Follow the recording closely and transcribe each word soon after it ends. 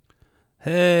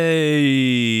Hey,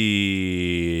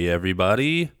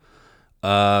 everybody.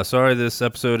 Sorry this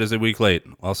episode is a week late.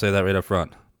 I'll say that right up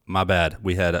front. My bad.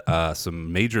 We had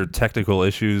some major technical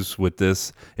issues with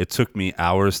this. It took me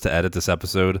hours to edit this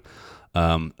episode.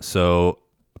 So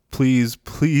please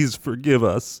forgive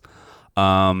us.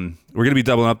 We're going to be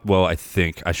doubling up. Well, I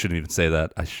think. I shouldn't even say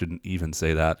that.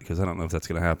 Because I don't know if that's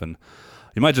going to happen.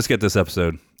 You might just get this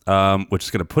episode, which is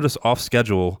going to put us off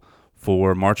schedule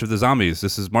for March of the Zombies.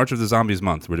 This is March of the Zombies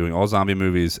month. We're doing all zombie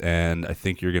movies, and I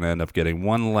think you're going to end up getting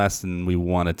one less than we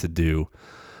wanted to do.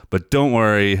 But don't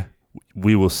worry,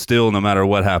 we will still, no matter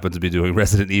what happens, be doing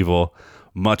Resident Evil,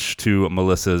 much to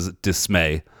Melissa's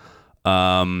dismay.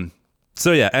 So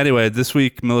yeah, anyway, this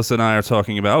week, Melissa and I are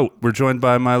talking about, we're joined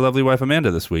by my lovely wife,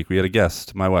 Amanda, this week. We had a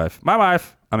guest, my wife,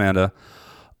 Amanda,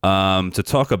 to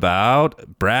talk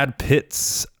about Brad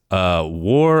Pitt's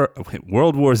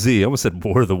World War Z. I almost said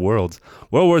War of the Worlds.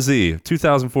 World War Z,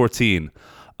 2014.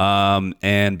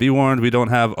 And be warned, we don't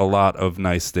have a lot of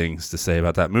nice things to say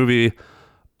about that movie.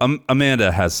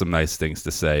 Amanda has some nice things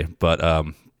to say, but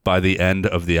by the end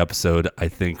of the episode, I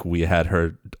think we had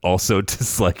her also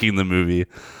disliking the movie.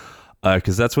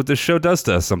 Because that's what this show does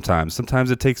to us sometimes.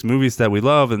 Sometimes it takes movies that we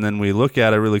love, and then we look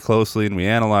at it really closely, and we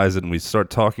analyze it, and we start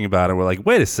talking about it, and we're like,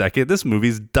 wait a second, this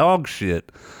movie's dog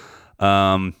shit.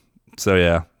 So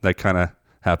yeah, that kind of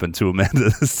happened to Amanda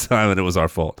this time, and it was our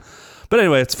fault. But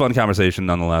anyway, it's a fun conversation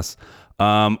nonetheless.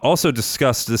 Also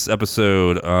discussed this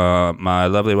episode, my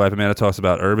lovely wife Amanda talks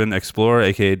about Urban Explorer,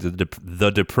 aka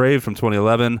The Depraved from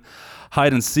 2011,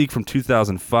 Hide and Seek from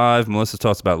 2005. Melissa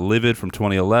talks about Livid from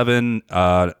 2011.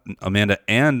 Amanda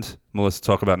and Melissa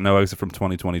talk about No Exit from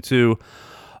 2022.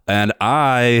 And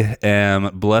I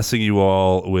am blessing you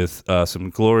all with some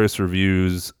glorious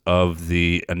reviews of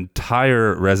the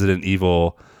entire Resident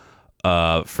Evil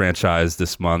franchise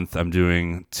this month. I'm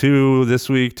doing 2 this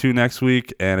week, 2 next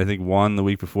week, and I think 1 the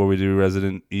week before we do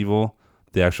Resident Evil,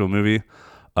 the actual movie.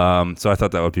 So I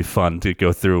thought that would be fun to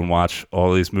go through and watch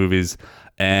all these movies.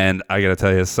 And I got to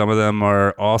tell you, some of them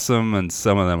are awesome and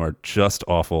some of them are just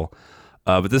awful.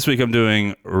 But this week I'm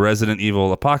doing Resident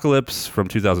Evil Apocalypse from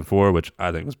 2004, which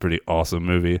I think was a pretty awesome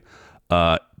movie.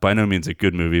 By no means a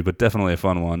good movie, but definitely a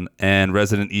fun one. And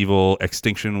Resident Evil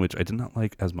Extinction, which I did not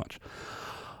like as much.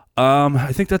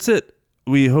 I think that's it.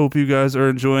 We hope you guys are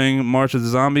enjoying March of the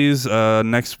Zombies.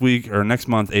 Next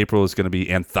month, April, is going to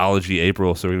be Anthology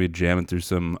April, so we're going to be jamming through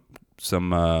some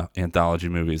anthology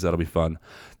movies. That'll be fun.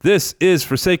 This is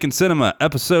Forsaken Cinema,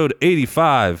 episode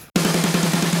 85.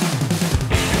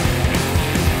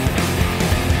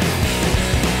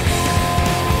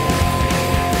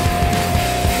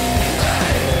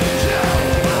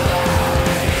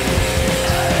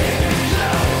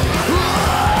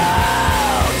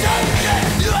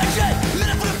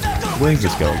 Where's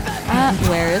this going?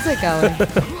 Where is it going?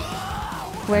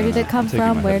 Where did it come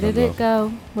from? Where did it go?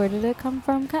 Where did it come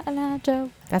from, Cotton Eye Joe?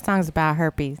 That song's about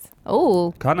herpes.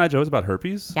 Oh. Cotton Eye Joe is about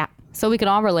herpes? Yeah. So we can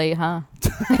all relate, huh?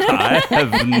 I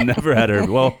have never had herpes.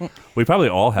 Well, we probably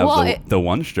all have the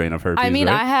one strain of herpes, I mean,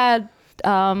 right? I had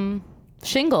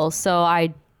shingles, so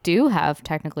I do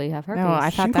technically have herpes. No,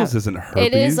 I thought Shingles isn't herpes.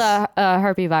 It is a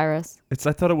herpes virus.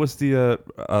 I thought it was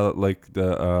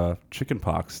the chicken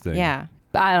pox thing. Yeah.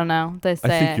 I don't know. They say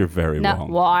I think you're very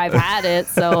wrong. Well, I've had it,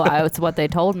 so it's what they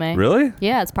told me. Really?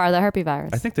 Yeah, it's part of the herpes virus.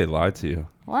 I think they lied to you.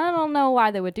 Well, I don't know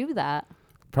why they would do that.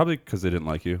 Probably because they didn't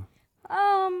like you.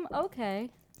 Okay.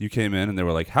 You came in and they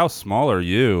were like, "How small are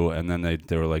you?" And then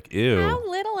they were like, "Ew." How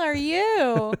little are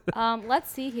you?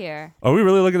 Let's see here. Are we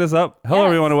really looking this up? Hello, Yes.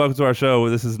 everyone, and welcome to our show.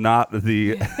 This is not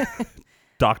the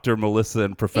Dr. Melissa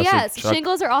and Professor Yes, Chuck.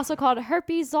 shingles are also called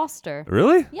herpes zoster.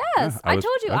 Really? Yes, Yeah, I told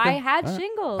you okay. I had All right.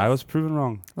 shingles. I was proven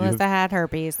wrong. Melissa had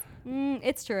herpes.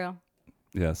 It's true.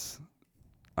 Yes.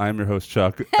 I'm your host,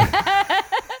 Chuck.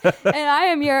 And I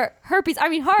am your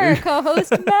horror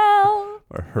co-host, Mel.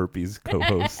 Or herpes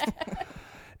co-host.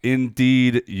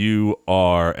 Indeed, you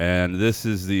are. And this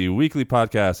is the weekly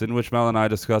podcast in which Mel and I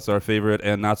discuss our favorite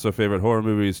and not so favorite horror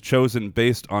movies chosen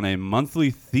based on a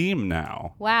monthly theme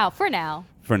now. Wow, for now.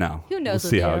 For now. Who knows We'll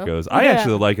see with how you. it goes. I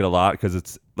actually like it a lot because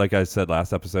it's, like I said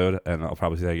last episode, and I'll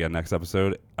probably say that again next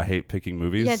episode, I hate picking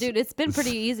movies. Yeah, dude, it's been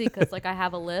pretty easy because I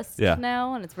have a list Yeah.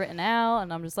 now and it's written out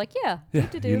and I'm just like, Yeah,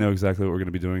 do. you know exactly what we're going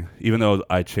to be doing. Even though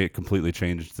I completely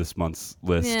changed this month's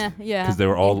list. Yeah. Because they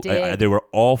were all, You did. they were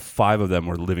all 5 of them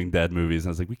were Living Dead movies. And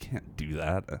I was like, we can't do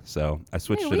that. So I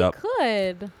switched Hey, it up. We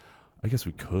could, I guess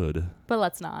we could. but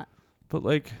let's not. But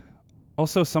like,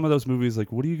 also some of those movies,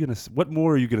 like, what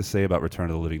more are you going to say about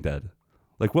Return of the Living Dead?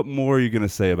 Like, what more are you going to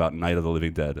say about Night of the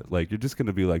Living Dead? Like, you're just going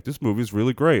to be like, this movie's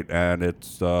really great. And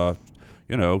it's,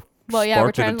 Well, yeah,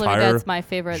 sparked an Return of the Living entire Dead's my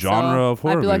favorite genre so of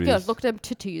horror I'd be like, yeah, movies. look at them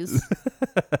titties.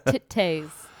 Titties.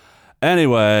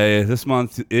 Anyway, this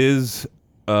month is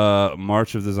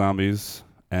March of the Zombies,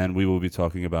 and we will be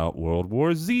talking about World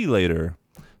War Z later,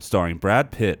 starring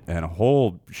Brad Pitt and a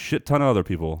whole shit ton of other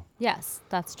people. Yes,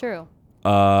 that's true. We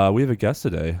have a guest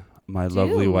today. My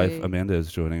lovely Do wife we? Amanda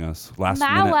is joining us. My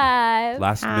wife.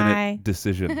 Last Hi. minute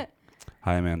decision.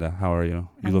 Hi Amanda, how are you?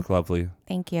 You look lovely.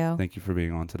 Thank you. Thank you for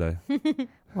being on today.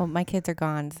 Well, my kids are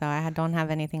gone, so I don't have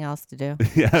anything else to do. Yeah,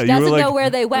 She you were doesn't like, know where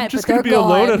they I'm went, just but they're gonna be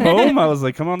alone gone. at home. I was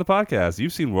like, come on the podcast.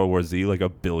 You've seen World War Z like a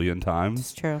billion It's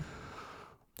times. true.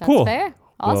 That's Cool. fair.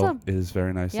 Awesome. Well, it is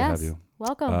very nice to Yes. have you.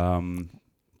 Welcome.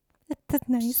 It's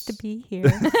nice to be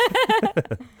here.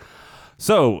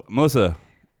 So, Melissa,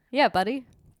 Yeah, buddy.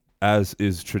 as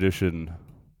is tradition,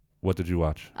 what did you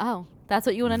watch Oh, that's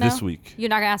what you want to know? this week? You're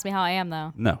not going to ask me how I am,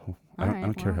 though. No, I Alright,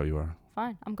 don't care well. how you are.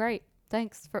 Fine. I'm great.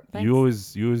 Thanks. You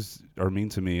always are mean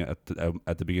to me at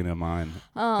the beginning of mine,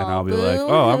 Oh, and I'll be like,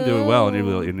 "Oh, I'm doing well,"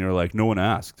 and you're like, "No one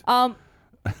asked."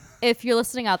 If you're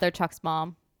listening out there, Chuck's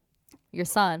mom, your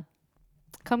son,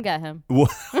 come get him.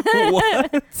 What?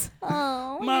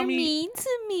 Oh, Mommy. you're mean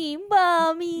to me,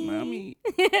 mommy. Mommy,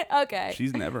 Okay.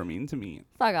 she's never mean to me.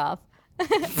 Fuck off.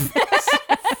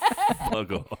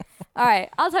 Fuck off. All right.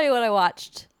 I'll tell you what I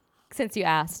watched since you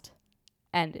asked.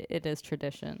 And it is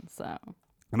tradition, so.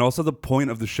 And also the point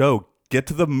of the show: get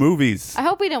to the movies. I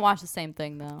hope we didn't watch the same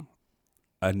thing, though.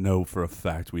 I know for a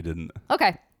fact we didn't.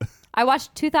 Okay. I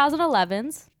watched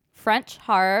 2011's French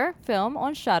horror film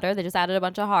on Shudder. They just added a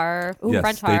bunch of horror, Yes,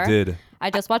 French they horror. did. I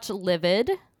just watched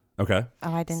Livid. Okay.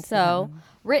 Oh, I didn't see that So, one.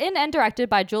 written and directed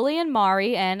by Julian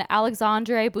Mari and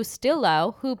Alexandre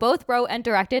Bustillo, who both wrote and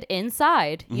directed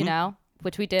Inside, you know,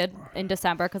 which we did in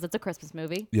December because it's a Christmas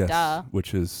movie. Yes, Duh.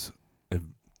 which is a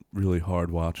really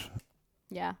hard watch.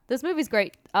 Yeah, this movie's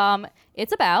great.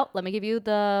 It's about, let me give you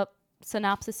the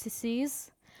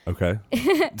synopsis. Okay.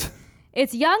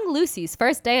 It's young Lucy's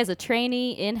first day as a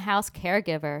trainee in-house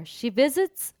caregiver. She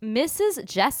visits Mrs.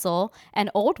 Jessel, an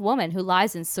old woman who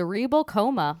lies in cerebral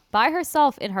coma by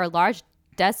herself in her large,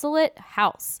 desolate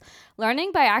house.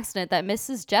 Learning by accident that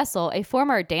Mrs. Jessel, a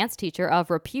former dance teacher of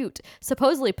repute,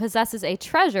 supposedly possesses a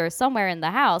treasure somewhere in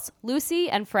the house, Lucy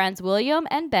and friends William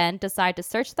and Ben decide to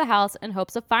search the house in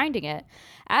hopes of finding it.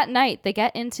 At night, they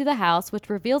get into the house, which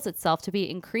reveals itself to be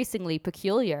increasingly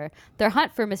peculiar. Their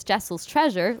hunt for Miss Jessel's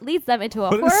treasure leads them into a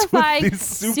What is with horrifying these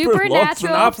super long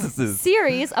supernatural synopsises?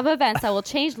 series of events that will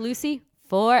change Lucy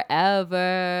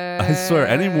forever. I swear,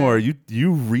 anymore,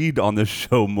 you read on this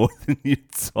show more than you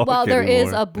talk. Well, there is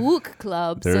anymore. a book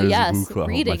club, There so is a yes, book club.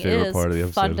 My reading favorite is part of the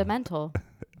episode. fundamental.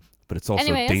 But it's also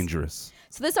Anyways. dangerous.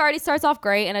 So this already starts off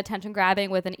great and attention grabbing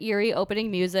with an eerie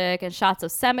opening music and shots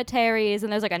of cemeteries,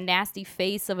 and there's like a nasty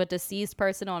face of a deceased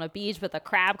person on a beach with a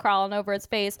crab crawling over its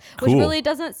face, which Cool. really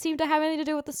doesn't seem to have anything to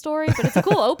do with the story, but it's a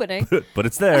cool opening. But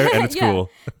it's there and it's Yeah. cool.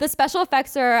 The special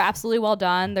effects are absolutely well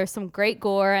done. There's some great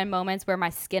gore and moments where my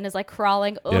skin is like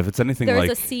crawling. Yeah, if it's anything There's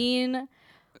like a scene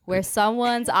where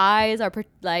someone's eyes are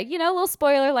like, little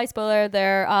spoiler, light spoiler,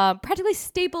 they're practically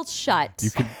stapled shut.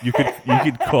 you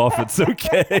could cough. It's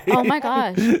okay. Oh my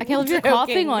gosh! I can't believe you're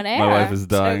coughing on air. My wife is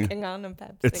dying. Choking on a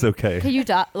Pepsi. It's okay. Can you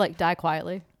die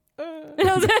quietly?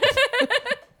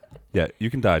 Yeah, you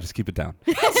can die. Just keep it down.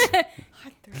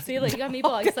 See, like you got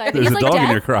Meatball excited. There's He's a like dog in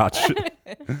dead. your crotch.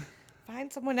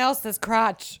 Find someone else's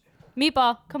crotch.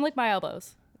 Meatball, come lick my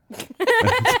elbows.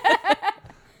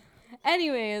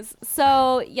 Anyways,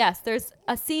 so yes, there's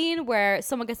a scene where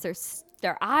someone gets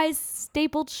their eyes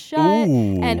stapled shut,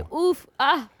 Ooh. and oof.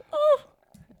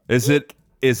 Is it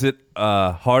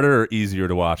harder or easier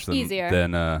to watch than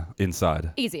Easier.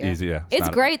 Inside? Easier. Easier. It's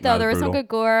not- great though. not There as is some brutal. good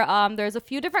gore. There's a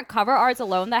few different cover arts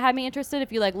alone that had me interested.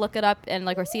 If you like look it up and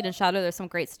like or see it in Shadow, there's some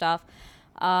great stuff.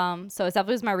 So it's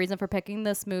definitely was my reason for picking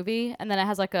this movie. And then it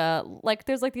has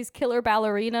there's like these killer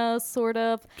ballerinas sort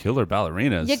of. Killer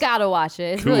ballerinas. You gotta watch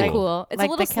it. It's Cool. really cool. It's like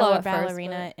a little the slow killer at first,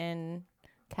 ballerina in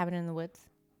Cabin in the Woods.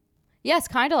 Yes,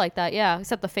 kind of like that. Yeah,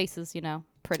 except the face is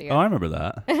prettier. Oh, I remember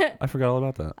that. I forgot all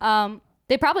about that.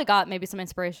 They probably got maybe some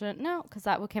inspiration. No, because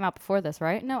that came out before this,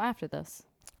 right? No, after this.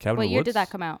 Cabin What in the year Woods? did that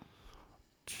come out?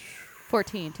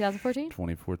 2014?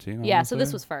 2014. I Yeah, wanna so this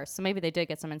say. was first. So maybe they did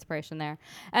get some inspiration there.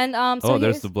 And Oh, so there's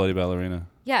here's- the bloody ballerina.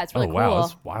 yeah, it's really Oh wow, cool.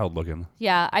 that's wild looking.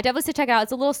 Yeah, I definitely say check it out.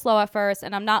 It's a little slow at first,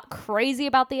 and I'm not crazy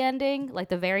about the ending, like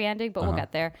the very ending, but we'll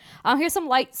get there. Here's some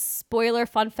light spoiler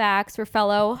fun facts for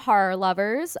fellow horror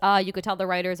lovers. You could tell the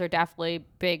writers are definitely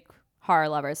big horror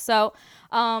lovers. So,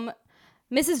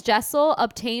 Mrs. Jessel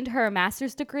obtained her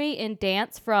master's degree in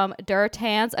dance from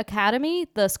Durtan's Academy,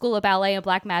 the School of Ballet and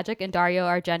Black Magic in Dario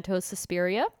Argento's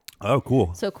Suspiria. Oh,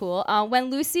 cool. So cool. When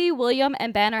Lucy, William,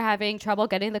 and Ben are having trouble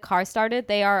getting the car started,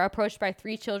 they are approached by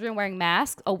 3 children wearing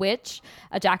masks, a witch,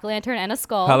 a jack-o'-lantern, and a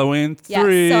skull. Halloween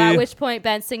 3. Yes. So at which point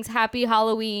Ben sings Happy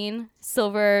Halloween,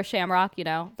 Silver Shamrock, you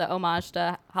know, the homage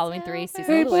to Halloween 3.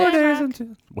 Season of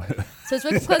the Witch. So it's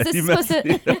because this is supposed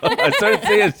to... I started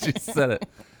saying it. She said it.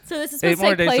 So this is 8 supposed to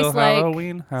more take days place till like...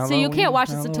 Halloween. So you can't watch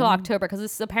this until Halloween. October because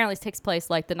this apparently takes place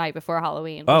like the night before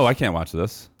Halloween. Oh, I can't watch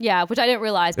this. Yeah, which I didn't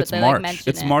realize, but It's they March. like mentioned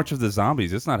It's it. March of the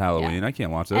Zombies. It's not Halloween. Yeah. I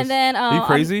can't watch this. And then Are you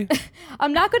crazy?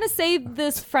 I'm not going to say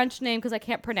this French name because I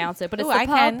can't pronounce it, but it's Ooh, the I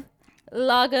pub can.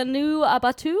 Laganu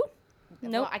Abatu. Nope.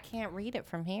 Nope. I can't read it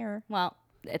from here. Well,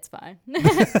 it's fine.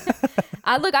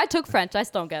 I took French. I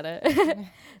still don't get it.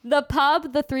 The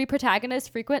pub the 3 protagonists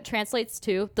frequent translates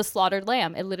to the slaughtered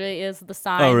lamb. It literally is the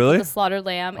sign Oh, really? of the slaughtered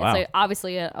lamb. Wow. It's like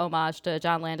obviously an homage to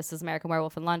John Landis's American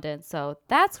Werewolf in London. So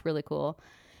that's really cool.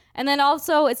 And then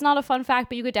also, it's not a fun fact,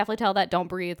 but you could definitely tell that Don't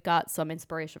Breathe got some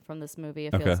inspiration from this movie.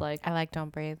 It feels like. I like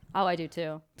Don't Breathe. Oh, I do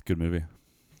too. It's a good movie.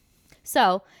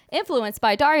 So, influenced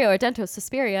by Dario Argento's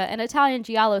Suspiria, an Italian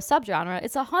giallo subgenre,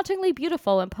 it's a hauntingly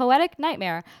beautiful and poetic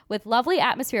nightmare with lovely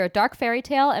atmosphere of dark fairy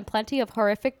tale and plenty of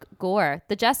horrific gore.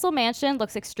 The Jessel mansion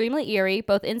looks extremely eerie,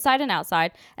 both inside and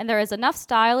outside, and there is enough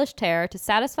stylish terror to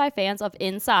satisfy fans of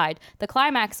Inside. The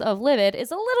climax of Livid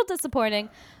is a little disappointing,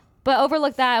 but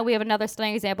overlook that, and we have another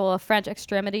stunning example of French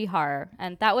extremity horror.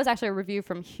 And that was actually a review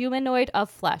from Humanoid of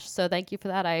Flesh, so thank you for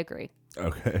that. I agree.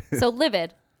 Okay. So,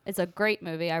 Livid. It's a great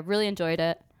movie. I really enjoyed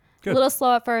it. Good. A little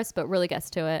slow at first, but really gets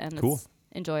to it, and Cool. it's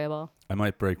enjoyable. I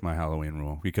might break my Halloween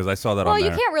rule because I saw that Well, on you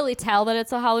there. can't really tell that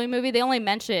it's a Halloween movie. They only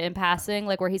mention it in passing,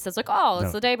 like where he says, like, "Oh, it's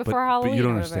No, the day but- before Halloween." But you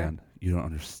don't or whatever. understand. You don't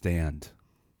understand.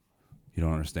 You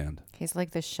don't understand. He's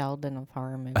like the Sheldon of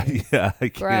horror movies. Yeah, I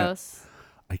can't. Gross.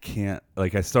 I can't.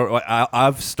 Like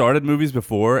I've started movies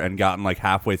before and gotten like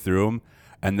halfway through them,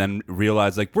 and then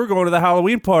realized like we're going to the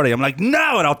Halloween party. I'm like,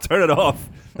 no, and I'll turn it off.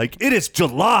 Like it is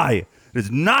July. It is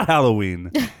not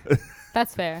Halloween.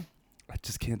 That's fair. I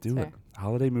just can't do Fair. it.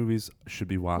 Holiday movies should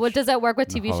be watched. Well, does that work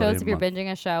with in the TV holiday shows if you're month.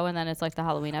 binging a show and then it's like the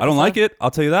Halloween episode? I don't like it.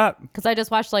 I'll tell you that. Because I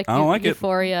just watched like I don't like it.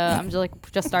 Euphoria. I'm just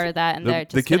like just started that, and The- they're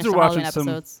just the kids finished are the watching Halloween some-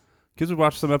 episodes. Kids would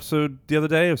watch some episode the other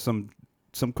day of some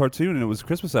cartoon, and it was a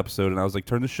Christmas episode, and I was like,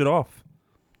 turn this shit off.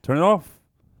 Turn it off.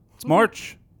 It's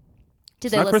March. Did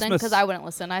It's they not listen? Christmas. Because I wouldn't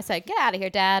listen. I said, "Get out of here,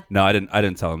 Dad." No, I didn't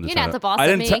tell them to You're turn not it the boss I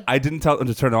of didn't me. I didn't tell them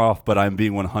to turn it off, but I'm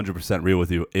being 100% real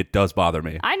with you. It does bother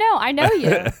me. I know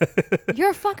you.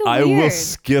 You're fucking I weird. will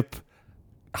skip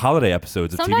holiday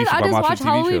episodes of Sometimes TV shows. I if I'm just watch watching TV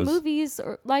Halloween shows. movies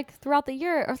or like throughout the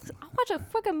year. Or I'll watch a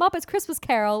fucking Muppets Christmas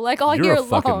Carol like all You're year a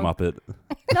fucking long. Muppet.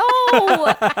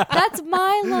 No, that's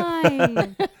my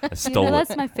line. I stole it.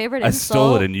 That's my favorite I insult.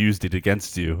 stole it and used it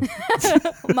against you.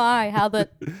 How the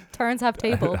turns have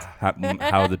tabled. How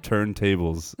the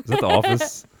turntables. Is that The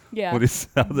Office? Yeah. What is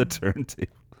how the turntable?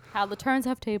 How the turns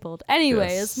have tabled.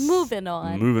 Anyways, Yes. moving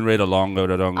on. Moving right along, go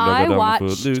dong, I go dong, watched-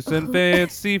 footloose and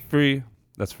fancy free.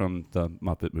 That's from the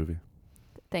Muppet movie.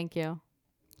 Thank you.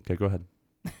 Okay, go ahead.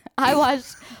 I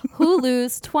watched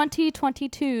Hulu's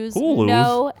 2022's Hulu's?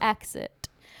 No Exit.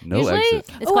 No Usually,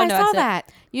 exit. It's Oh, called I No saw Exit.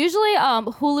 that. Usually,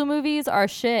 Hulu movies are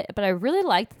shit, but I really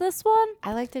liked this one.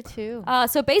 I liked it too.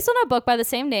 So based on a book by the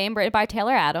same name written by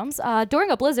Taylor Adams, during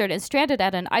a blizzard and stranded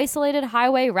at an isolated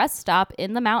highway rest stop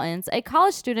in the mountains, a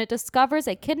college student discovers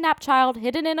a kidnapped child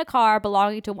hidden in a car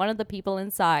belonging to one of the people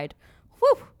inside.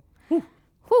 Whew.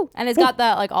 Whew. And it's got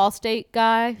that like Allstate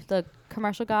guy, the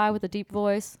commercial guy with the deep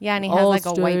voice. Yeah, and he has like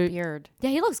a white Allstate. beard. Yeah,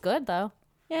 he looks good though.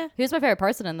 Yeah. He was my favorite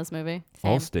person in this movie.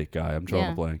 Same. Allstate guy. I'm drawing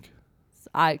Yeah. a blank.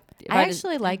 I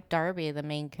actually like Darby, the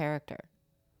main character.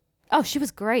 Oh, she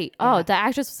was great. Yeah. Oh, the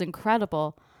actress was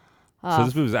incredible. So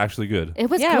this movie is actually good. It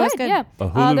was Yeah, good. it was good. Yeah. A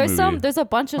Hulu There's a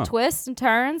bunch of Huh. twists and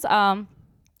turns.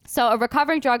 So a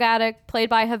recovering drug addict played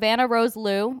by Havana Rose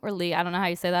Liu, or Lee, I don't know how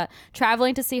you say that,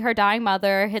 traveling to see her dying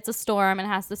mother, hits a storm and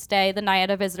has to stay the night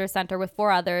at a visitor center with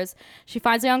 4 others. She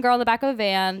finds a young girl in the back of a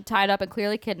van, tied up and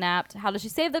clearly kidnapped. How does she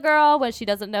save the girl when she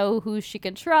doesn't know who she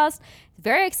can trust?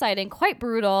 Very exciting, quite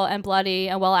brutal and bloody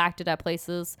and well acted at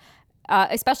places.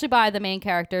 Especially by the main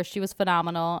character. She was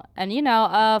phenomenal. And,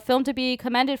 a film to be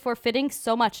commended for fitting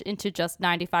so much into just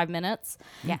 95 minutes.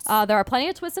 Yes. There are plenty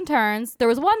of twists and turns. There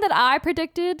was one that I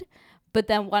predicted, but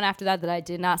then one after that I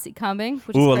did not see coming,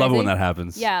 which Ooh, is I love it when crazy. that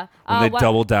happens. Yeah. When they what-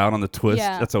 double down on the twist,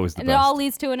 Yeah. that's always the and best. it all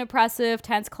leads to an impressive,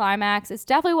 tense climax. It's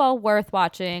definitely well worth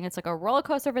watching. It's like a roller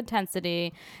coaster of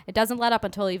intensity. It doesn't let up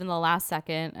until even the last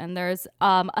second. And there's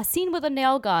a scene with a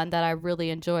nail gun that I really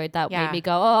enjoyed that Yeah. made me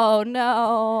go, oh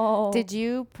no. Did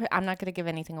you? I'm not going to give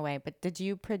anything away, but did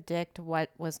you predict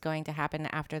what was going to happen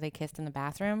after they kissed in the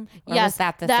bathroom? Or Yes, was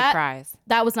that the that- surprise?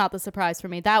 That was not the surprise for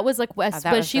me. That was like when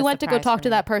that was she the went to go surprise talk for to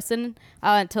me. that person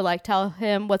to like tell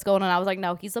him what's going on. I was like,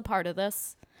 no, he's a part of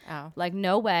this. Oh, Like,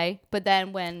 no way. But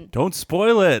then when Don't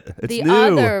spoil it. It's the new.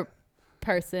 other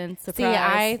person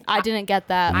surprise, I didn't get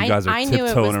that. You guys are I knew it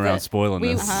tiptoeing was around the- spoiling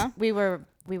we, this. we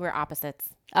were opposites.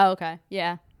 Oh, okay.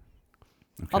 Yeah.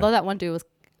 Okay. Although that one dude was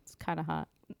kind of hot.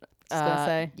 I was gonna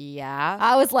say. Yeah.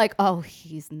 I was like, oh,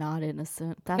 he's not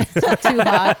innocent. That's too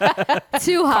hot.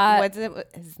 Too hot. What's it?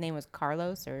 His name was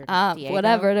Carlos or Diego?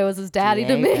 Whatever. It was his daddy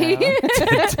to me. Diego.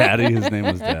 Daddy, his name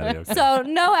was Daddy. Okay. So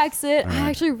No Exit. All right. I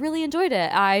actually really enjoyed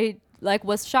it. I like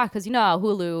was shocked because you know how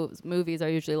Hulu movies are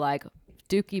usually like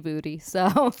dookie booty. So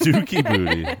Dookie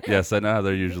booty. Yes, I know how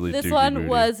they're usually this dookie one booty.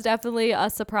 was definitely a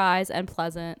surprise and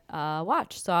pleasant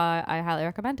watch. So I highly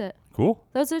recommend it. Cool.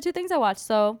 Those are the two things I watched.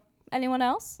 So anyone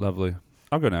else? Lovely.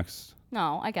 I'll go next.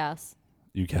 No, I guess.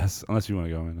 You guess, unless you want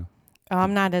to go in. Oh,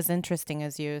 I'm not as interesting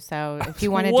as you. So if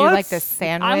you want to do What? like the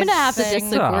sandwich, I'm gonna have to thing,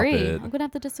 Stop disagree. it. I'm gonna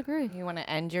have to disagree. You want to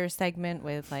end your segment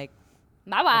with like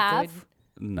My a wife.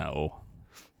 good. No.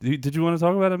 Did you want to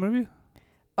talk about a movie?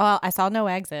 Well, I saw No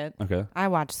Exit. Okay. I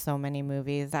watched so many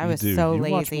movies. I You was do. so you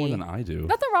watch lazy. more than I do.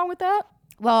 Nothing wrong with that.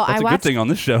 Well, That's I a watched. good thing on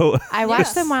this show. I watched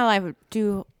Yes. them while I would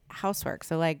do housework.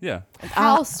 So like, yeah.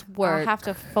 Housework. I'll have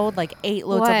to fold like 8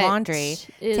 loads What of laundry.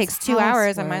 is Takes 2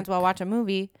 hours. I might housework? as well watch a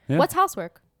movie. Yeah. What's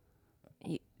housework?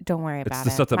 Don't worry about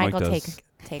the it. stuff that Mike Michael does.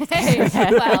 takes Hey, care of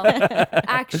it. well,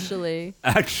 actually,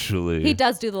 Actually. he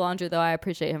does do the laundry though. I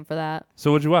appreciate him for that.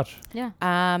 So what'd you watch? Yeah.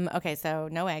 Okay, so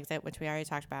No Exit, which we already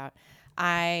talked about.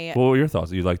 I What were your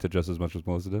thoughts? You liked it just as much as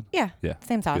Melissa did? yeah, Yeah.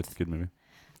 same thoughts. Good movie.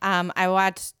 I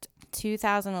watched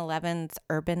 2011's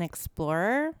Urban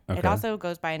Explorer. It Okay. also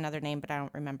goes by another name, but I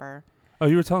don't remember. Oh,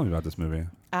 you were telling me about this movie.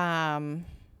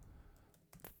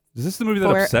 Is this the movie that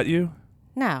For- upset you?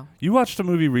 No, You watched a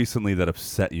movie recently that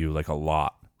upset you like a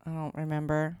lot. I don't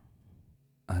remember.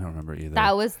 I don't remember either.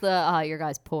 That was the your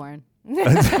guy's porn.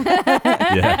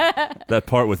 Yeah. That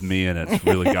part with me in it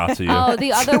really got to you. Oh,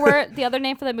 the other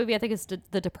name for that movie I think is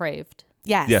The Depraved.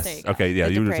 Yes. Yes. There you go. Okay. Yeah.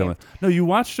 The You were telling me. Depraved. No, you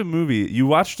watched a movie. You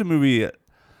watched a movie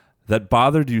that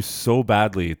bothered you so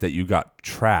badly that you got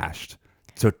trashed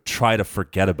to try to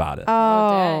forget about it.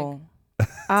 Oh.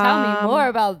 Tell me more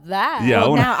about that. Yeah. I Well,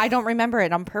 wanna- now I don't remember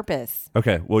it on purpose.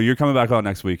 Okay. Well, you're coming back on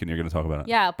next week and you're going to talk about it.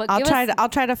 Yeah, but I'll give try us, to. I'll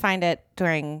try to find it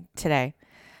during today.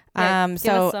 yeah, give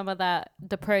So us some of that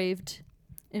depraved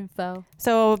info.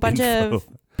 so a bunch Info. of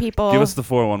people. Give us the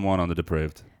 411 on the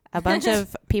depraved. a bunch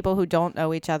of people who don't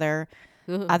know each other,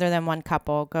 Ooh. other than one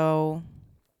couple, go.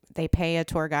 They pay a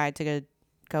tour guide to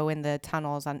go in the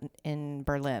tunnels in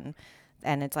Berlin,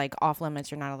 and it's like off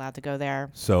limits. You're not allowed to go there.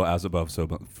 So as above, so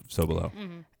below.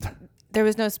 There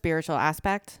was no spiritual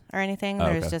aspect or anything. Oh,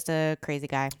 There was okay. just a crazy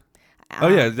guy. Oh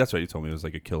yeah, that's right. You told me it was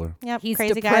like a killer. Yep. He's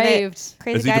crazy depraved. Is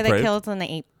Crazy he guy that depraved? kills and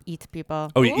they eats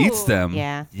people. Oh, he eats Ooh. them.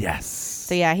 Yeah. Yes.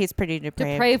 So yeah, he's pretty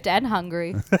depraved. Depraved and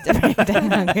hungry. Depraved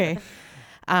and hungry.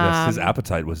 Yes, his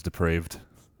appetite was depraved.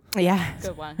 Yeah.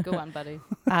 Good one, buddy.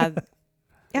 Yeah.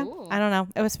 Ooh. I don't know.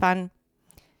 It was fun.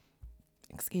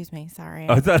 Excuse me. Sorry.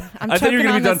 I thought I'm I thought you were choking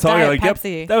gonna on be done this talking. Diet Like, yep,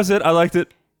 Pepsi. that was it. I liked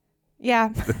it. Yeah.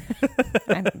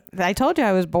 I told you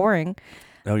I was boring.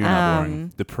 Oh, you're not boring.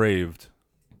 Um, Depraved.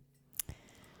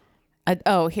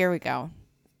 Here we go.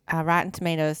 Rotten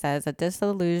Tomatoes says a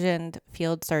disillusioned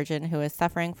field surgeon who is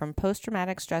suffering from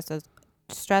post-traumatic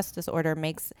stress disorder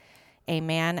makes a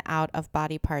man out of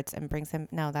body parts and brings him.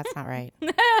 No, that's not right.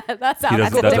 That sounds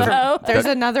doesn't- cool that doesn't- though. There's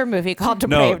another movie called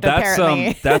No, Depraved.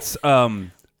 that's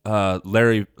apparently.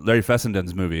 Larry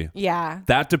Fessenden's movie. Yeah.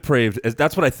 That depraved.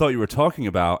 That's what I thought you were talking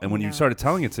about. And when you No. started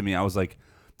telling it to me, I was like,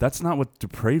 "That's not what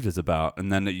depraved is about."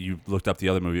 And then you looked up the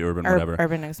other movie, Urban, whatever.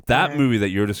 Urban Explorer. That movie that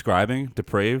you're describing,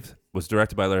 Depraved, was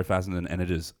directed by Larry Fessenden, and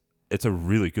it's a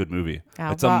really good movie.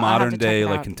 Oh, It's well, a I'll have modern to check day, it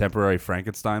like out. contemporary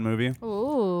Frankenstein movie.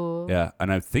 Ooh. Yeah,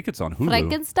 and I think it's on Hulu.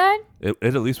 Frankenstein? It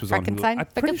at least was on Hulu. Frankenstein? I'm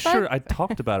pretty Frankenstein? sure I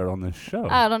talked about it on this show.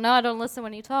 I don't know. I don't listen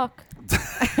when you talk.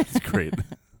 It's great.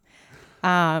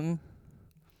 And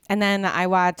then I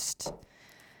watched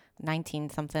 19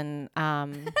 something.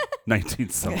 19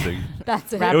 something.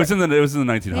 That's it. It was in the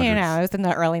 1900s. You know, it was in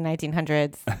the early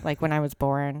 1900s, like when I was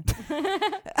born.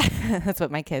 That's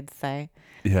what my kids say.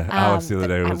 Yeah, Alex the other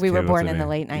day was we were came up born to in me. the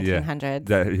late 1900s. Yeah,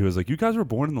 that he was like, "You guys were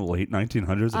born in the late 1900s."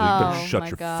 I was like, you better shut my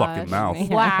your gosh. fucking mouth.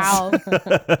 Wow.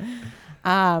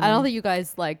 I don't think you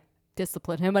guys like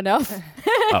discipline him enough.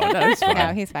 Oh, no, he's fine.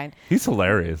 No, he's fine. He's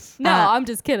hilarious. No, I'm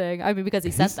just kidding. I mean, because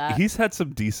he said that. He's had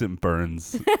some decent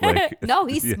burns. Like, No,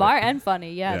 he's yeah. smart and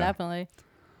funny. Yeah, Yeah. definitely.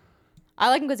 I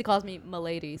like him because he calls me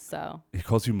milady. So He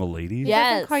calls you milady. He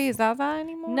Yes. doesn't call you Zaza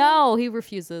anymore? no, he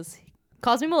refuses. He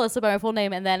calls me Melissa by my full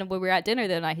name, and then when we were at dinner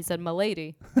the other night, he said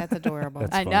milady. That's adorable.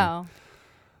 That's I funny.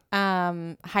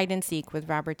 know. Hide and Seek with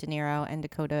Robert De Niro and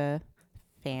Dakota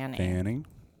Fanning. Fanning.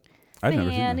 I've never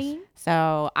seen Fanny. this.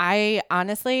 So I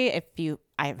honestly,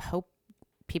 I hope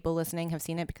people listening have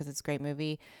seen it because it's a great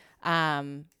movie.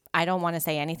 I don't want to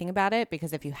say anything about it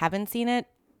because if you haven't seen it,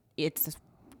 it's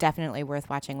definitely worth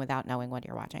watching without knowing what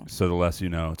you're watching. So the less you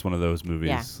know, it's one of those movies.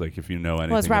 Yeah. Like if you know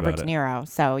anything Well, it's Robert about De Niro,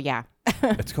 so yeah.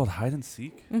 it's called Hide and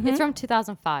Seek. It's from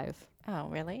 2005. Oh,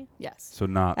 really? Yes. So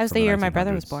not. That was from the year my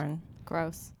brother was 1900s. born.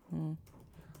 Gross.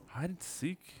 Hide and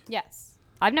Seek. Yes.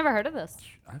 I've never heard of this,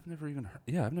 I've never even.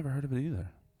 I've never heard of it either.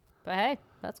 but hey,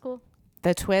 that's cool.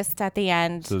 The twist at the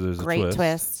end, So there's a great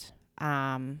twist.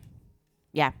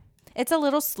 Yeah, it's a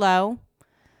little slow.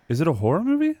 Is it a horror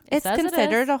movie? It's says it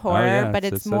considered is. a horror, yeah, but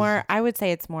it it's says- more. I would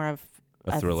say it's more of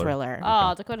A thriller.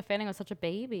 Oh, Dakota Fanning was such a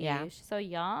baby. Yeah. She's so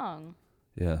young.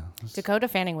 Yeah. Dakota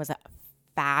Fanning was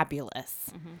fabulous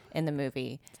in the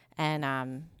movie,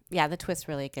 and yeah, the twist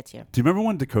really gets you. Do you remember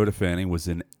when Dakota Fanning was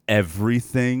in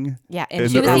everything? Yeah, In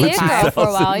and She the was early the it girl for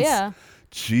a while. 2000s. Yeah.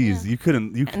 Jeez, you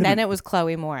couldn't. and then it was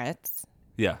Chloe Moritz.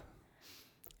 Yeah.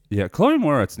 Yeah. Chloe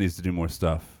Moritz needs to do more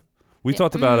stuff. We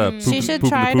talked about poop She and- should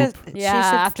poop and try the to. poop. Yeah. she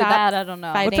should After stop that, I don't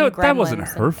know. fighting But that wasn't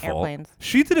gremlins her and fault. airplanes.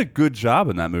 She did a good job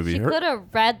in that movie. She Her- could have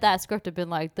read that script and been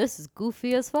like, "This is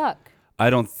goofy as fuck." I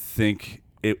don't think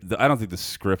I don't think the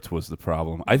script was the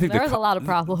problem. I think There was a lot of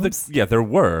problems. yeah, there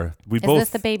were. We Is both this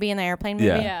the baby in the airplane movie?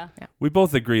 Yeah. we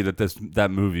both agree that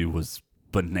that movie was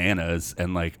bananas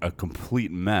and like a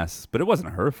complete mess. But it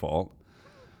wasn't her fault.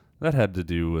 That had to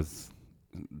do with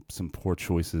some poor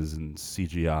choices in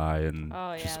CGI and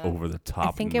just yeah. over the top.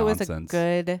 I think nonsense. it was a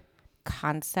good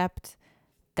concept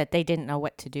that they didn't know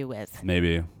what to do with.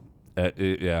 Maybe.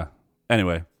 Yeah.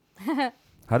 Anyway,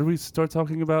 how did we start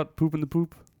talking about poop in the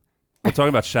poop? We're talking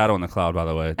about Shadow in the Cloud, by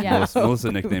the way. Yeah.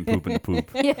 Melissa nicknamed poop in the poop.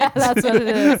 Yeah, that's what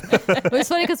it is. It's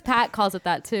funny because Pat calls it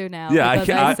that too now. Yeah,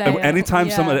 because say it. anytime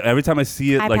Yeah. every time I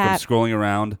see it, Hi, like I'm Pat. scrolling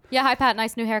around. Yeah, hi Pat,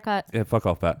 nice new haircut. Yeah, fuck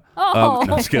off, Pat. Oh.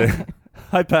 No, just kidding.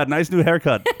 Hi, Pat. Nice new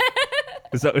haircut.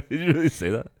 Is that? Did you really say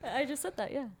that? I just said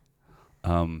that. Yeah.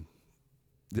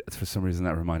 For some reason,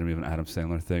 that reminded me of an Adam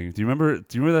Sandler thing. Do you remember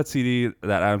that CD,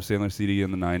 that Adam Sandler CD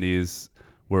in the '90s,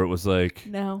 where it was like,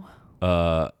 No.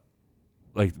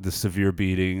 like the severe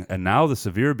beating, and now the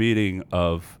severe beating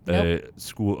of a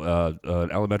school,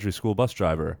 an elementary school bus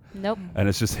driver, Nope. and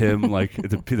it's just him, like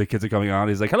the kids are coming on.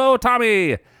 He's like, "Hello,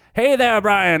 Tommy. Hey there,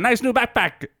 Brian. Nice new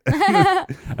backpack."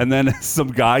 And then some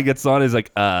guy gets on. He's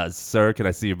like, "Sir, can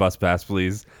I see your bus pass,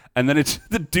 please?" And then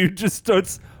the dude just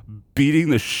starts beating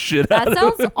the shit out That of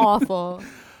sounds him. awful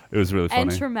It was really funny.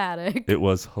 and traumatic. It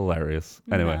was hilarious.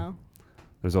 Anyway, No.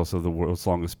 there's also the world's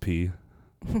longest pee.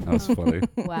 That was funny.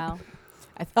 Wow.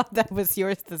 I thought that was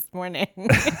yours this morning.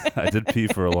 I did pee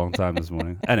for a long time this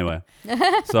morning. Anyway,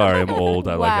 sorry, I'm old.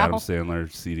 I like Wow. Adam Sandler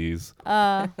CDs.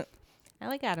 I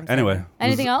like Adam Sandler. Anyway,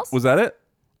 Anything else? Was that it?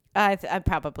 I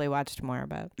probably watched more,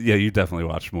 but Yeah, you definitely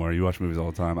watch more. You watch movies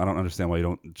all the time. I don't understand why you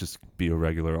don't just be a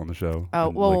regular on the show. oh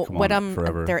and, well, like, come what on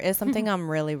forever. there is something I'm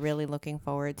really looking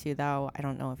forward to though. I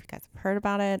don't know if you guys have heard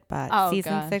about it, but Oh,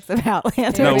 season gosh. 6 of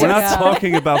Outlander. No, Here we're we not go.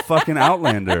 talking about fucking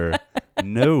Outlander.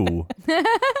 No.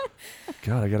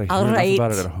 God, I gotta hear All enough right.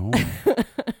 about it at home.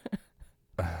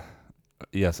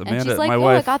 Yes, And Amanda, she's like, my "Oh,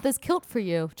 wife. I got this kilt for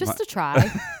you, just to try."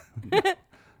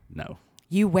 No,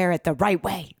 You wear it the right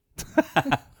way.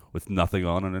 with nothing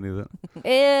on any of it.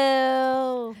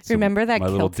 Ew. Some- Remember that my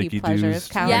little Guilty Dickie Pleasures Doos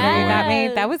calendar together. you got me?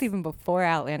 Yes. That was even before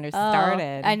Outlander Oh,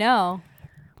 started. I know.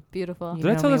 Beautiful. You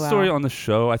Did I know tell me that story well. on the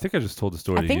show? I think I just told the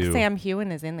story I to think you. Sam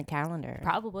Hewen is in the calendar.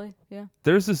 Probably. Yeah.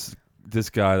 There's this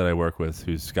guy that I work with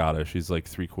who's Scottish. He's like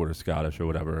 3/4 Scottish or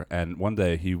whatever. And one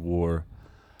day he wore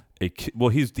he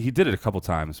did it a couple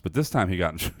times, but this time he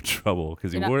got in trouble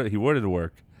because he You're not- wore it to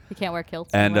work. You can't wear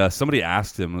kilts. And anymore. somebody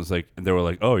asked him, was like, they were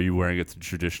like, "Oh, are you wearing it the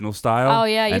traditional style?" Oh,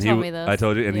 yeah, you and told me this. I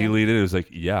told you, and he Yeah. leaned in. It was like,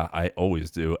 "Yeah, I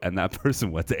always do." And that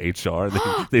person went to HR.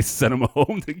 And they sent him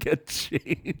home to get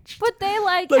changed. But they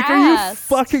like Like, are you asked.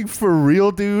 fucking for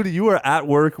real, dude? You are at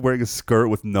work wearing a skirt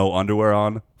with no underwear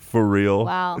on, for real?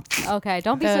 Wow. Okay.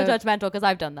 Don't be so The- judgmental because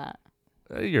I've done that.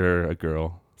 You're a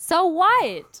girl. So what?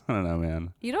 I don't know,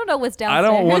 man. You don't know what's I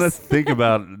downstairs. don't want to think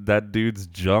about that dude's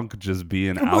junk just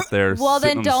being out there. Well,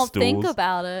 then sitting on don't think stools,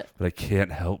 about it. But I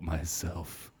can't help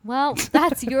myself. Well,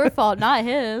 that's your fault, not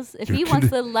his. If he You're wants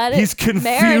to let it he's confusing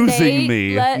marinate,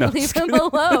 me. No, leave him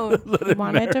alone.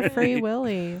 Wanted to free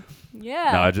Willy.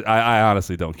 Yeah. No, I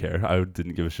honestly don't care. I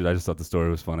didn't give a shit. I just thought the story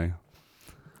was funny.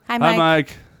 Hi, Hi, Mike.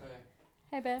 Mike.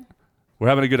 Hey, babe. We're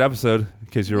having a good episode, in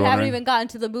case you're We haven't wondering. even gotten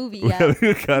to the movie We yet. haven't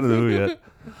even gotten to the movie yet.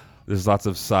 There's lots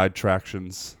of side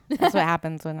tractions. That's what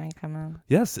happens when I come on.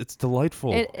 Yes, it's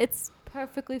delightful. It's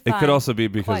perfectly fine. It could also be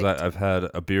because Quite. I've had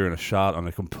a beer and a shot on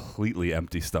a completely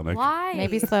empty stomach. Why?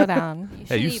 Maybe slow down. You Hey,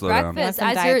 should you eat slow down. Want breakfast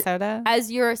some diet soda?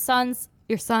 as your son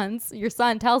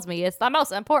tells me it's the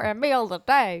most important meal of the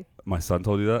day. My son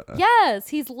told you that? Yes,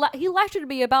 he lectured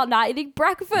me about not eating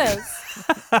breakfast.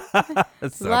 That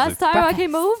sounds Last time I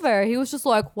came over, he was just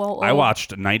like, "Well, I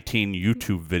watched 19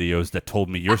 YouTube videos that told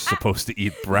me you're supposed to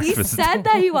eat He breakfast. said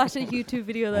that he watched a YouTube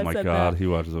video that Oh my said god, that. he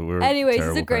watches it. We're Anyways, he's a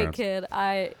terrible great parents.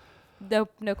 kid.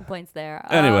 No complaints there.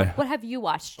 Anyway. What have you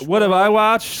watched? What have I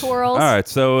watched? Chortles. All right,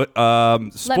 so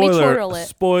chortle it.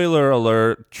 spoiler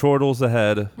alert. Chortles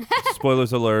ahead.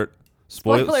 Spoilers alert.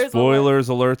 Spoilers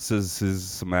alerts is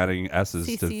some adding S's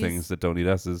to CCs. things that don't need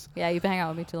S's. Yeah, you've been hanging out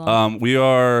with me too long. We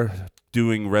are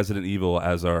doing Resident Evil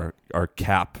as our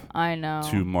cap I know.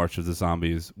 to March of the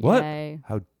Zombies. What? Yay.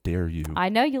 How dare you? I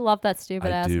know you love that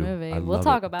stupid I ass do. movie. I We'll love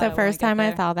talk it. about The it. first when we time I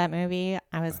get there. saw that movie,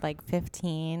 I was like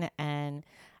 15 and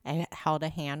I held a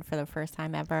hand for the first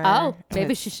time ever. Oh, It maybe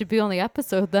was- she should be on the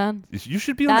episode then. You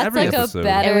should be on That's every like episode. a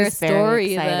better It was very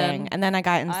story exciting. than And then I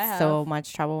got in I so have.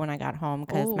 much trouble when I got home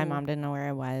because my Ooh. mom didn't know where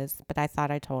I was, but I thought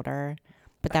I told her.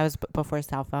 But that was before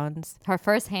cell phones. her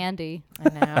first handy. I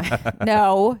know.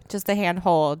 No, just a hand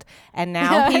hold. And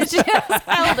now he's she just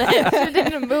held it. She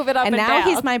didn't move it up and, and now down.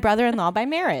 he's my brother-in-law by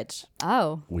marriage.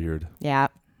 Oh, Weird. Yeah.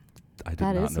 I did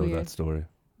That not is know weird. that story.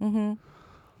 Mm-hmm.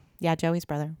 Yeah, Joey's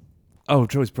brother. Oh,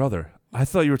 Joey's brother. I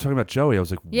thought you were talking about Joey. I was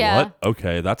like, Yeah. what?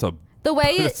 Okay, that's a the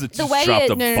way it, Just the way dropped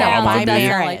it a No, no, sounds, by it doesn't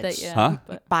sound like marriage. that. Yeah, Huh?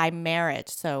 but- By marriage.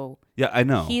 So yeah. I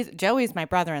know. Joey's my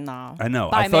brother-in-law. I know.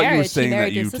 By I thought you were marriage, he saying that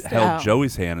married you his sister. held Oh.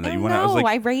 Joey's hand and that Oh, you went. no, I was like,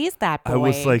 I raised that boy. I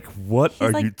was like, what He's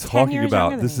are like you 10 talking years about?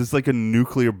 younger This than is like a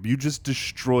nuclear. You just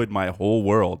destroyed my whole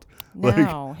world. Like,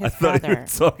 No, I his thought you were brother.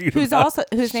 talking whose about also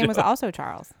whose name was Joey. also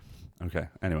Charles. Okay.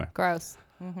 Anyway. gross.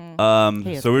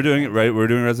 He is So we're doing it right. We're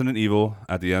doing Resident Evil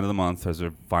at the end of the month as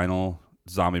our final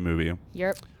zombie movie.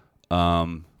 Yep.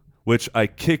 Which I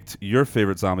kicked your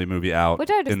favorite zombie movie out Which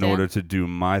I in understand. order to do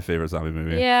my favorite zombie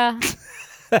movie. Yeah.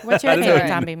 What's your didn't favorite know.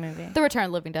 zombie movie? The Return of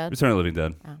the Living Dead. Return of the Living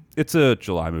Dead. Oh. It's a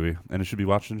July movie, and it should be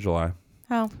watched in July.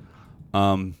 Oh,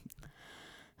 Um,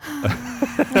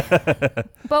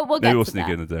 But we'll get maybe we'll to sneak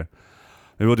that. it in there.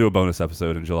 Maybe we'll do a bonus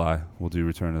episode in July. We'll do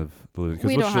Return of the Living. Because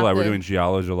We what's don't July? have We're to- doing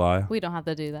Giallo July. We don't have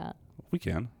to do that. We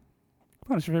can.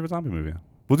 Come on, it's your favorite zombie movie.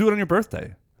 We'll do it on your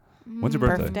birthday. When's your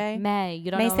birthday? birthday. May.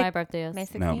 You don't May know when my six- birthday is. May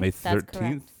 16th. No, May That's 13th.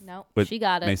 correct. No, Wait, she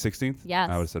got it. May 16th? Yes.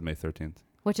 I would have said May 13th.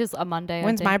 Which is a Monday. I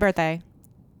When's think. my birthday?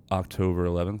 October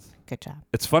 11th. Good job.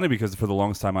 It's funny because for the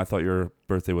longest time I thought your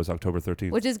birthday was October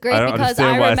 13th. Which is I great don't because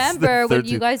understand I why it's the remember when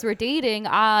you 13th. guys were dating,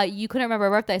 you couldn't remember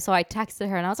her birthday, so I texted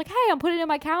her and I was like, "Hey, I'm putting it in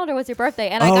my calendar. What's your birthday?"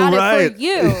 And I Oh, got it right. for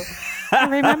you. I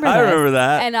remember I this. remember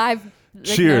that. And I've like, known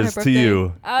her Cheers to birthday.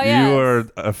 you. Oh yeah. You are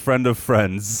a friend of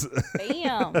friends.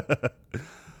 Bam.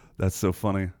 That's so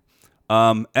funny.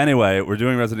 Anyway, we're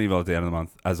doing Resident Evil at the end of the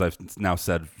month, as I've now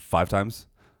said 5 times.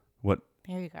 What?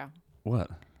 Here you go. What?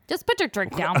 Just put your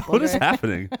drink down. What is Booger.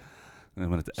 happening? I'm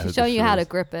gonna have to edit She's showing this you how to shit.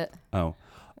 grip it. Oh.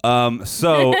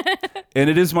 So, and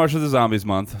it is March of the Zombies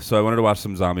month, so I wanted to watch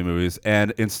some zombie movies.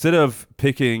 And instead of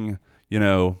picking,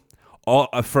 all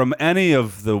from any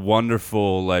of the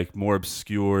wonderful, like, more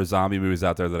obscure zombie movies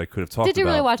out there that I could have talked about, Did you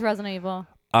really watch Resident Evil?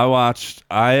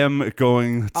 I am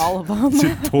going All of them.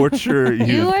 to torture You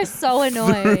you are so through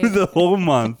annoying. the whole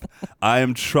month. I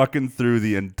am trucking through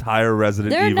the entire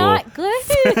Resident They're Evil. not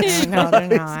good. No, they're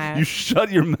not. You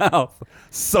shut your mouth.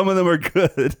 Some of them are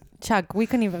good. Chuck, we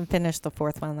couldn't even finish the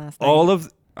fourth one last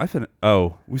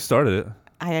night. We started it.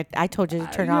 I told you to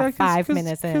turn off 5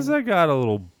 minutes Because in. I got a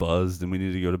little buzzed and we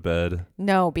need to go to bed.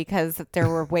 No, because there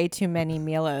were way too many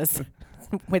Milas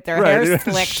with their hair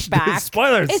slicked back.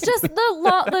 Spoilers. It's just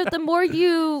the more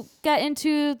you get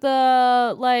into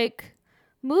the like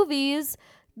movies,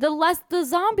 the less the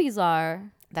zombies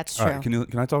are. That's All true. right,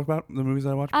 can I talk about the movies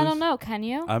I watched? I please? don't know. Can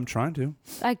you? I'm trying to.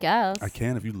 I guess. I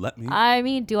can if you let me. I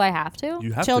mean, do I have to?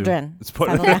 You have Children. to.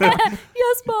 Spoiler. Settle down.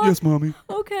 Yes, mom. Yes, mommy.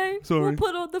 Okay. Sorry. We'll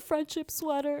put on the friendship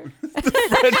sweater.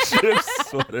 Friendship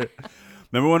sweater.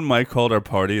 Remember when Mike called our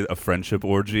party a friendship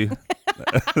orgy?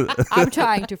 I'm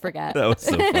trying to forget. That was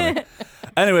so funny.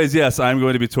 Anyways, yes, I'm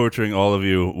going to be torturing all of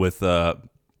you with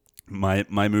my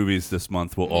movies this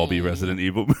month will all be Resident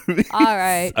Evil movies. All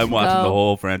right. I'm watching the go.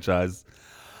 whole franchise.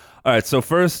 All right, so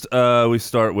first we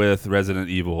start with Resident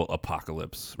Evil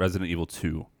Apocalypse, Resident Evil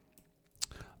 2.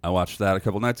 I watched that a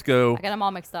couple nights ago. I got them all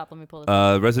mixed up. Let me pull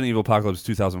this. Resident Evil Apocalypse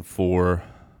 2004,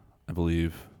 I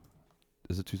believe.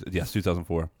 Is it? Yes,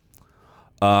 2004.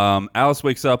 Alice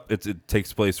wakes up. It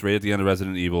takes place right at the end of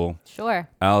Resident Evil. Sure.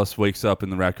 Alice wakes up in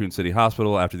the Raccoon City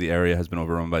Hospital after the area has been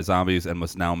overrun by zombies and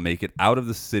must now make it out of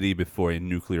the city before a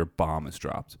nuclear bomb is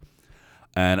dropped.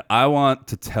 And I want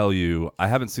to tell you, I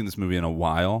haven't seen this movie in a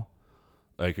while,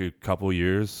 like a couple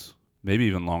years, maybe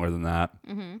even longer than that.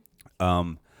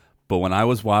 Mm-hmm. But when I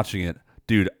was watching it,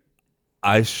 dude,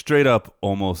 I straight up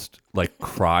almost like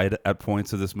cried at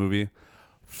points of this movie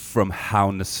from how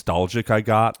nostalgic I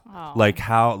got. Oh, like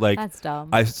how like that's dumb.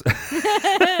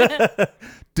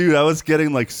 Dude, I was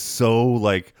getting like so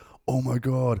like, oh my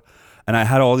God. And I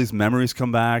had all these memories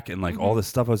come back and like all this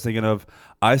stuff I was thinking of.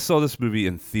 I saw this movie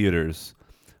in theaters.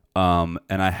 And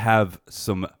I have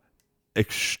some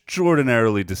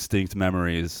extraordinarily distinct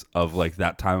memories of like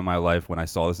that time in my life when I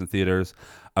saw this in theaters.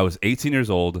 I was 18 years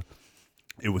old.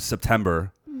 It was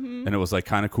September and it was like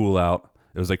kind of cool out.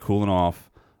 It was like cooling off.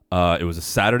 It was a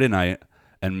Saturday night,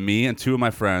 and me and two of my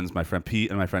friends, my friend Pete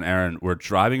and my friend Aaron, were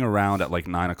driving around at like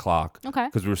 9 o'clock. Okay.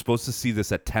 Because we were supposed to see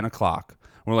this at 10 o'clock.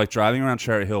 We're like driving around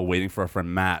Cherry Hill waiting for our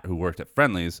friend Matt, who worked at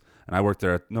Friendly's. And I worked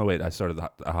there. No, wait, I started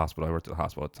at the hospital. I worked at the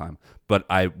hospital at the time. But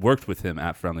I worked with him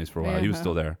at Friendly's for a while. He was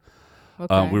still there.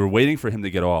 Okay. We were waiting for him to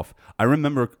get off. I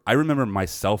remember my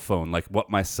cell phone, like what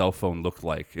my cell phone looked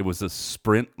like. It was a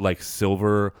Sprint, like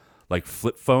silver, like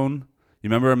flip phone. You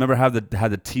remember how had the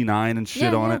T9 and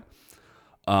shit on it?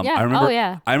 Yeah. I remember, Oh,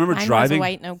 yeah. I remember Mine driving. was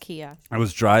a white Nokia. I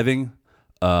was driving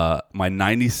my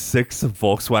 96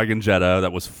 Volkswagen Jetta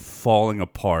that was falling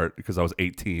apart because I was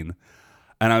 18.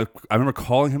 And I remember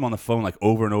calling him on the phone like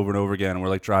over and over and over again. And we're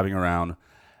like driving around.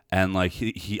 And like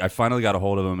I finally got a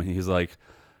hold of him and he's like,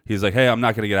 hey, I'm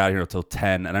not going to get out of here until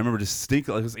 10. And I remember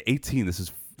distinctly, like, I was like 18. This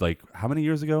is like, how many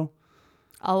years ago?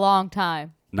 A long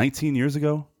time. 19 years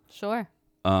ago? Sure.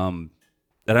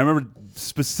 And I remember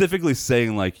specifically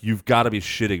saying, like, you've got to be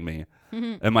shitting me.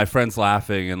 And my friend's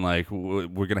laughing and, like, we're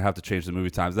going to have to change the movie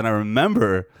times. Then I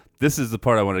remember, this is the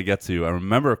part I wanted to get to. I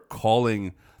remember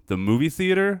calling the movie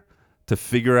theater to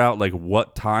figure out, like,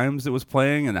 what times it was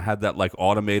playing. And it had that, like,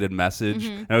 automated message.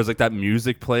 And it was, like, that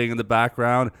music playing in the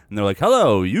background. And they're like,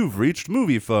 hello, you've reached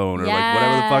movie phone. Or, like,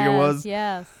 whatever the fuck it was.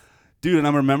 Yes. Dude, and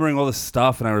I'm remembering all this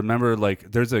stuff. And I remember,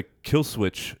 like, there's a Kill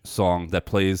Switch song that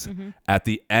plays at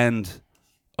the end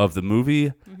of the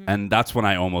movie, and that's when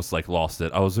I almost like lost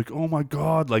it. I was like, oh my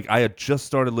God, like I had just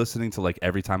started listening to like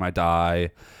Every Time I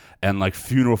Die and like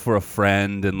Funeral for a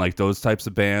Friend and like those types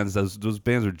of bands. Those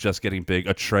bands were just getting big.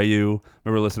 Atreyu,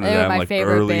 remember listening to They were them, my like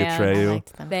favorite early band. I Atreyu.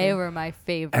 liked them They too. were my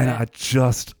favorite. And I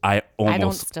I don't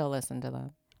almost still listen to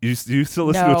them. you still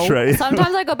listen No. to Atreyu?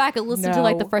 Sometimes I go back and listen to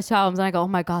like the No. first two albums and I go, oh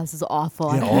my God, this is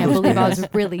awful. Yeah, I all can't those believe I was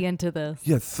bands. really into this.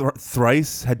 Yeah,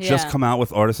 Thrice had just Yeah. come out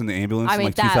with Artist in the Ambulance I in mean,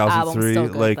 like that album's 2003. still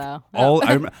good, like though. all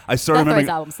I started That remembering first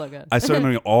album's so good. I started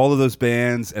remembering all of those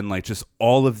bands and like just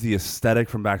all of the aesthetic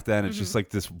from back then. It's just like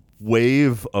this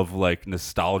wave of like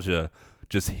nostalgia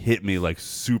just hit me like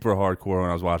super hardcore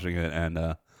when I was watching it. And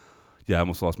yeah, I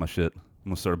almost lost my shit. I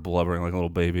almost started blubbering like a little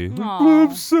baby. Like, Aw.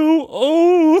 I'm so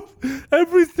old.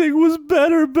 Everything was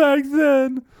better back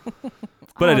then.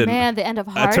 But I Oh didn't. man, the end of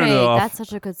I turned it Heartache. off. That's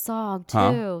such a good song too.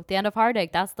 Huh? The end of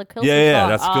Heartache. That's the Kill Yeah, Switch yeah, song.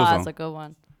 that's the Kill Oh, song. that's a good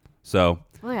one. So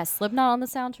Oh, yeah, Slipknot on the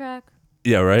soundtrack.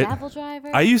 yeah, right. Devil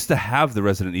Driver. I used to have the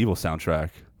Resident Evil soundtrack.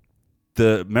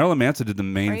 The Marilyn Manson did the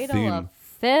main Cradle theme. of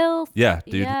Filth. Yeah,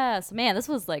 dude. Yes, man, this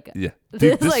was like Yeah, this,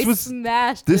 dude. This like was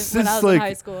smashed this when is I was like- in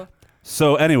high school.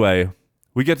 so. Anyway,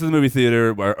 we get to the movie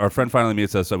theater. Our friend finally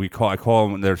meets us. So I call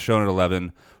them. They're showing at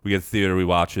 11. We get to the theater. We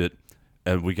watch it,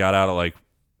 and we got out at like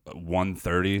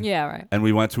 1:30. Yeah, right. And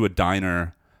we went to a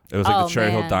diner. It was like Oh, the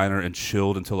Cherry Hill man. Diner, and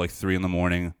chilled until like 3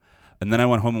 a.m. And then I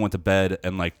went home and went to bed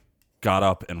and like got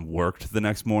up and worked the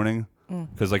next morning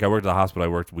because like I worked at the hospital. I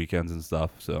worked weekends and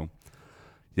stuff. So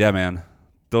yeah, man,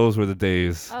 those were the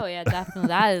days. Oh yeah, definitely.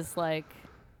 That is like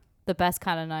the best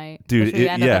kind of night. Dude, If you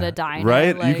end up yeah, at a diner,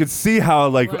 right? You like- could see how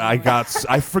like Wow. I got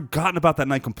I've forgotten about that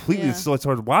night completely Yeah. until I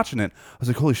started watching it. I was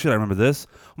like, holy shit, I remember this.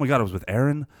 Oh my God, I was with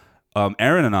Aaron.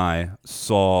 Aaron and I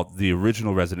saw the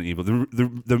original Resident Evil.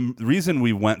 The reason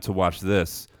we went to watch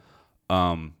this,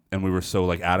 and we were so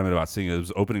like adamant about seeing it, it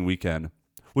was opening weekend,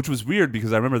 which was weird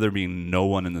because I remember there being no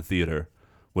one in the theater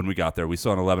when we got there. We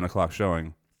saw an 11 o'clock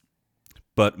showing,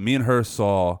 but me and her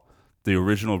saw the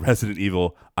original Resident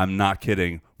Evil. I'm not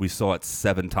kidding. We saw it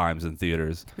 7 times in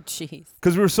theaters Jeez.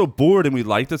 because we were so bored and we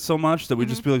liked it so much that we'd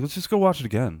just be like, let's just go watch it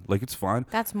again. Like, it's fine.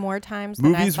 That's more times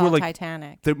than I Movies saw were like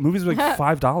Titanic. The movies were like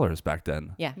 $5 back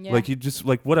then. Yeah. Yeah. Like, you just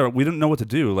like whatever. We didn't know what to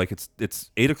do. Like, it's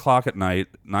 8:00 at night,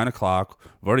 9:00.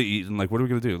 We've already eaten. Like, what are we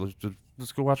gonna do?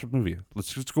 Let's go watch a movie.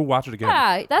 Let's just go watch it again.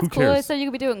 Yeah, that's Who cool. cares? So you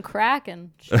could be doing crack and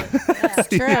shit. That's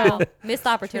true. Wow. Missed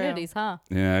opportunities, huh?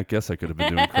 Yeah, I guess I could have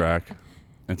been doing crack.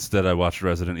 Instead, I watched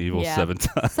Resident Evil Yeah. 7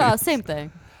 times. So same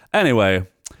thing. Anyway,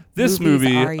 this Movies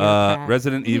movie, are your crack.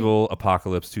 Resident Evil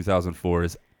Apocalypse 2004,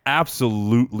 is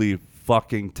absolutely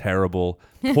fucking terrible.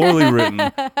 Poorly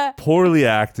written, poorly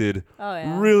acted, Oh,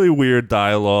 yeah. really weird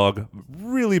dialogue,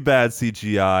 really bad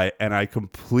CGI, and I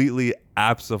completely,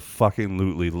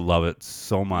 abso-fucking-lutely love it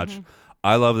so much.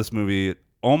 I love this movie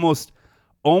almost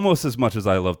as much as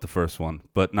I loved the first one,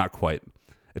 but not quite.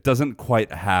 It doesn't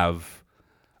quite have...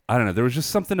 I don't know. There was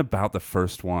just something about the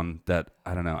first one that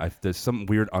I don't know. There's some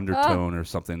weird undertone or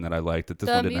something that I liked that this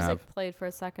The one didn't music have. played for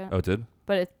a second, Oh, it did?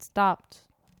 but it stopped.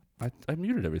 I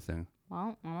muted everything.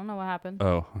 Well, I don't know what happened.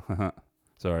 Oh,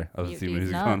 sorry. I was Mute seeing these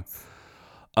music on.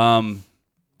 nuts.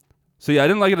 So yeah, I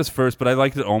didn't like it as first, but I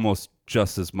liked it almost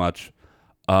just as much.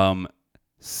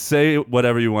 Say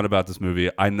whatever you want about this movie.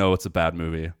 I know it's a bad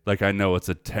movie. Like, I know it's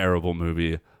a terrible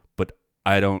movie, but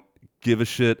I don't give a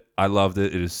shit. I loved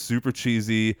it. It is super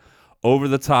cheesy, over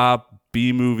the top,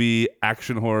 B movie,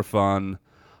 action horror fun.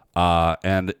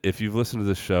 And if you've listened to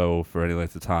this show for any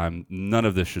length of time, none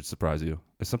of this should surprise you.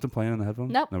 Is something playing in the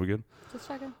headphones? Nope. No, we good? Just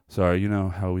checking. Sorry, you know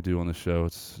how we do on the show.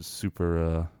 It's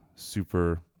super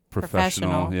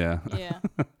professional. Professional. Yeah. Yeah.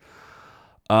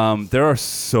 There are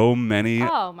so many.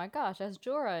 Oh my gosh, has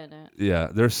Jorah in it. Yeah,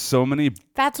 there's so many.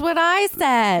 That's what I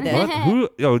said. What? Who?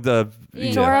 Oh, the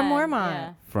Ian Jorah Glenn, Mormont.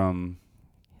 yeah. from.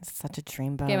 It's such a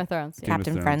dreamboat. Game of Thrones. Yeah. Game of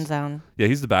Captain Thrones. Friendzone. Yeah,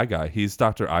 he's the bad guy. He's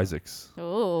Dr. Isaacs.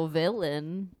 Oh,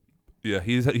 villain. Yeah,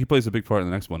 he plays a big part in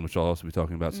the next one, which I'll also be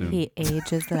talking about soon. He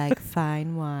ages like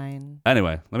fine wine.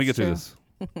 Anyway, let me get through True. this.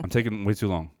 I'm taking way too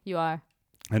long. You are.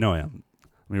 I know I am.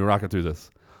 Let me rock it through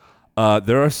this.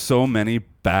 There are so many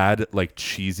bad, like,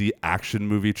 cheesy action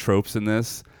movie tropes in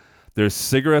this. There's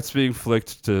cigarettes being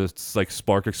flicked to like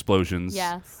spark explosions.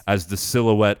 Yes. As the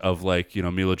silhouette of, like, you know,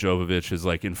 Mila Jovovich is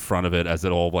like in front of it as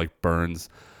it all like burns.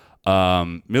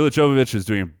 Mila Jovovich is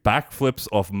doing backflips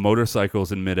off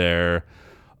motorcycles in midair.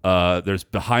 There's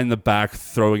behind the back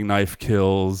throwing knife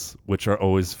kills, which are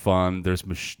always fun. There's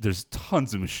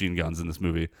tons of machine guns in this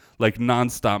movie, like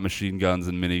nonstop machine guns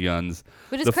and miniguns.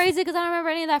 Which is The crazy because I don't remember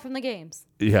any of that from the games.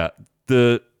 Yeah,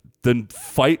 the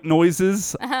fight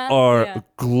noises are yeah.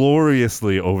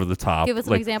 gloriously over the top. Give us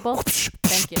an like, example.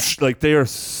 Thank you. Like, they are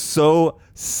so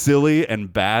silly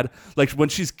and bad. Like, when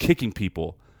she's kicking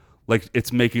people, like,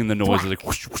 it's making the noises like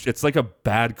whoosh, whoosh. It's like a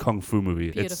bad kung fu movie.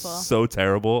 Beautiful. It's so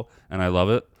terrible, and I love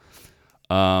it.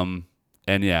 And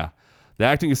yeah, the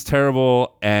acting is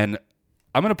terrible, and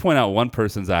I'm gonna point out one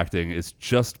person's acting is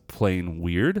just plain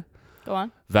weird. Go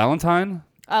on. Valentine.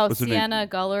 Oh, What's her name? Sienna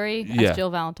Gullery as Yeah. Jill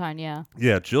Valentine. Yeah.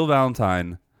 Yeah, Jill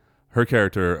Valentine, her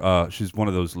character, she's one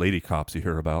of those lady cops you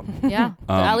hear about. Yeah.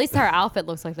 At least her outfit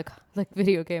looks like the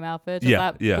video game outfit. Just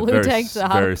that blue very, tank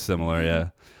top. very similar, yeah.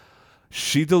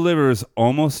 She delivers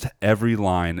almost every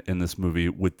line in this movie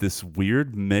with this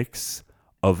weird mix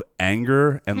of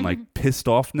anger and like pissed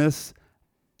offness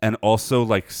and also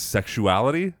like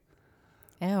sexuality.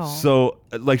 Ew. So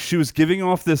like she was giving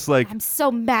off this like I'm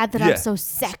so mad that Yeah. I'm so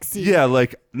sexy. yeah,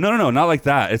 like no, not like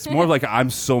that. It's more like I'm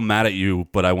so mad at you,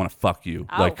 but I want to fuck you,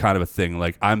 Oh. like kind of a thing.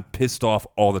 Like I'm pissed off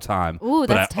all the time, Ooh,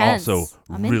 but I that's tense. also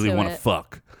I'm really into want to it.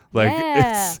 fuck. Like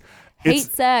Yeah. it's Hate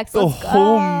sex. the Let's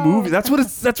whole go. movie. That's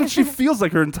what she feels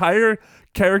like. Her entire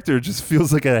character just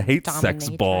feels like a hate sex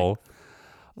Dominatrix. ball.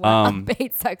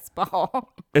 Hate sex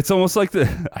ball. It's almost like I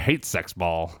hate sex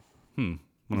ball. Wonder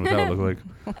what that would look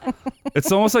like.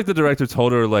 It's almost like the director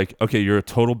told her, like, okay, you're a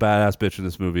total badass bitch in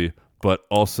this movie, but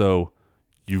also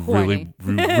you're really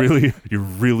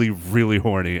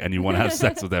horny and you want to have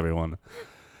sex with everyone.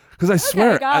 Because I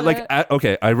swear, got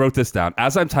it. I wrote this down.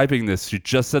 As I'm typing this, she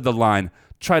just said the line,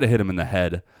 try to hit him in the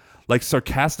head. Like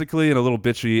sarcastically and a little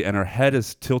bitchy, and her head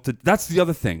is tilted. That's the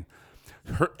other thing.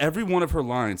 Every one of her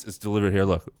lines is delivered here,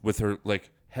 look, with her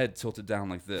like head tilted down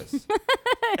like this.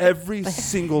 Every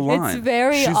single line. It's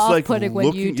very off-putting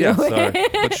when you do yeah, it. sorry.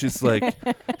 But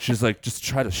she's like, just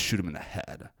try to shoot him in the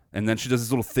head. And then she does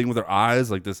this little thing with her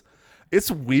eyes like this. It's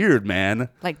weird, man.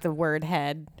 Like the word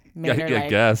head. Yeah, Made her I like,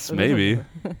 guess, maybe.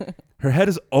 Her head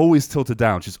is always tilted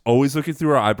down. She's always looking through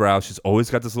her eyebrows. She's always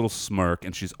got this little smirk,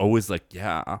 and she's always like,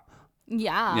 yeah,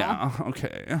 Yeah.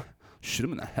 okay. Shoot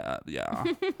him in the head. Yeah.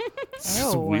 It's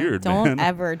Ew, weird, don't man.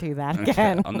 ever do that Okay,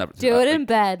 again. I'll never Do that. it in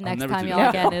bed I'll next never time do y'all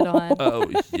that. get it on.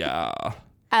 Oh, yeah.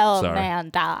 Sorry.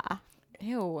 Amanda.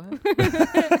 Ew.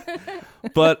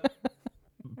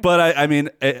 But I mean,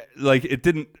 it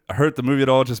didn't hurt the movie at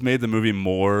all. It just made the movie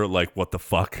more like, what the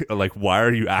fuck? Like, why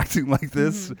are you acting like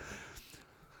this?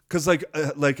 Because Mila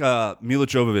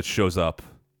Jovovich shows up,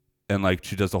 and like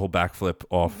she does the whole backflip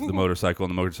off the motorcycle, and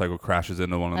the motorcycle crashes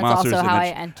into one of the That's monsters. also and how then I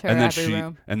she- enter and then every she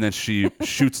room. and then she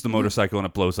shoots the motorcycle, and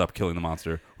it blows up, killing the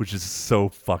monster, which is so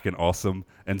fucking awesome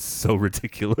and so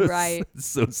ridiculous. Right. It's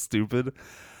so stupid.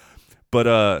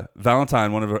 But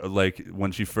Valentine, one of her, like,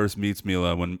 when she first meets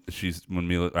Mila, when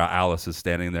Alice is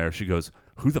standing there, she goes,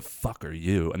 "Who the fuck are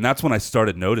you?" And that's when I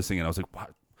started noticing it. I was like,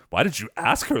 why did you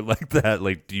ask her like that?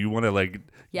 Like, do you want to like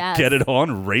Yes. get it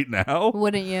on right now?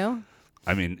 Wouldn't you?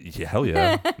 I mean, yeah, hell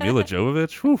yeah. Mila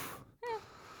Jovovich, whew.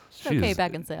 She's no Kate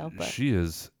Beckinsale, but She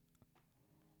is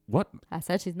what? I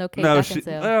said she's no Kate No,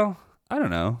 Beckinsale. well, I don't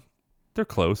know. They're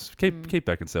close. Kate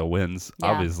Beckinsale wins, Yeah.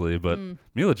 obviously, but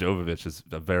Mila Jovovich is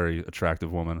a very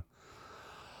attractive woman.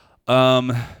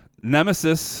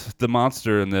 Nemesis, the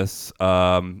monster in this,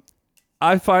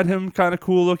 I find him kind of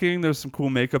cool looking. There's some cool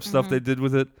makeup stuff they did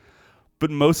with it,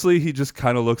 but mostly he just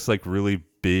kind of looks like really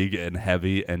big and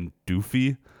heavy and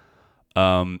doofy.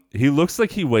 He looks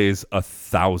like he weighs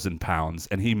 1,000 pounds,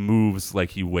 and he moves like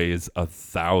he weighs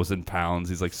 1,000 pounds.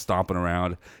 He's like stomping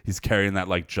around. He's carrying that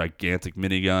like gigantic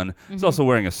minigun. He's also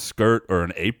wearing a skirt or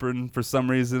an apron for some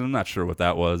reason. I'm not sure what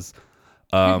that was.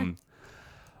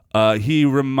 He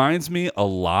reminds me a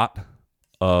lot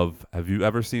of. Have you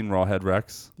ever seen Rawhead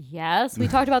Rex? Yes, we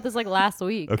talked about this like last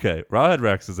week. Okay, Rawhead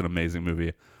Rex is an amazing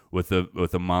movie with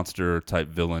a monster type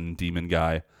villain demon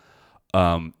guy.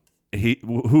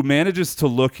 Who manages to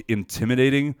look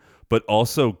intimidating but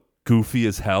also goofy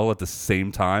as hell at the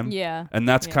same time. Yeah. And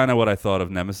that's Yeah. kind of what I thought of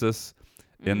Nemesis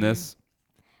in this.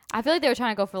 I feel like they were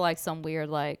trying to go for like some weird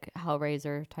like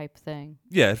Hellraiser type thing.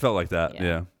 Yeah, it felt like that.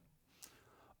 Yeah.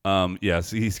 Yeah.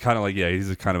 So he's kind of like, he's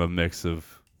a kind of a mix of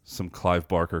some Clive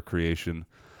Barker creation.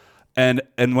 And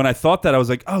when I thought that, I was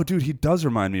like, oh, dude, he does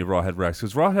remind me of Rawhead Rex,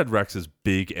 because Rawhead Rex is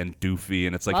big and doofy,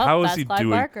 and it's like, Well, how is that's he Clive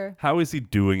doing? Barker. How is he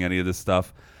doing any of this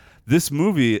stuff? This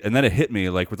movie, and then it hit me,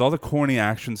 like with all the corny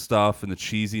action stuff and the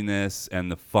cheesiness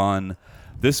and the fun.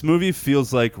 This movie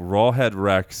feels like Rawhead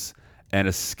Rex and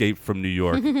Escape from New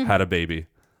York had a baby.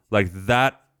 Like,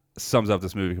 that sums up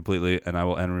this movie completely, and I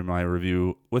will end my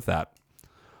review with that.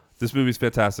 This movie's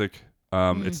fantastic.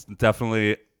 It's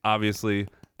definitely, obviously,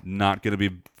 not going to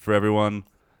be for everyone.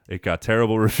 It got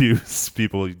terrible reviews.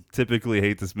 People typically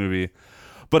hate this movie.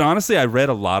 But honestly, I read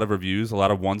a lot of reviews, a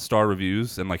lot of 1-star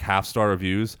reviews and like half-star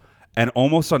reviews. And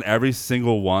almost on every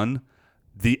single one,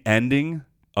 the ending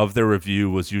of their review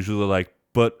was usually like,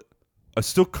 but I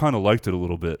still kind of liked it a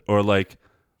little bit. Or like,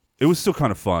 it was still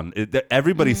kind of fun.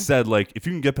 Everybody said, like, if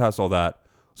you can get past all that,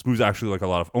 this movie's actually like a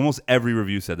lot of, almost every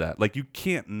review said that. Like, you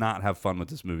can't not have fun with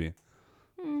this movie.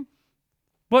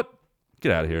 What?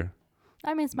 Get out of here.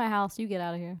 I mean, it's my house. You get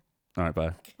out of here. All right,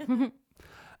 bye.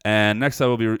 And next I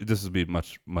will be, this will be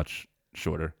much, much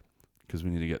shorter because we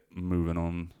need to get moving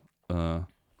on.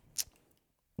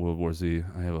 World War Z.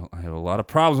 I have a lot of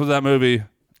problems with that movie.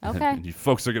 Okay. And you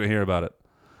folks are going to hear about it.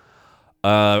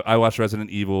 I watched Resident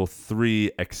Evil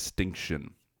 3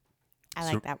 Extinction. I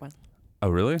like that one. Oh,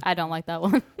 really? I don't like that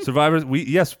one. Survivors, we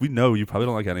know you probably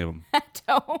don't like any of them. I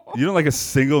don't. You don't like a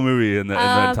single movie in the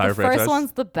entire the franchise? first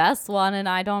one's the best one, and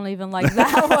I don't even like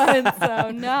that one. So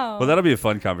no. Well, that'll be a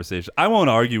fun conversation. I won't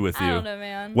argue with you. I don't know,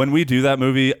 man. When we do that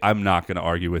movie, I'm not going to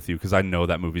argue with you because I know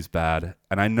that movie's bad.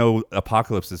 And I know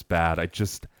Apocalypse is bad. I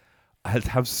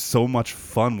have so much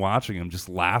fun watching them, just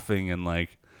laughing and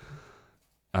like,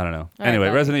 I don't know. All Anyway,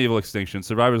 right, Resident Evil Extinction.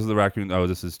 Survivors of the Raccoon. Oh,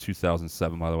 this is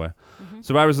 2007, by the way. Mm-hmm.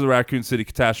 Survivors of the Raccoon City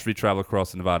catastrophe travel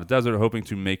across the Nevada desert, hoping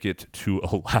to make it to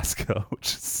Alaska, which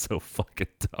is so fucking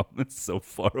dumb. It's so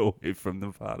far away from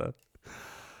Nevada.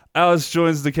 Alice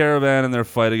joins the caravan in their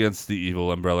fight against the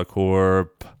evil Umbrella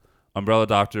Corp. Umbrella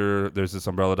Doctor. There's this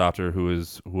Umbrella Doctor who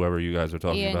is whoever you guys are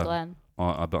talking Ian about Glenn.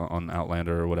 on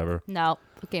Outlander or whatever. No,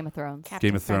 Game of Thrones.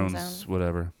 Game of Thrones,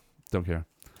 whatever. Don't care.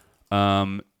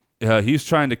 He's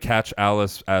trying to catch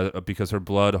Alice because her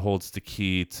blood holds the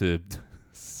key to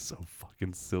so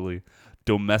fucking silly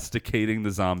domesticating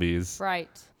the zombies. Right.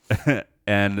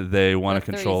 And they want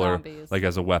to The three control her zombies. like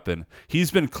as a weapon. He's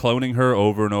been cloning her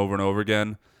over and over and over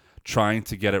again, trying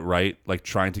to get it right, like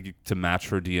trying to match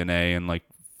her DNA and like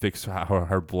fix how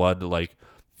her blood like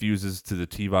fuses to the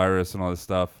T virus and all this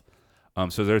stuff.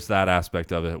 So there's that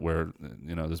aspect of it where,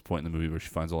 you know, this point in the movie where she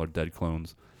finds all her dead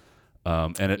clones.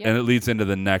 And it leads into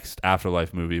the next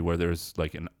Afterlife movie where there's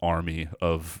like an army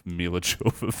of Mila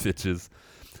Jovoviches,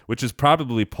 which is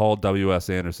probably Paul W.S.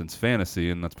 Anderson's fantasy,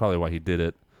 and that's probably why he did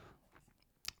it.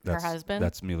 Her husband?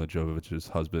 That's Mila Jovovich's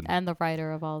husband. And the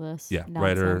writer of all this. Yeah, nonsense.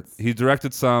 writer. He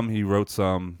directed some. He wrote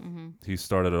some. Mm-hmm. He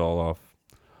started it all off.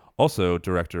 Also,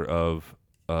 director of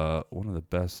one of the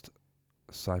best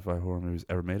sci-fi horror movies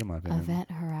ever made, in my opinion. Event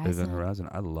Horizon. Event Horizon.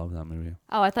 I love that movie.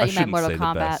 Oh, I thought you meant shouldn't Mortal say the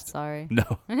Kombat. best. Sorry.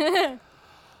 No.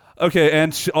 Okay,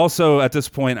 and also at this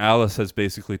point, Alice has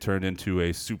basically turned into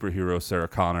a superhero Sarah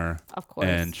Connor. Of course.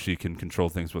 And she can control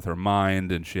things with her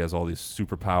mind, and she has all these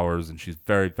superpowers, and she's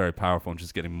very, very powerful, and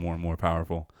she's getting more and more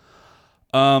powerful.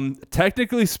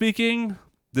 Technically speaking,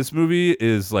 this movie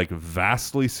is like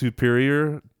vastly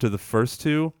superior to the first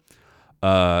two.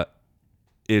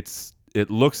 It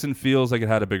looks and feels like it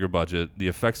had a bigger budget. The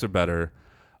effects are better.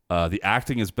 The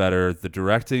acting is better. The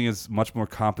directing is much more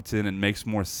competent and makes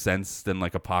more sense than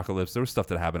like Apocalypse. There was stuff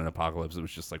that happened in Apocalypse that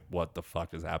was just like, what the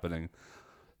fuck is happening?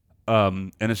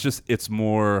 And it's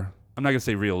more, I'm not going to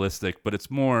say realistic, but it's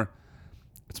more,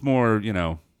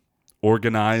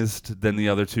 organized than the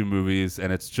other two movies.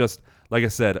 And it's just, like I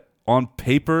said, on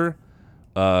paper,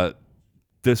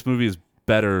 this movie is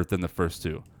better than the first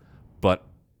two, but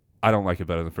I don't like it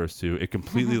better than the first two. It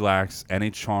completely lacks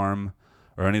any charm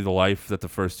or any of the life that the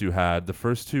first two had. The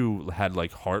first two had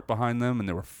like heart behind them and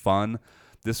they were fun.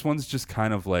 This one's just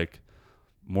kind of like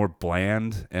more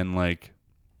bland and like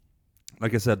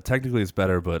I said, technically it's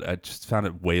better, but I just found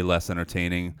it way less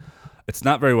entertaining. It's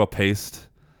not very well paced.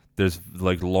 There's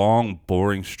like long,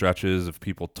 boring stretches of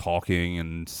people talking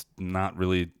and not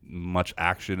really much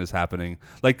action is happening.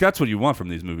 Like that's what you want from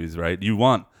these movies, right? You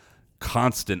want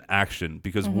constant action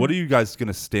because what are you guys going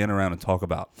to stand around and talk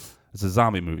about? It's a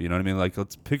zombie movie, you know what I mean? Like,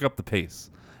 let's pick up the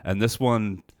pace. And this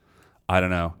one, I don't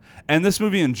know. And this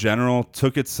movie in general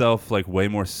took itself like way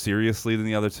more seriously than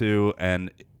the other two, and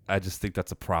I just think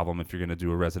that's a problem if you're going to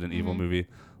do a Resident Evil movie.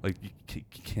 Like, you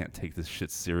can't take this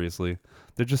shit seriously.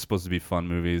 They're just supposed to be fun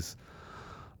movies.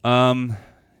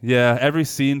 Yeah, every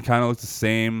scene kind of looks the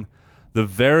same. The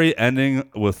very ending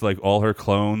with like all her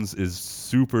clones is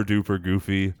super duper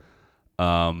goofy.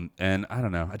 And I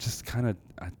don't know. I just kind of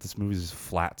this movie's just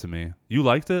flat to me. You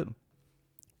liked it?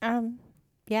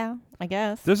 Yeah, I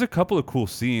guess. There's a couple of cool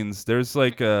scenes. There's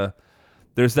like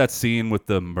there's that scene with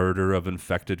the murder of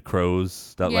infected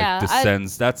crows that like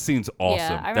descends. That scene's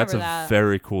awesome. I That's remember a that.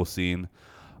 very cool scene.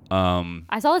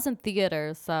 I saw this in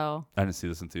theaters, so I didn't see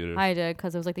this in theaters. I did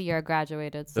because it was like the year I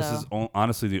graduated. So This is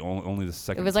honestly the only the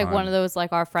second. it was like time. one of those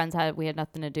like our friends we had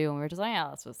nothing to do and we were just like, yeah,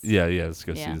 let's just Yeah, let's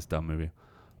go see this dumb movie.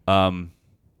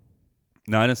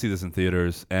 No, I didn't see this in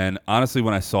theaters. And honestly,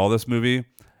 when I saw this movie,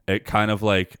 it kind of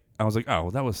like, I was like,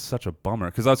 oh, that was such a bummer.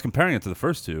 Because I was comparing it to the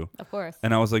first two. Of course.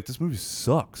 And I was like, this movie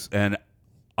sucks. And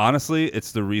honestly,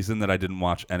 it's the reason that I didn't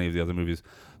watch any of the other movies.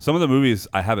 Some of the movies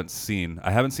I haven't seen.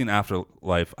 I haven't seen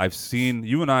Afterlife. I've seen,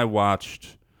 you and I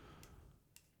watched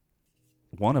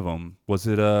one of them. Was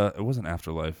it, it wasn't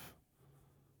Afterlife.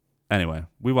 Anyway,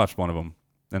 we watched one of them.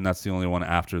 And that's the only one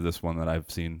after this one that I've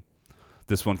seen.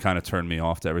 This one kind of turned me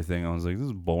off to everything. I was like, this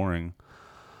is boring.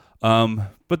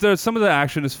 But there's some of the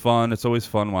action is fun. It's always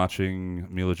fun watching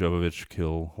Mila Jovovich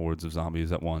kill hordes of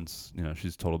zombies at once. You know,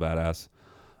 she's a total badass.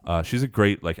 She's a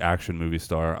great like action movie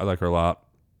star. I like her a lot.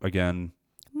 Again,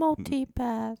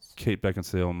 Multi-pass. Kate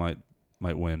Beckinsale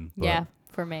might win. But, Yeah,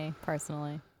 for me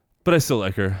personally. but I still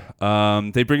like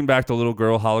her. They bring back the little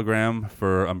girl hologram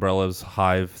for Umbrella's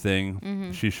Hive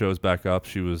thing. She shows back up.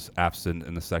 She was absent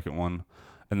in the second one.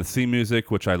 And the theme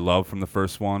music, which I love from the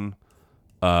first one,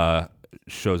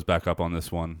 shows back up on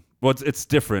this one. Well, it's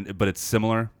different, but it's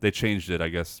similar. They changed it. I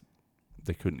guess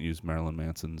they couldn't use Marilyn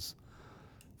Manson's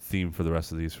theme for the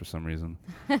rest of these for some reason.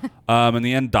 In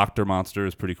the end, Dr. Monster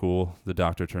is pretty cool. The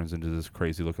doctor turns into this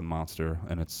crazy-looking monster,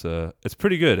 and it's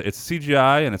pretty good. It's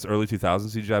CGI, and it's early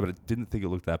 2000s CGI, but I didn't think it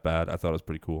looked that bad. I thought it was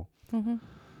pretty cool.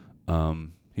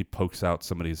 He pokes out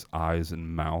somebody's eyes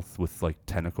and mouth with like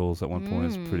tentacles at one point.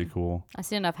 It's pretty cool. I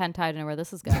see enough hentai to know where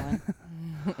this is going.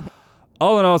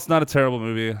 All in all, it's not a terrible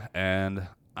movie, and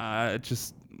it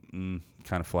just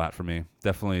kind of flat for me.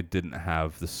 Definitely didn't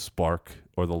have the spark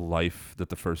or the life that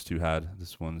the first two had.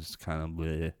 This one's kind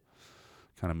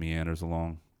of meanders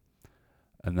along.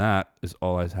 And that is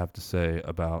all I have to say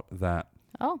about that.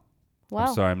 Oh, wow.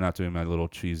 I'm sorry I'm not doing my little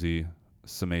cheesy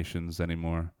summations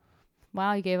anymore.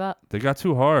 Wow, you gave up. They got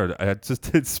too hard. I had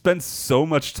just spent so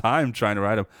much time trying to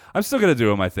write them. I'm still going to do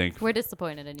them, I think. We're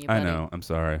disappointed in you, I buddy. know. I'm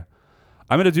sorry.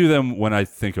 I'm going to do them when I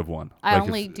think of one. I Like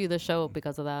only do the show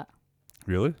because of that.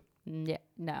 Really? Yeah,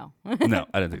 no. No,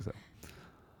 I didn't think so.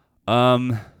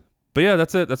 But yeah,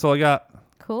 that's it. That's all I got.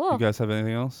 Cool. You guys have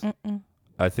anything else? Mm-mm.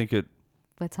 I think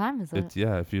What time is it? it's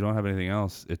yeah. If you don't have anything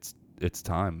else, it's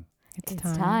time. It's It's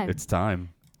time. time. It's time.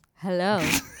 Hello.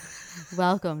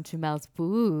 Welcome to Mel's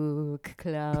Book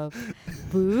Club.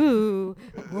 Boo.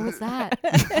 What was that?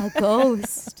 A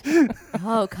ghost.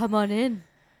 Oh, come on in.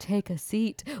 Take a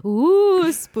seat.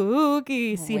 Ooh,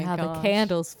 spooky. See my how the gosh.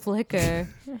 candles flicker.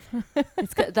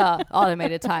 It's got the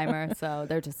automated timer, so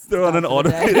they're just. They're on done an for the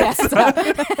day. automated Yeah, so-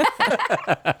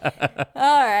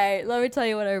 All right, let me tell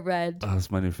you what I read. Oh, that's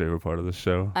my new favorite part of the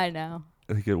show. I know.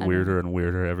 They get know. weirder and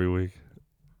weirder every week.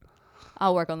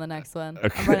 I'll work on the next one.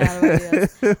 Okay. I'm running out of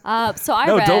ideas. So I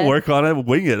No, read. don't work on it.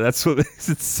 Wing it. That's what makes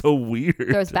it so weird.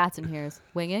 There's bats in here.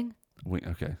 Winging.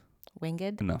 Okay,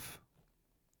 Winged. enough.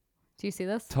 Do you see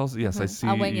this? Tell us. Yes, I see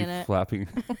I'm you winging it. flapping.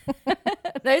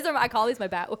 These are I call these my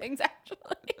bat wings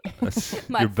actually.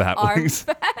 My Your bat arm wings.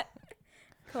 fat.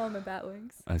 Call them my bat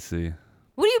wings. I see.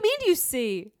 What do you mean you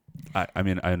see? I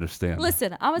mean, I understand.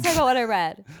 Listen, I'm gonna tell you about what I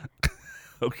read.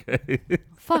 Okay.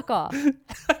 Fuck off.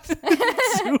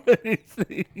 Do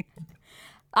anything.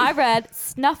 I read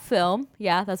Snuff Film.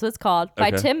 Yeah, that's what it's called. By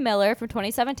Okay. Tim Miller from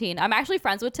 2017. I'm actually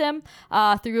friends with Tim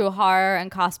through a horror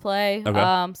and cosplay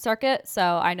Okay. circuit. So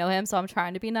I know him. So I'm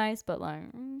trying to be nice. But like,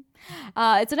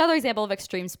 it's another example of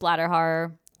extreme splatter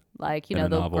horror. Like, you In know, a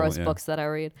the novel, gross yeah. books that I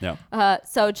read. Yeah.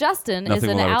 So Justin Nothing is an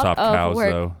will ever out top of cows,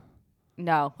 work. though.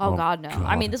 No. Oh, God, no. I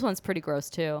God. mean, this one's pretty gross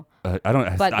too. I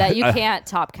don't. But that you I- can't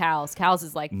top cows. Cows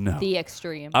is like No. the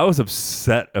extreme. I was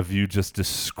upset of you just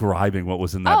describing what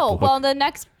was in that Oh, book. well, the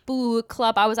next book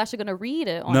club, I was actually going to read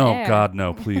it on no, air. God,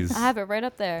 no, please. I have it right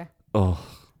up there. Oh,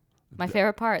 My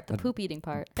favorite part, the poop eating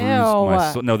part. bruised my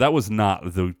Ew. soul. No, that was not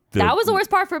the. That was the worst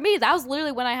part for me. That was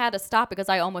literally when I had to stop because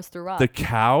I almost threw up. The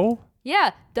cow?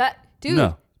 Yeah, that dude.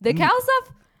 No. The cow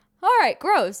stuff. All right,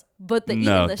 gross. But the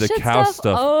No, eating the shit cow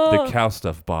stuff. Oh. The cow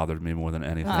stuff bothered me more than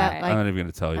anything. All right. Like- I'm not even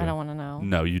going to tell you. I don't want to know.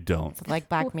 No, you don't. It's like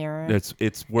Black Mirror. It's worse,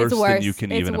 It's worse than you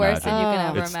can it's even worse imagine. than you can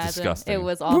ever It's imagine. disgusting. It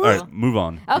was All awful. right, move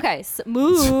on. Okay, so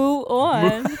move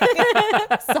on.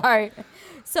 Sorry.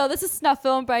 So this is Snuff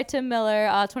Film by Tim Miller,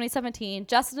 2017.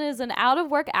 Justin is an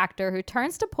out-of-work actor who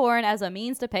turns to porn as a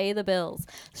means to pay the bills.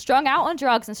 Strung out on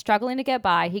drugs and struggling to get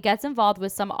by, he gets involved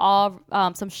with some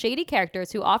shady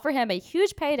characters who offer him a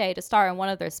huge payday to star in one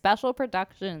of their special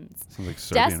productions. Sounds like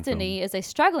Serbian Destiny film. is a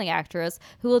struggling actress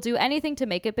who will do anything to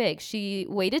make it big. She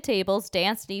waited tables,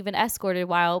 danced, and even escorted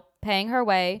while paying her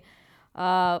way,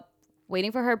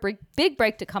 waiting for her big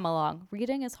break to come along.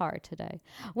 Reading is hard today.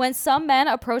 When some men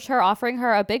approach her offering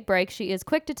her a big break, she is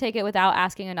quick to take it without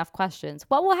asking enough questions.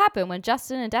 What will happen when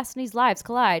Justin and Destiny's lives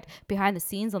collide behind the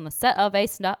scenes on the set of a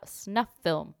snuff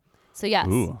film? So yes,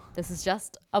 Ooh. this is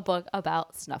just a book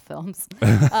about snuff films.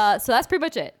 So that's pretty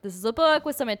much it. This is a book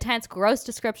with some intense, gross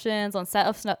descriptions on set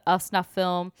of snuff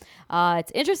film.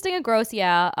 It's interesting and gross,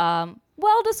 yeah.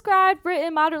 Well described,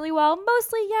 written moderately well.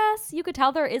 Mostly yes. You could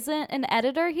tell there isn't an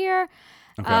editor here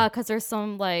Okay. because there's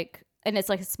some like, and it's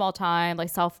like a small time, like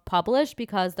self-published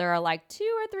because there are like 2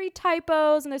 or 3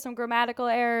 typos and there's some grammatical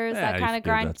errors Yeah, that you kind of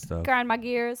forgive that stuff. grind my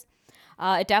gears.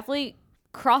 It definitely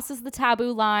crosses the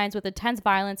taboo lines with intense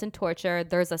violence and torture.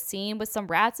 There's a scene with some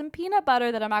rats and peanut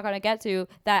butter that I'm not going to get to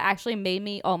that actually made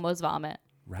me almost vomit.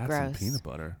 Rats and Gross. peanut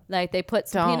butter. Like they put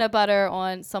some Don't. peanut butter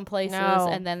on some places No.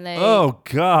 and then they, Oh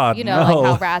God, you know, no.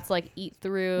 like how rats like eat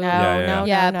through. No, Yeah, yeah. no,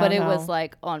 Yeah, no, but no, it no. was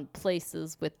like on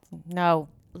places with no,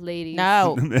 ladies.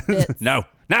 no. bits. no.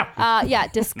 Yeah,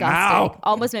 disgusting. No.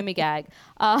 Almost made me gag.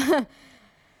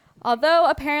 Although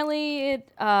apparently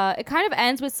it kind of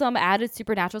ends with some added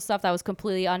supernatural stuff that was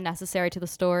completely unnecessary to the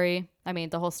story. I mean,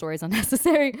 the whole story is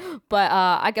unnecessary, but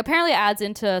apparently adds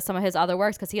into some of his other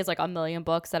works because he has like a million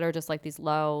books that are just like these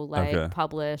low, like Okay.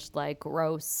 published, like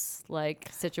gross, like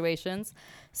situations.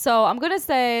 So I'm gonna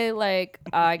say like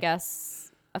I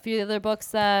guess a few other books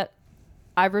that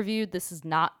I've reviewed. This is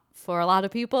not for a lot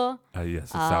of people. Yes, it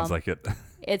sounds like it.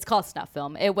 It's called snuff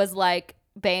film. It was like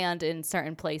banned in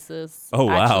certain places. Oh,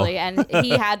 wow. Actually, and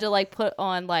he had to like put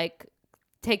on like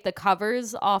take the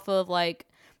covers off of like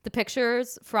the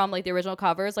pictures from like the original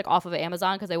covers like off of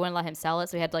Amazon because they wouldn't let him sell it.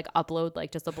 So he had to like upload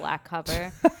like just a black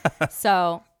cover.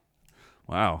 So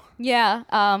Wow, yeah,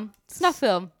 snuff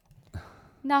film.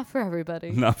 Not for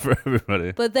everybody. not for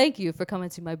everybody. But thank you for coming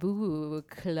to my book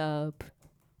club.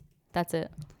 That's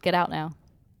it. Get out now.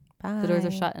 The doors are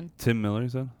Bye. shutting. Tim Miller, you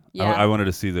said? Yeah. I wanted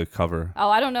to see the cover. Oh,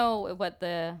 I don't know what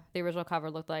the original cover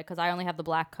looked like because I only have the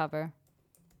black cover.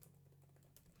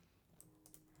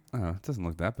 Oh, it doesn't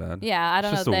look that bad. Yeah, I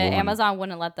don't It's know. just a woman. Amazon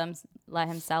wouldn't let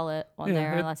him sell it on Yeah,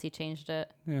 there it- unless he changed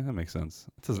it. Yeah, that makes sense.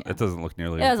 It doesn't look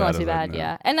nearly It as doesn't look bad too as I bad, know.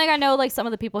 yeah. And like I know like some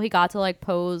of the people he got to like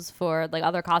pose for, like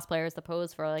other cosplayers to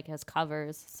pose for like his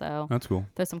covers. So That's cool.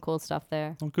 there's some cool stuff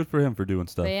there. Well, good for him for doing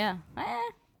stuff. But yeah,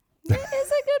 is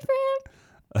it good for him?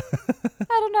 I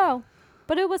don't know,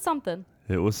 but it was something.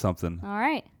 It was something. All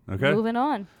right. Okay. Moving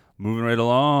on. Moving right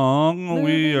along,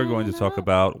 we are going to talk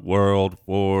about World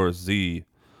War Z.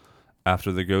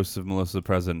 After the ghost of Melissa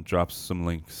Present drops some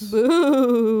links.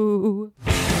 Boo.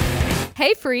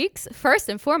 Hey freaks! First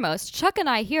and foremost, Chuck and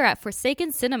I here at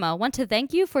Forsaken Cinema want to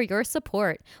thank you for your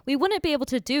support. We wouldn't be able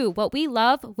to do what we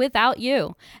love without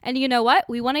you. And you know what?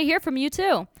 We want to hear from you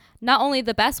too. Not only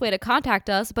the best way to contact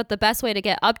us, but the best way to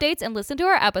get updates and listen to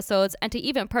our episodes and to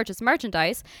even purchase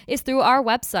merchandise is through our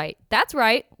website. That's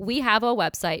right, we have a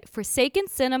website,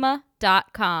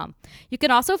 forsakencinema.com. You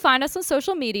can also find us on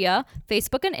social media,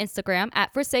 Facebook and Instagram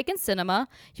at Forsaken Cinema.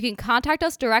 You can contact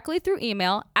us directly through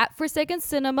email at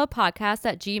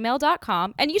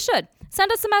forsakencinemapodcast@gmail.com, and you should. Send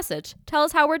us a message. Tell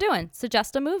us how we're doing.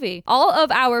 Suggest a movie. All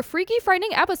of our freaky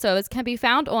frightening episodes can be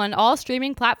found on all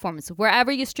streaming platforms,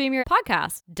 wherever you stream your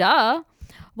podcast. Duh.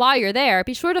 While you're there,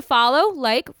 be sure to follow,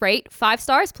 like, rate, 5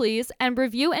 stars please, and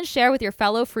review and share with your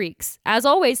fellow freaks. As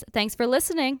always, thanks for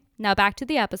listening. Now back to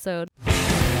the episode.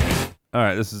 All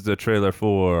right, this is the trailer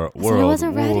for I World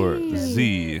wasn't War ready.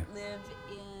 Z. Live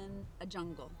in a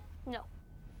jungle. No.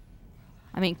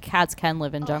 I mean, cats can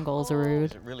live in jungles,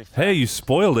 rude. Is it really Hey, you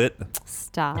spoiled it.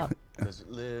 Stop. Does it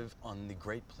live on the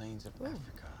Great Plains of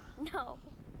Africa? No.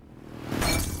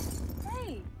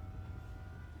 Hey.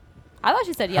 I thought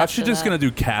you said yes. How's she to just that. gonna do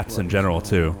cats in general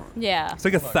too? Yeah. It's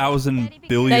like 1,000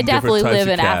 billion They definitely different types live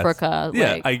of in cats. Africa,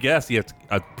 Yeah, like- I guess you have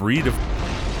a breed of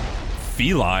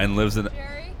feline lives in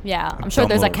Yeah. I'm sure dumb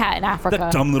there's a little- cat in Africa.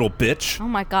 that dumb little bitch. Oh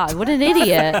my God, what an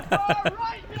idiot.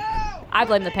 I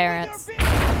blame the parents.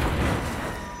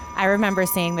 I remember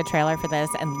seeing the trailer for this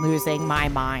and losing my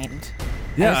mind.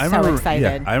 Yeah, I was remember. so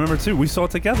excited. Yeah, I remember too. We saw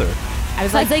it together. I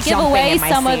was Like like, they give jumping away in my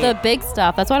some of seat. the big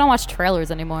stuff. That's why I don't watch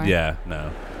trailers anymore. Yeah, no.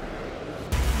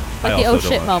 Like I the also oh don't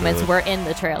shit watch moments trailers. were in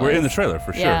the trailer. We're in the trailer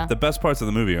for sure. Yeah. The best parts of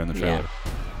the movie are in the trailer.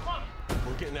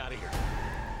 We're getting out of here.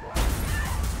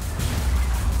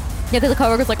 Yeah, because the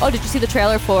coworker's like, "Oh, did you see the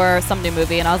trailer for some new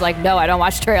movie?" And I was like, "No, I don't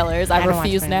watch trailers. I don't watch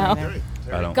refuse trailers now. either.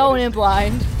 I don't. Going in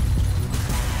blind." Does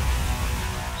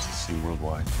it seem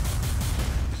worldwide?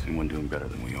 Is anyone doing better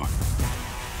than we are?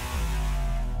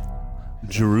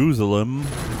 Jerusalem.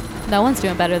 No one's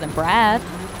doing better than Brad.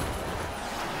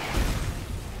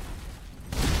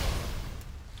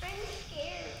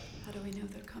 How do we know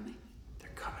they're coming? They're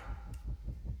coming.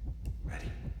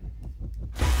 Ready?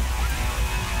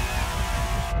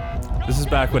 This is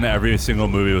back when every single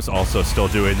movie was also still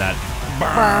doing that.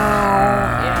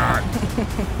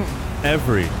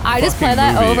 Every. I just play fucking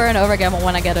that movie. over and over again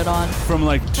when I get it on. From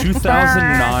like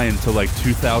 2009 to like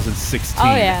 2016.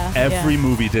 Oh, yeah, Every yeah.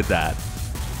 movie did that.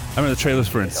 I remember the trailers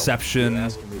for Inception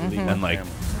and like.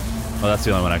 Oh, that's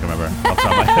the only one I can remember off the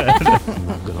top of my head. I'm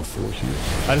not gonna force you.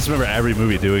 I just remember every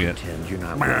movie doing it. Pretend you're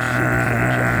not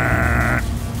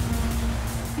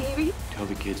Baby. Tell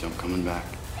the kids I'm coming back.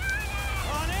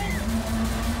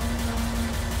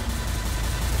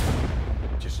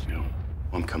 Just know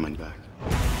I'm coming back.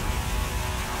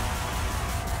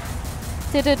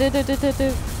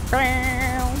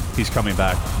 He's coming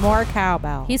back. More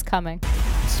cowbell. He's coming.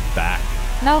 He's back.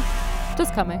 No,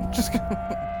 just coming. Just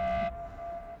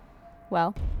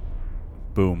Well,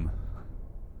 boom.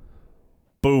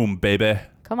 Boom, baby.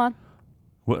 come on.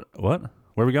 What? Where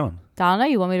are we going? Donna,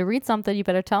 you want me to read something? You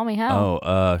better tell me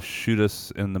how. Shoot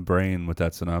us in the brain with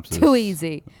that synopsis. Too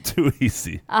easy. Too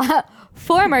easy.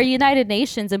 Former United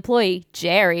Nations employee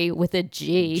Jerry with a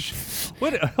G.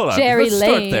 What? Hold on. Jerry Let's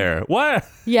start Lane. there. What?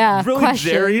 Yeah, Really,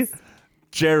 questions. Jerry?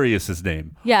 Jerry is his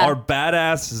name. Yeah. Our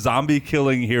badass zombie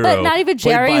killing hero. But not even played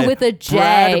Jerry by with a J.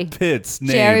 Brad Pitt's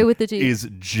name Jerry with a G. is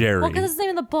Jerry. Well, because it's the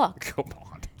name of the book. Come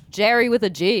on. Jerry with a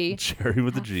G. Jerry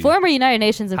with a G. Former United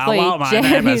Nations employee Hello, my Jerry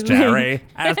name is Lane. Jerry.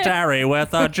 As Jerry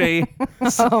with a G.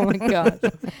 Oh my god.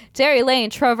 Jerry Lane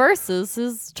traverses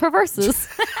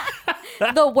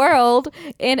the world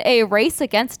in a race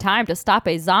against time to stop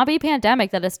a zombie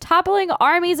pandemic that is toppling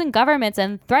armies and governments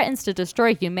and threatens to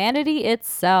destroy humanity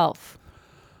itself.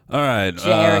 All right.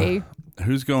 Jerry.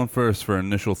 Who's going first for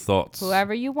initial thoughts?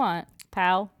 Whoever you want,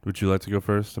 pal. Would you like to go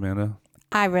first, Amanda?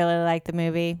 I really like the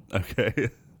movie. Okay.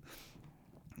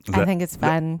 I think it's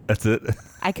fun. That's it.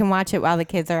 I can watch it while the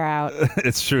kids are out.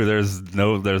 It's true.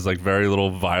 There's like very little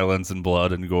violence and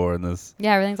blood and gore in this.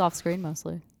 Yeah, everything's off screen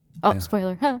mostly. Oh,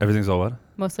 spoiler. Everything's all what?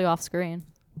 Mostly off screen.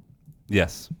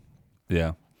 Yes.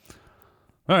 Yeah.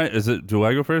 All right. Do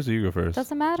I go first or you go first?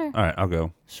 Doesn't matter. All right, I'll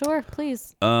go. Sure,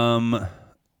 please. I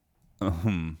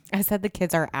said the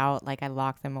kids are out. Like I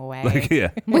locked them away. Like, yeah.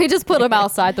 We just put them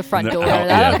outside the front When door. they're out, I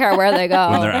yeah. don't care where they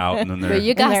go. When they're out and then they're But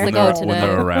you got to when go they're, today. when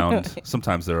they're around.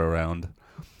 Sometimes they're around.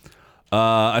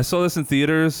 I saw this in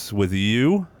theaters with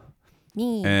you,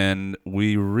 Me. and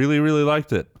we really, really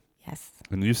liked it. Yes,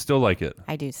 And you still like it.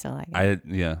 I do still like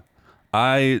it.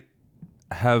 I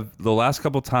have the last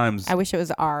couple times. I wish it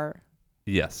was R.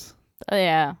 Yes. Oh,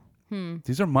 yeah.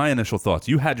 These are my initial thoughts.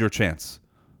 You had your chance.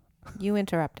 You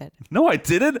interrupted. No, I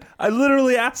didn't. I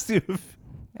literally asked you.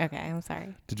 Okay, I'm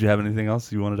sorry. Did you have anything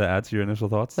else you wanted to add to your initial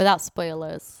thoughts? Without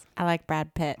spoilers. I like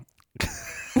Brad Pitt.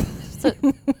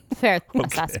 Fair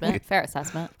assessment. Fair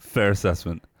assessment. Fair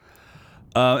assessment.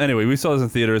 Anyway, we saw this in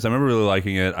theaters. I remember really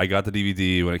liking it. I got the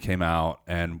DVD when it came out,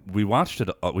 and we watched it.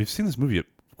 We've seen this movie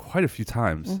quite a few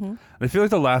times. And I feel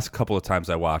like the last couple of times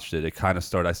I watched it, it kind of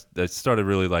started. I started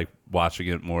really like watching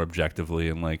it more objectively,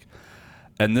 and like.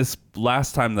 And this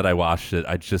last time that I watched it,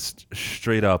 I just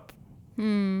straight up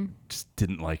just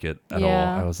didn't like it at all.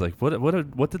 Yeah. I was like,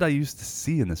 what did I used to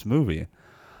see in this movie?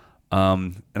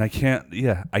 And I can't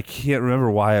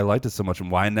remember why I liked it so much and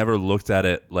why I never looked at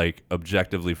it like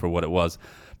objectively for what it was.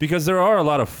 Because there are a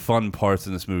lot of fun parts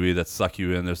in this movie that suck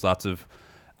you in. There's lots of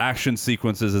action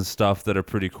sequences and stuff that are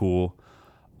pretty cool.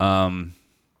 But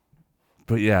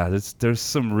yeah, there's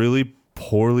some really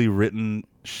poorly written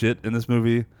shit in this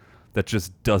movie that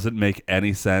just doesn't make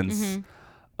any sense.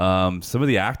 Some of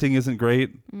the acting isn't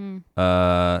great.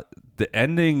 The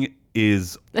ending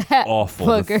is awful.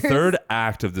 The Boogers. third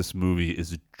act of this movie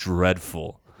is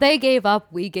dreadful. They gave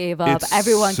up. We gave up. It's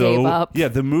Everyone gave up. Yeah,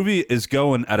 the movie is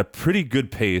going at a pretty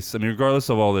good pace. I mean, regardless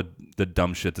of all the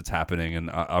dumb shit that's happening, and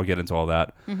I'll get into all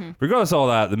that. Regardless of all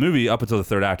that, the movie up until the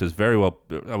third act is very well.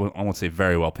 I won't say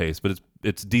very well paced, but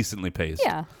it's decently paced.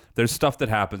 Yeah. There's stuff that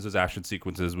happens. There's action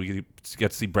sequences. We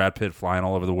get to see Brad Pitt flying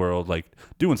all over the world, like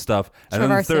doing stuff. And then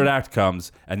the Traversing. third act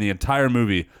comes, and the entire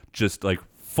movie just like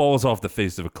falls off the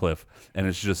face of a cliff, and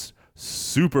it's just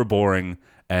super boring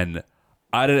and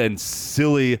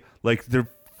silly. Like the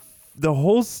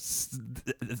whole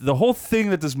thing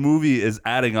that this movie is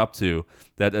adding up to,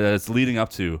 that it's leading up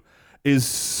to, is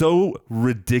so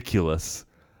ridiculous,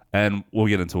 and we'll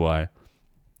get into why.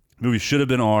 Movie should have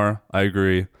been R. I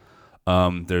agree.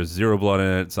 There's zero blood in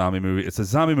it. Zombie movie. It's a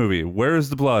zombie movie. Where is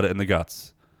the blood and the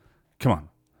guts? Come on.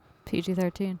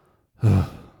 PG-13.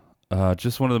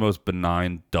 Just one of the most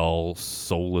benign, dull,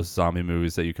 soulless zombie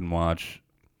movies that you can watch.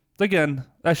 Again,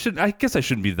 I guess I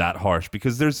shouldn't be that harsh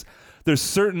because there's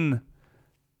certain,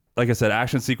 like I said,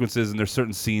 action sequences and there's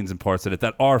certain scenes and parts in it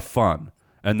that are fun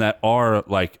and that are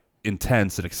like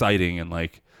intense and exciting and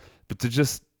like, but it's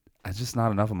just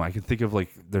not enough of them. I can think of like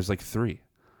there's like 3.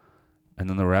 And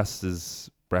then the rest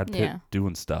is Brad Pitt Yeah.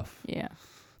 doing stuff. Yeah.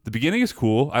 The beginning is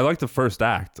cool. I like the first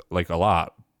act like a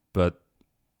lot, but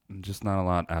just not a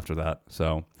lot after that.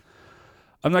 So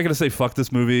I'm not going to say fuck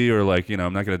this movie or like,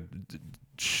 I'm not going to,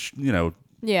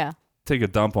 Yeah. take a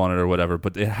dump on it or whatever,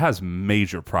 but it has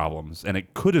major problems and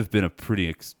it could have been a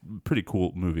pretty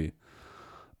cool movie.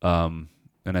 And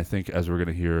I think as we're going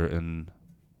to hear in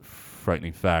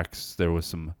Frightening Facts, there was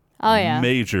some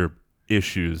major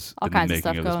issues All in kinds the of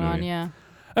making stuff of this going movie. on, yeah.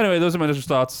 Anyway, those are my initial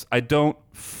thoughts. I don't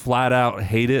flat out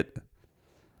hate it.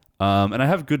 And I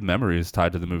have good memories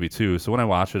tied to the movie too. So when I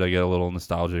watch it, I get a little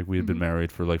nostalgic. We had been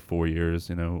married for like 4 years,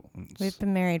 We've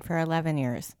been married for 11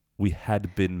 years. We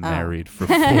had been married for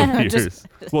 4 years. Just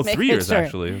Well, 3 years sure.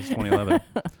 actually. It was 2011.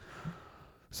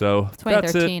 So that's it.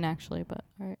 2013, actually, but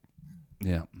all right.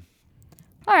 Yeah.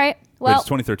 All right. Wait, Well, it's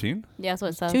 2013? yeah, that's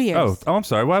what it says. 2 years. Oh, I'm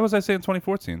sorry. Why was I saying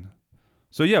 2014?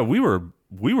 So yeah, we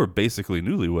were basically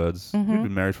newlyweds. We'd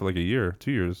been married for like a year,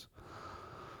 2 years.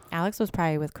 Alex was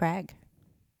probably with Craig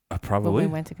when Probably.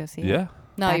 we went to go see Yeah. it.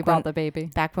 No, Back you brought when- the baby.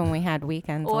 Back when we had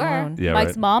weekends Or alone. Yeah,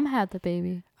 Mike's right. mom had the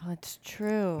baby. Oh, it's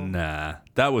true. Nah,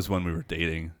 that was when we were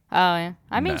dating. Oh, yeah.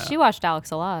 I mean, Nah. she watched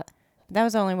Alex a lot. That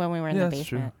was only when we were in the that's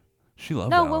true. basement. She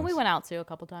loved No, Alex. when we went out too a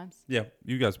couple times. Yeah,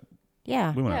 you guys.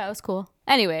 Yeah. We went Yeah, it out. was cool.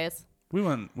 Anyways, We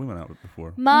went out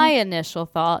before. my initial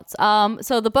thoughts.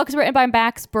 So the book is written by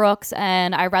Max Brooks,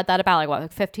 and I read that about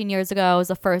like 15 years ago. It was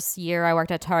the first year I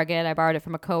worked at Target. I borrowed it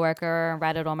from a coworker and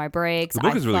read it on my breaks. The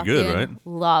book I is really good, fucking right?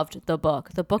 Loved the book.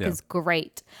 The book Yeah. is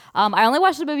great. I only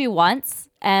watched the movie once,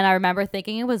 and I remember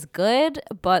thinking it was good,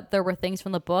 but there were things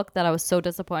from the book that I was so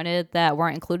disappointed that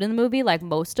weren't included in the movie, like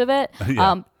most of it.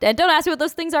 Yeah. And don't ask me what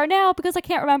those things are now because I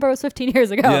can't remember. It was 15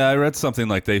 years ago. Yeah, I read something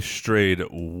like they strayed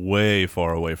way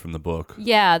far away from the book.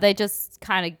 Yeah, they just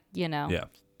kind of, Yeah.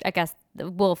 I guess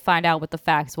we'll find out with the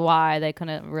facts why they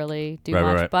couldn't really do Right,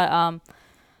 much. right. But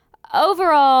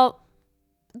overall,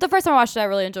 the first time I watched it, I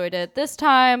really enjoyed it. This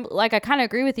time, like, I kind of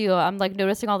agree with you. I'm like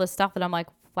noticing all this stuff, and I'm like,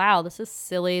 wow, this is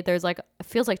silly. There's like, it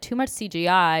feels like too much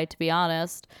CGI, to be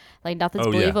honest. Like, nothing's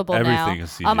Oh, yeah. believable now. Everything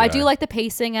is I do CGI. like the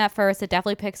pacing at first. It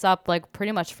definitely picks up like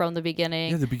pretty much from the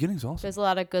beginning. Yeah, the beginning's awesome. There's a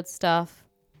lot of good stuff,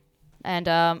 and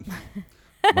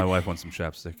My wife wants some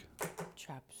chapstick.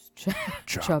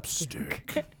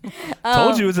 Chopstick.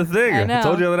 Told you it's a thing. I know.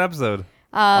 Told you on that episode.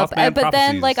 But Mothman then,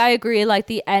 prophecies. like, I agree. Like,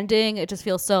 the ending, it just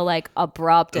feels so like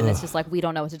abrupt, and it's just like we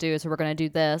don't know what to do, so we're gonna do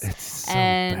this. It's so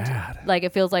and bad. like,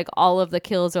 it feels like all of the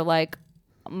kills are like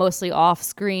mostly off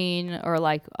screen, or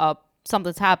like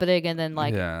something's happening, and then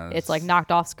like Yeah, it's like it's-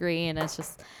 knocked off screen. And it's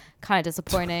just kind of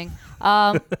disappointing.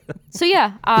 So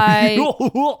yeah, I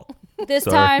this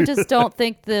Sorry. time just don't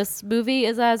think this movie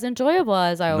is as enjoyable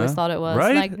as I always No? thought it was.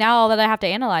 Right? Like, now that I have to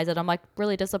analyze it, I'm like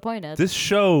really disappointed. This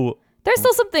show, There's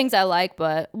still some things I like,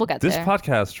 but we'll get this there.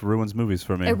 podcast ruins movies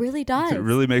for me. It really does. It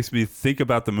really makes me think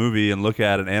about the movie and look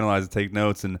at it, analyze it, take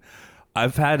notes. And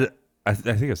I've had, I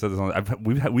think I've said this on.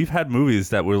 We've had movies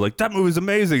that were like, that movie's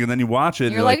amazing, and then you watch it,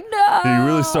 and You're like, no. and you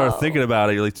really start thinking about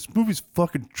it. You're like, this movie's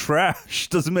fucking trash.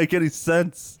 Doesn't make any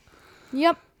sense.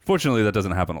 Yep. Fortunately, that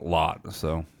doesn't happen a lot.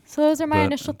 So So those are my but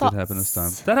initial it thoughts. did happen this time.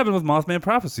 That happened with Mothman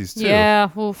Prophecies too. Yeah.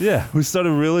 Oof. Yeah, we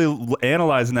started really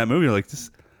analyzing that movie. Like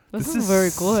this is very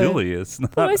good. silly. It's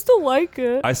not. But I still like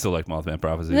it. I still like Mothman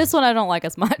Prophecies. This one I don't like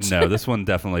as much. No, this one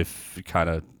definitely kind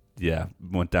of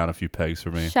went down a few pegs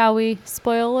for me. Shall we?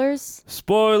 Spoilers?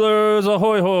 Spoilers,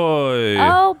 ahoy hoy!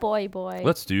 Oh boy.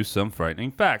 Let's do some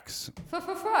frightening facts.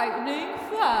 Frightening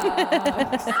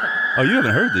facts. Oh, you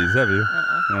haven't heard these, have you?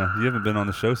 Yeah, you haven't been on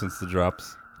the show since the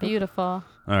drops. Beautiful. All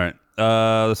right,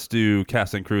 let's do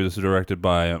cast and crew. This is directed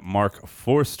by Mark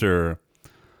Forster.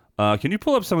 Can you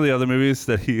pull up some of the other movies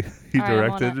that he All right, I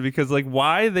want directed? it. Because like,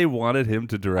 why they wanted him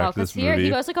to direct Oh, because this here movie?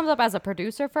 he also comes up as a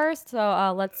producer first.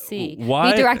 So let's see.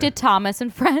 Why- He directed Thomas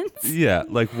and Friends. Yeah,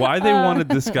 like why they wanted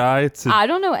this guy to. I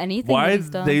don't know anything that he's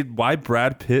done. Why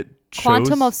Brad Pitt chose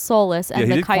Quantum of Solace and yeah, he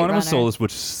The did Kite Quantum Runner. of Solace,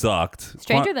 which sucked.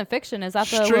 Stranger Than Fiction, is that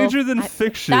the Stranger Than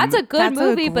Fiction. That's a good That's a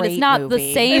movie, but it's great not the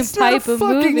movie. same It's not type a of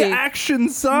fucking movie. action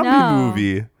zombie No.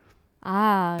 movie.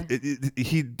 Ah,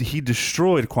 He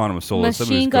destroyed Quantum of Solace. That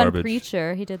Machine movie's Gun garbage.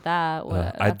 Preacher. He did that.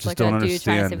 I That's just like don't a dude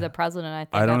trying to understand. save the president. I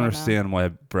think. I don't know. understand why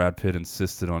Brad Pitt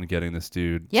insisted on getting this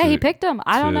dude. Yeah, to- he picked him.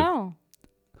 I don't to- know.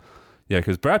 Yeah,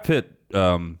 because Brad Pitt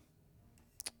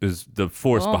is the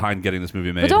force Cool. behind getting this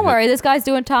movie made. But don't worry, this guy's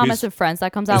doing Thomas He's- and Friends.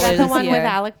 That comes out Is that later the one this with year.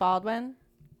 Alec Baldwin?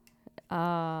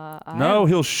 No,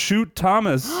 he'll shoot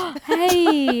Thomas.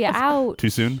 Hey, out.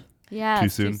 Too soon? Yeah, Too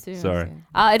it's soon? Sorry.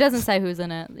 It doesn't say who's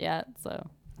in it yet, so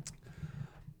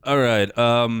All right.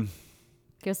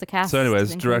 give us the cast. So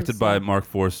anyways, and directed crews, by so. Mark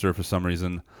Forster for some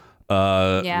reason.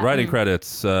 Yeah, Writing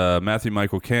credits, Matthew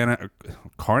Michael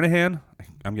Carnahan.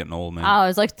 I'm getting old, man. Oh, it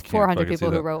was like 400 fucking see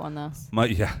people who that. wrote on this.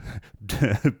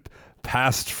 Yeah.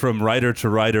 Passed from writer to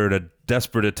writer in a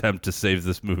desperate attempt to save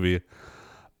this movie.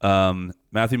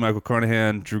 Matthew Michael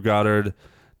Carnahan, Drew Goddard,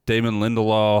 Damon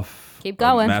Lindelof. Keep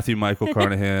going. Matthew Michael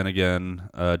Carnahan again.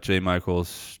 J. Michael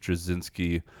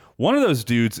Straczynski. One of those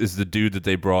dudes is the dude that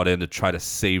they brought in to try to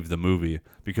save the movie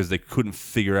because they couldn't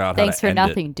figure out Thanks how to for end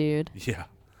nothing, dude. it. Yeah.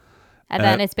 And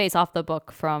then it's based off the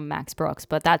book from Max Brooks,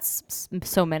 but that's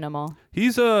so minimal.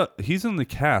 He's in the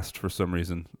cast for some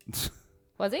reason.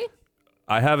 Was he?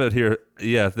 I have it here.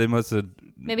 Yeah, they must have.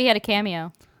 Maybe he had a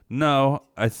cameo. No,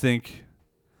 I think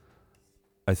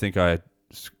I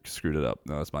screwed it up.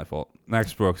 No, that's my fault.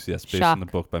 Max Brooks, yes, based on the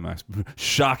Shock. book by Max.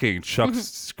 Shocking. Chuck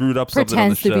screwed up something on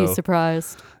the Pretends to show. be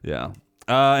surprised. Yeah.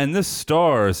 And this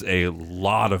stars a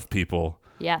lot of people.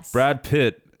 Yes. Brad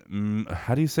Pitt.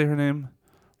 How do you say her name?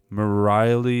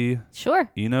 Morelli Sure.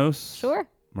 Enos? Sure.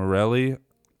 Morelli?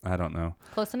 I don't know.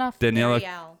 Close enough. Daniela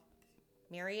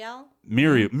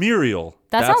Muriel.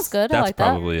 That sounds good. I That's like that.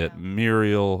 probably it.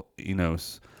 Muriel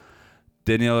Enos.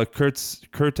 Daniela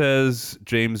Curtez,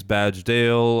 James Badge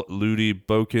Dale, Ludi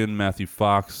Boken, Matthew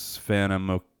Fox, Fana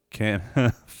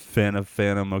Mocana,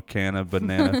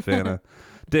 Banana Fana,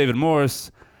 David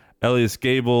Morse, Elias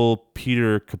Gable,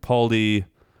 Peter Capaldi.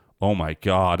 Oh my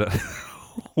God.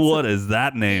 What is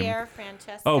that name? Pierre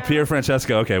Francesco. Oh, Pierre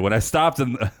Francesco. Okay, when I stopped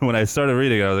and when I started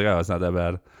reading it, I was like, oh, it's not that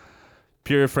bad.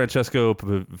 Pierre Francesco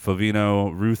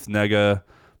Favino, Ruth Nega,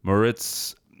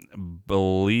 Moritz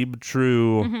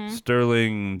Belibtrue,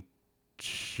 Sterling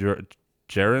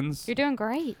Gerrans. You're doing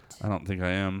great. I don't think I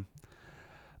am.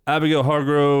 Abigail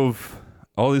Hargrove.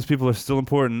 All these people are still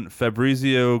important.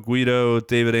 Fabrizio Guido,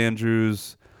 David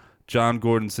Andrews, John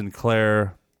Gordon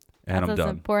Sinclair, and That's I'm as done.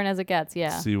 important as it gets.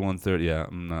 Yeah. C-130. Yeah,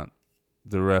 I'm not.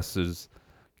 The rest is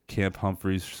Camp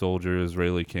Humphreys soldier,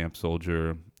 Israeli camp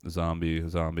soldier, zombie.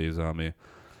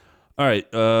 All right,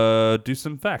 do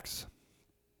some facts.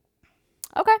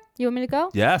 Okay, you want me to go?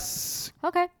 Yes,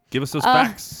 Okay. give us those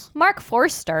facts. Mark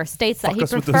Forster states that Fuck he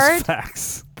us with those preferred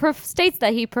facts. states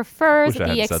that he prefers Wish I the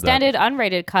hadn't said that. extended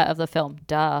unrated cut of the film.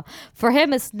 Duh. For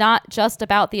him, it's not just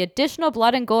about the additional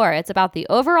blood and gore. It's about the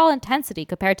overall intensity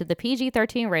compared to the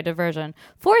PG-13 rated version.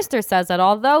 Forster says that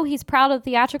although he's proud of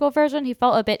the theatrical version, he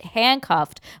felt a bit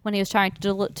handcuffed when he was trying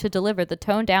to deliver the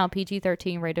toned-down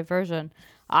PG-13 rated version.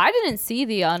 I didn't see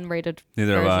the unrated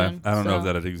Neither version. have I. I don't know if so-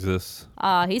 that it exists.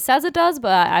 He says it does,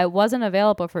 but I wasn't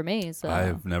available for me. So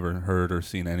I've never heard or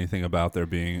seen anything about there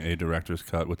being a director's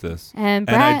cut with this. And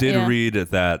I Brad- did yeah. read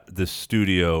that the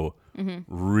studio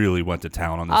really went to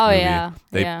town on this Oh, movie. yeah,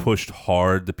 They yeah. pushed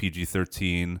hard the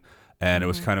PG-13, and it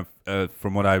was kind of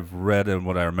from what I've read and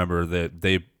what I remember that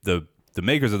the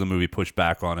makers of the movie pushed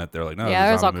back on it. They're like, no, yeah,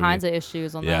 there's all movie. kinds of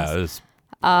issues on Yeah, this. there's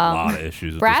a lot of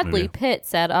issues with Bradley this movie. Pitt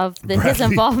said of his Bradley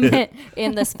involvement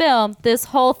in this film, this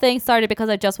whole thing started because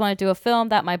I just wanted to do a film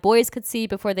that my boys could see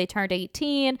before they turned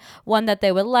 18, one that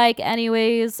they would like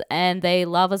anyways, and they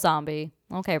love a zombie.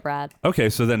 Okay, Brad.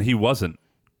 Okay, so then he wasn't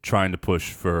trying to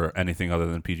push for anything other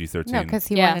than PG-13. No, because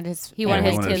he Yeah. wanted his He wanted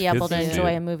his family to be kids able to to see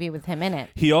enjoy it. a movie with him in it.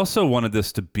 He also wanted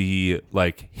this to be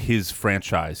like his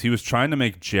franchise. He was trying to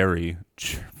make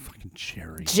fucking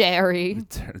Jerry. Jerry.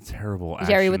 Terrible action,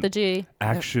 Jerry with the G.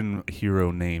 action hero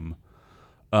name.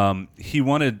 He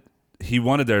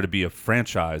wanted there to be a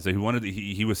franchise.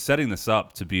 He was setting this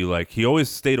up to be like, he always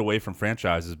stayed away from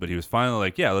franchises, but he was finally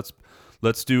like, yeah,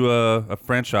 let's do a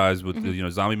franchise with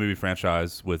zombie movie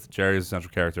franchise with Jerry as a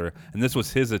central character, and this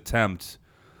was his attempt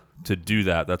to do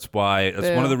that. That's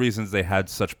one of the reasons they had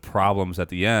such problems at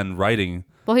the end writing.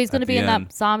 Well, he's going to at be the in end.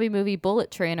 that zombie movie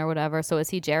Bullet Train or whatever, so is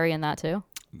he Jerry in that too?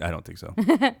 I don't think so.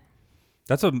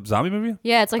 That's a zombie movie?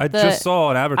 Yeah, it's like I just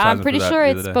saw an advertisement. I'm pretty for that sure the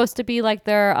it's other day. supposed to be like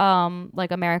their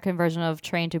like American version of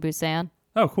Train to Busan.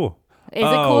 Oh, cool. Is it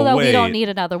cool that we don't wait. need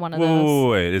another one of Wait,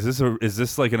 those? wait. Is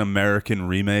this like an American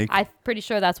remake? I'm pretty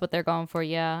sure that's what they're going for,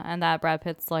 yeah. And that Brad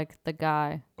Pitt's like the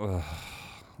guy.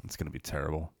 It's gonna be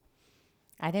terrible.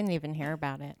 I didn't even hear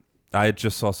about it. I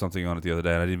just saw something on it the other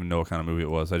day. And I didn't even know what kind of movie it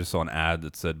was. I just saw an ad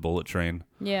that said Bullet Train.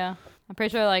 Yeah. I'm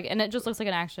pretty sure and it just looks like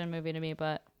an action movie to me,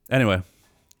 but Anyway,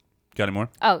 got any more?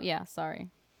 oh yeah, sorry.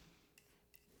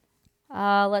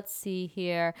 Let's see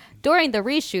here. During the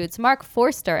reshoots, Mark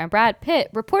Forster and Brad Pitt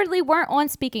reportedly weren't on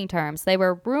speaking terms. They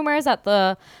were rumors that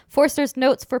the Forster's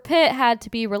notes for Pitt had to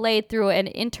be relayed through an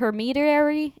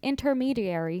intermediary,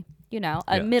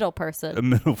 a middle person. A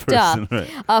middle person,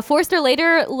 right? Forster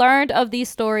later learned of these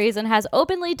stories and has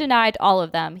openly denied all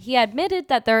of them. He admitted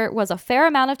that there was a fair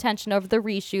amount of tension over the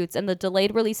reshoots and the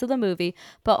delayed release of the movie,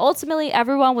 but ultimately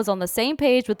everyone was on the same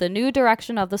page with the new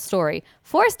direction of the story.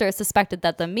 Forster suspected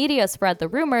that the media spread the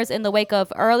rumors in the wake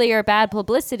of earlier bad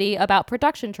publicity about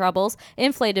production troubles,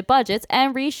 inflated budgets,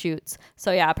 and reshoots.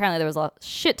 So yeah, apparently there was a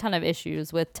shit ton of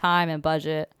issues with time and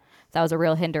budget. That was a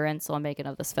real hindrance on making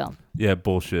of this film. Yeah,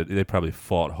 bullshit. They probably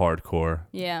fought hardcore.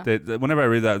 Yeah. Whenever I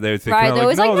read that, they think Right, kind they're of like,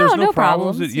 always like, no, there's no, no no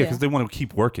problems. problems. Yeah, Yeah. because they want to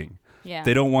keep working. Yeah.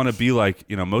 They don't want to be like,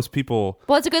 most people.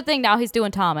 Well, it's a good thing now he's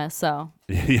doing Thomas, so.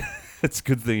 Yeah, it's a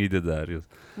good thing he did that. He goes,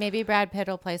 Maybe Brad Pitt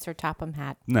will place her Topham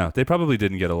hat. no, they probably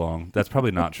didn't get along. That's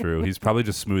probably not true. He's probably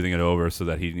just smoothing it over so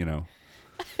that he,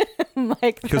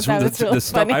 Mike, because that from was real the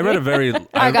stuff funny. I read a very. All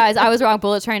right, guys, I was wrong.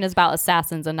 Bullet Train is about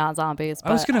assassins and not zombies.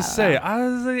 I was but gonna don't say, know. I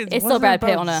was like, It's still wasn't Brad it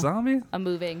Pitt about on a- zombie. A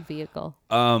moving vehicle.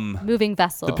 Moving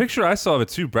vessel. The picture I saw of it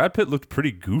too, Brad Pitt looked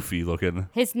pretty goofy looking.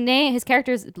 His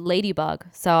character is Ladybug,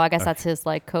 so I guess that's his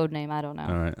like code name. I don't know.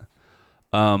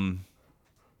 All right.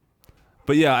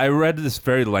 But yeah, I read this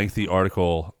very lengthy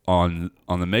article on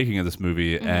the making of this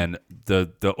movie, Mm-hmm. and the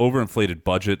overinflated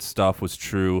budget stuff was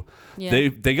true. Yeah.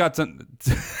 They got some.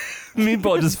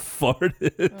 Meatball just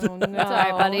farted. Oh, no. It's all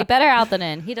right, buddy. Better out than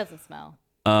in. He doesn't smell.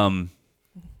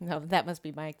 No, that must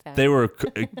be Mike then. They were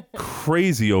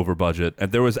crazy over budget,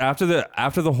 and there was after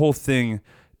the whole thing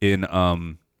in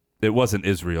it wasn't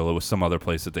Israel, it was some other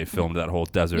place that they filmed that whole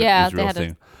desert Yeah, Israel they had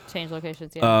thing. to change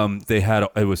locations. Yeah.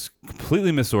 It was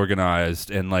completely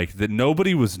misorganized, and like that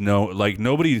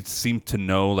nobody seemed to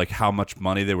know like how much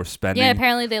money they were spending. Yeah,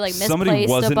 apparently they like Somebody misplaced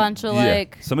a wasn't- bunch of yeah,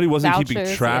 like somebody wasn't keeping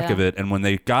vouchers, track yeah. of it, and when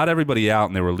they got everybody out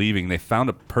and they were leaving, they found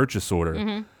a purchase order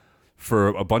Mm-hmm. for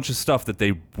a bunch of stuff that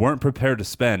they weren't prepared to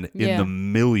spend in Yeah. the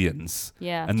millions.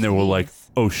 Yeah. And they were like,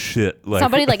 "Oh shit!" Like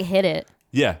Somebody like hid it.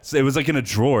 yeah, so it was like in a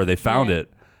drawer. They found Yeah.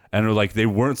 it, and they're like they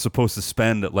weren't supposed to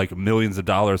spend like millions of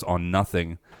dollars on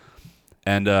nothing.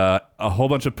 And a whole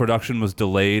bunch of production was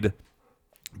delayed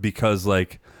because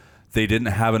like They didn't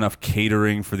have enough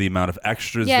catering for the amount of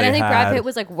extras Yeah, they and I think had. Brad Pitt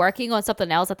was like working on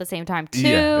something else at the same time too.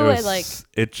 Yeah, and like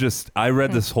I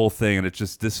read this whole thing, and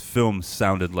this film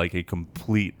sounded like a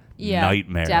complete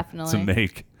nightmare definitely. to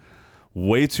make.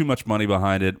 Way too much money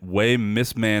behind it, way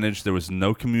mismanaged. There was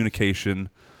no communication.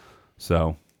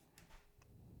 So,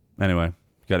 anyway,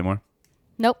 got any more?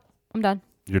 nope, I'm done.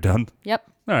 You're done? Yep.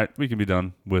 All right, we can be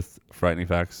done with frightening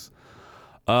facts.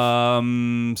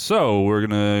 So we're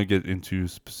gonna get into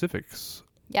specifics.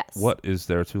 Yes. What is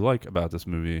there to like about this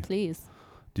movie? Please.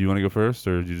 Do you want to go first,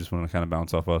 or do you just want to kind of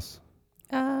bounce off us?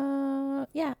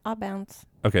 Yeah, I'll bounce.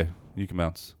 Okay, you can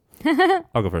bounce.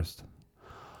 I'll go first.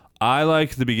 I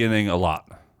like the beginning a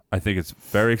lot. I think it's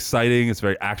very exciting. It's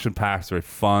very action-packed. It's very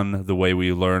fun. The way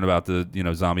we learn about the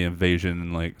zombie invasion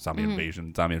and like zombie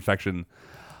infection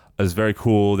is very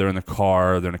cool. They're in the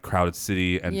car. They're in a crowded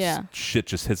city, and shit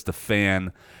just hits the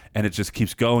fan, and it just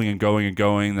keeps going and going and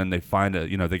going. Then they find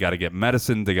they got to get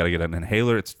medicine. They got to get an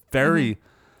inhaler. It's very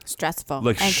stressful,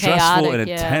 like and stressful chaotic, and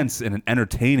intense and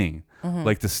entertaining.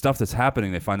 Like the stuff that's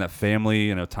happening, they find that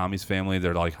family, Tommy's family,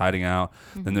 they're like hiding out.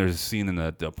 Then there's a scene in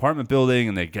the apartment building,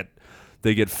 and they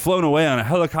get flown away on a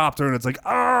helicopter, and it's like,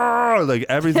 like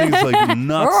everything's like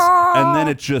nuts, and then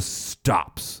it just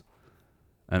stops,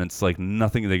 and it's like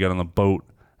nothing. They get on the boat,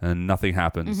 and nothing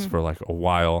happens for like a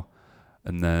while,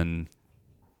 and then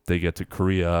they get to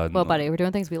Korea. And Well, buddy, we're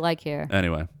doing things we like here.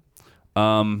 Anyway,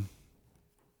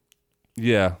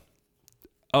 yeah.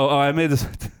 Oh, I made this.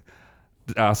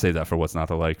 I'll save that for what's not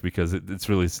to like, because it's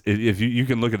really, if you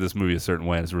can look at this movie a certain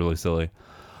way, it's really silly.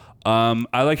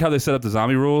 I like how they set up the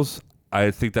zombie rules.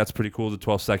 I think that's pretty cool. The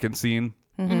 12-second scene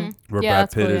where Yeah, Brad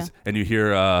that's Pitt cool, is, and you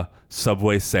hear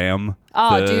Subway Sam.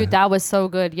 Oh, dude, that was so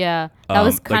good. Yeah, that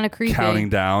was kind of like creepy. counting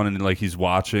down, and like he's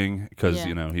watching because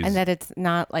he's. And that it's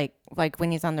not like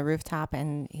when he's on the rooftop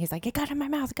and he's like, it got in my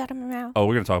mouth, it got in my mouth. Oh,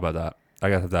 we're gonna talk about that. I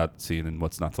got that scene and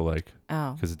what's not to like.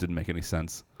 Oh, because it didn't make any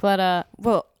sense. But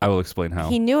well, I will explain how.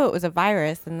 He knew it was a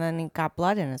virus, and then he got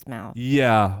blood in his mouth.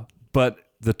 Yeah, but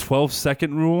the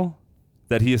 12-second rule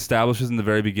that he establishes in the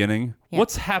very beginning,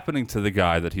 what's happening to the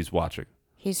guy that he's watching?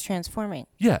 He's transforming.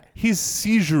 Yeah, he's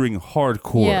seizuring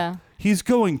hardcore. Yeah. He's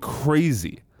going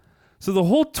crazy. So the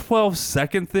whole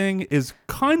 12-second thing is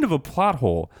kind of a plot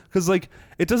hole, because like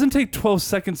it doesn't take 12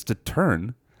 seconds to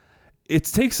turn. It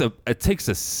takes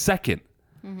a second.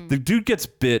 The dude gets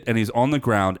bit and he's on the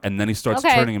ground, and then he starts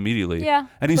turning immediately. Yeah,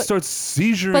 and he starts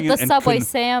seizuring. But the and Subway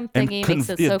Sam thingy makes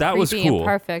it so that was creepy cool. and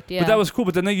perfect. Yeah, but that was cool.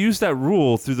 But then they use that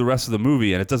rule through the rest of the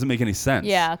movie, and it doesn't make any sense.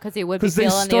 Yeah, because he would be Because they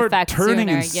feeling the start effects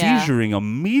turning sooner. and seizuring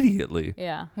immediately.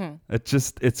 Yeah.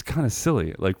 It's kind of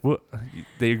silly. Like what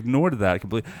they ignored that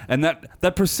completely, and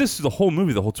that persists through the whole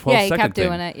movie. The whole 12-second he kept thing.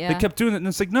 doing it, yeah. They kept doing it, and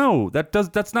it's like, no,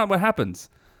 that's not what happens.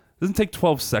 It doesn't take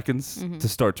 12 seconds to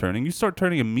start turning. You start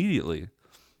turning immediately.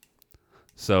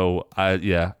 So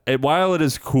while it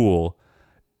is cool,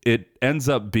 it ends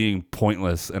up being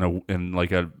pointless in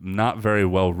like a not very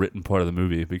well written part of the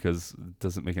movie, because it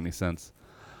doesn't make any sense.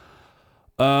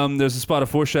 There's a spot of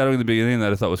foreshadowing in the beginning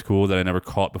that I thought was cool that I never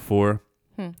caught before.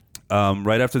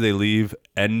 Right after they leave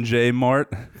NJ Mart,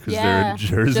 because they're in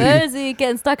Jersey,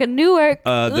 getting stuck in Newark.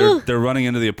 they're running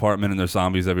into the apartment, and there's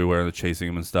zombies everywhere, and they're chasing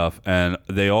him and stuff. And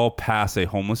they all pass a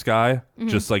homeless guy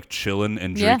just like chilling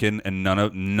and drinking, and none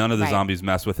of the zombies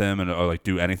mess with him or like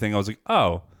do anything. I was like,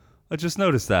 oh, I just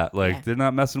noticed that. Like they're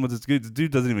not messing with this dude. The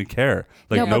dude doesn't even care.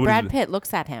 Like no, but Brad Pitt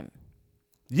looks at him.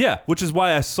 Yeah, which is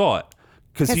why I saw it,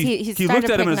 because he looked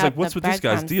at him and was like, what's with this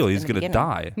guy's deal? He's gonna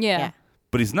die. Yeah.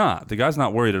 But he's not. The guy's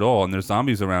not worried at all, and there's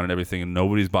zombies around and everything, and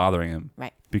nobody's bothering him.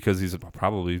 Right. Because he's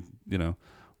probably,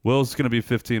 Will's going to be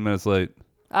 15 minutes late.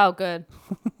 Oh, good.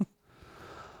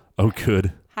 Oh,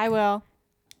 good. Hi, Will.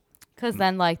 Because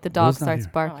then, like, the dog Will's not starts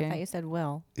here. Oh, I barking. thought you said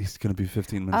Will. He's going to be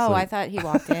 15 minutes late. Oh, I thought he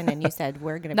walked in and you said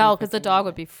we're going to No, because the dog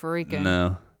would be freaking.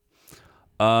 No.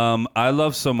 I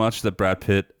love so much that Brad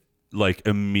Pitt, like,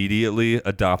 immediately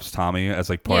adopts Tommy as,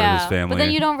 like, part of his family. But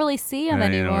then you don't really see him Yeah,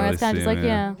 you don't anymore. really It's kind of see just like,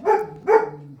 him, yeah.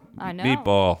 I know.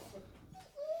 Meatball.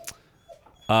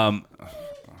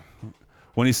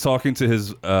 When he's talking to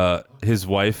his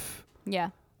wife Yeah.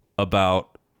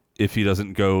 about if he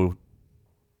doesn't go,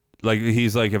 like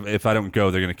he's like, if I don't go,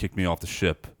 they're gonna kick me off the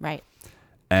ship. Right.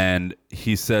 And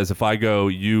he says, if I go,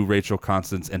 you, Rachel,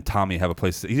 Constance, and Tommy have a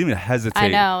place. He didn't even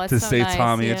hesitate it's to so say nice,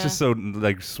 Tommy. It's yeah. just so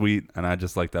like sweet, and I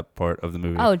just like that part of the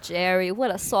movie. Oh, Jerry, what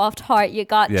a soft heart you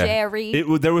got, Jerry.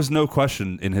 There was no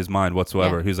question in his mind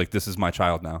whatsoever. Yeah. He was like, this is my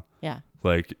child now. Yeah.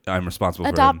 Like, I'm responsible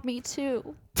Adopt for him. me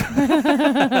too.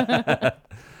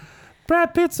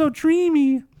 Brad Pitt's so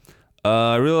dreamy.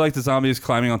 I really like the zombies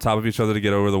climbing on top of each other to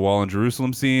get over the wall in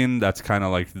Jerusalem scene. That's kind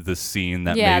of like the scene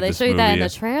that Yeah, made they this show you movie. that in the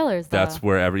trailers. Though. That's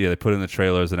where they put it in the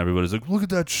trailers and everybody's like, look at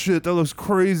that shit. That looks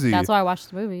crazy. That's why I watched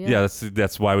the movie. Yeah. Yeah,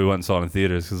 that's why we went and saw it in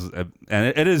theaters. And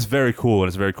it is very cool. And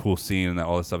it's a very cool scene. And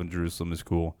all the stuff in Jerusalem is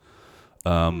cool.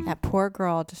 That poor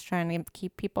girl just trying to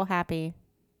keep people happy.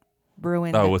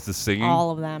 Ruined with the singing? all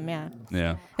of them, yeah.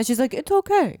 Yeah. And she's like, it's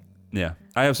okay. Yeah.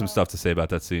 I have some stuff to say about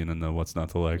that scene and the what's not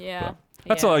to like. Yeah. But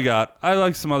that's Yeah. all I got. I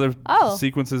like some other Oh.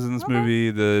 sequences in this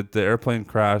movie. The airplane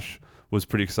crash was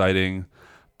pretty exciting,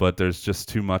 but there's just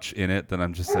too much in it that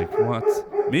I'm just like, what?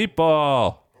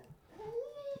 Meatball!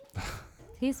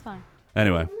 He's fine.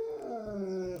 Anyway.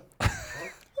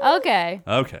 Okay.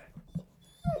 Okay.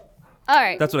 All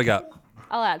right. That's what I got.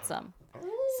 I'll add some.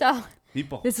 So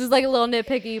Meatball. this is like a little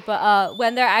nitpicky, but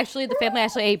when the family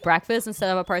actually ate breakfast instead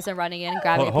of a person running in and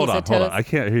grabbing a piece of toast. Hold on. I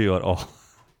can't hear you at all.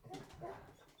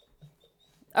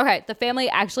 Okay, the family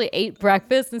actually ate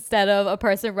breakfast instead of a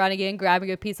person running in,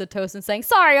 grabbing a piece of toast and saying,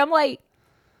 "Sorry, I'm late."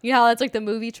 You know how that's like the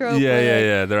movie trope? Yeah, where, yeah, like-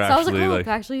 yeah. They're So I was actually like, oh, like,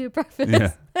 I actually ate breakfast.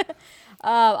 yeah.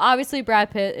 Obviously,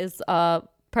 Brad Pitt is a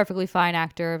perfectly fine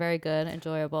actor, very good,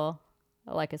 enjoyable.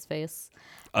 I like his face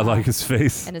I like his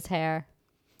face. and his hair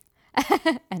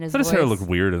and his But his voice. hair looked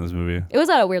weird in this movie. It was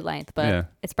at a weird length, but Yeah.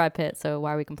 it's Brad Pitt, so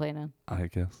why are we complaining? I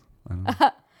guess. I don't know.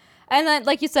 And then,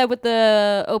 like you said, with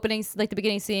the openings, like the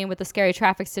beginning scene with the scary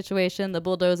traffic situation, the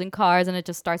bulldozing cars, and it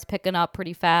just starts picking up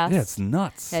pretty fast. Yeah, it's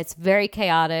nuts. It's very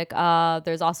chaotic.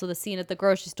 There's also the scene at the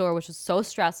grocery store, which was so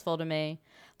stressful to me.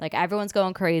 Like, everyone's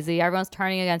going crazy. Everyone's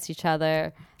turning against each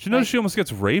other. Did you notice she almost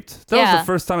gets raped? That was Yeah. the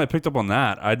first time I picked up on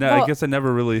that. I Well, guess I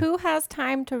never really... Who has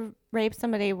time to rape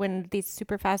somebody when these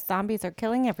super fast zombies are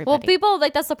killing Well, everybody? people,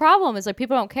 like, that's the problem. Is like,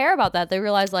 people don't care about that. They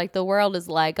realize, like, the world is,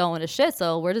 like, going to shit,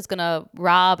 so we're just going to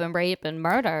rob and rape and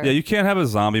murder. Yeah, you can't have a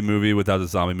zombie movie without the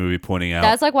zombie movie pointing out...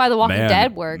 That's, like, why The Walking man,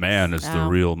 Dead works. Man is the No.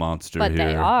 real monster But here.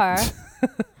 they are.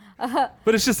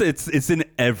 But it's just, it's in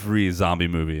every zombie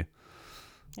movie.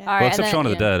 All Well, right, except and then, Shaun of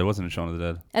the yeah. Dead. It wasn't in Shaun of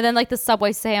the Dead. And then, like, the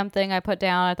Subway Sam thing I put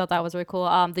down, I thought that was really cool.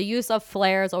 The use of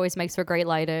flares always makes for great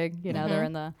lighting. You know, they're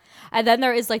in the... And then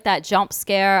there is, like, that jump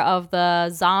scare of the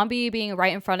zombie being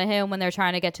right in front of him when they're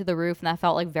trying to get to the roof, and that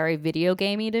felt, like, very video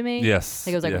gamey to me. Yes.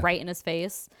 Like, it was, like, yeah. right in his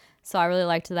face. So I really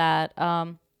liked that.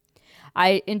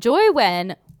 I enjoy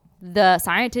when the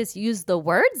scientists use the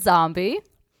word zombie.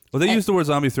 Well, they used the word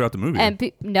zombie throughout the movie.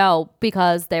 And no,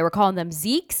 because they were calling them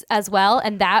Zeeks as well,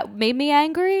 and that made me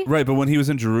angry. Right, but when he was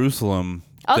in Jerusalem...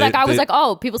 Oh, they- that guy was they- like,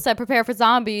 "Oh, people said prepare for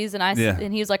zombies," and Yeah.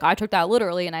 and he was like, "I took that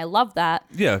literally," and I love that.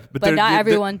 Yeah, But they're- not they're-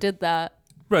 everyone did that.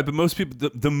 Right, but most people...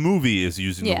 The movie is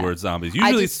using Yeah. the word zombies. I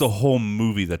Usually it's just- the whole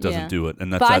movie that doesn't Yeah. do it.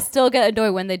 And that's... But I that- still get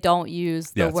annoyed when they don't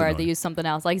use Yeah, the it's word; they annoying. use something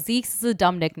else. Like Zeeks is a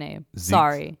dumb nickname. Zeeks.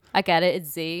 Sorry, I get it. It's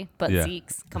Z, but Yeah.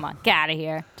 Zeeks. Come on, get out of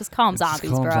here. Just call them just zombies,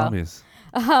 call them bro. zombies.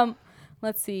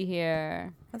 Let's see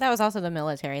here. But that was also the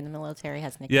military. The military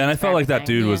has nicknames. Yeah, and I for felt like that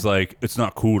everything. dude was like, it's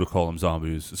not cool to call them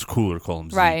zombies. It's cooler to call them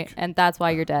Zeke. Right, and that's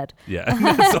why you're dead. Yeah,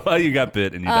 that's why you got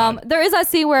bit and you died. There is that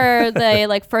scene where they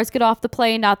like first get off the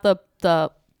plane, not the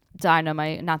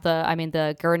dynamite,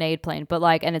 the grenade plane, but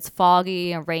like, and it's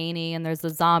foggy and rainy, and there's the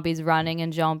zombies running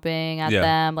and jumping at Yeah.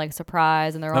 them, like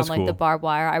surprise, and they're That's on like the cool. barbed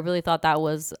wire. I really thought that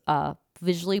was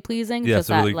visually pleasing. Yeah, just it's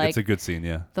a really, that, like, it's a good scene.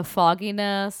 Yeah, the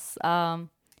fogginess.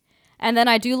 And then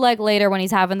I do like later when he's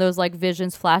having those like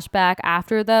visions flashback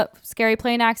after the scary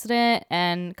plane accident,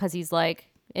 and because he's like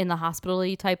in the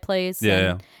hospital-y type place.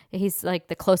 Yeah, and he's like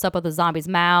the close up of the zombies'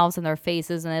 mouths and their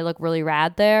faces, and they look really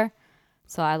rad there.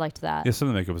 So I liked that. yeah. Some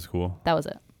of the makeup was cool. That was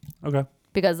it. Okay,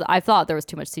 Because I thought there was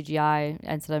too much CGI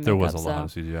instead of there makeup. was a lot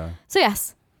of CGI. So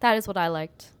yes, that is what I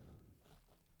liked.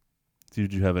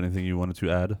 Did you have anything you wanted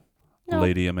to add, Nope.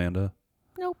 Lady Amanda?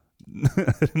 Nope.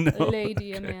 No.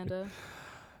 Lady Amanda.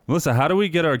 Melissa, how do we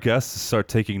get our guests to start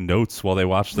taking notes while they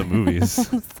watch the movies?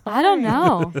 I don't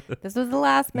know. This was the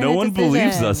last minute No one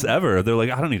believes decision. us ever. They're like,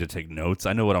 I don't need to take notes.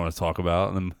 I know what I want to talk about.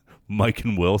 And then Mike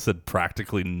and Will said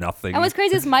practically nothing. And what's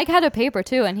crazy is Mike had a paper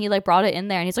too, and he like brought it in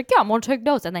there, and he's like, "Yeah, I'm gonna take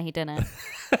notes," and then he didn't.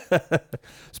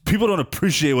 People don't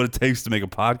appreciate what it takes to make a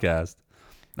podcast.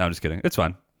 No, I'm just kidding. It's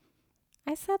fine.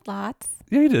 I said lots.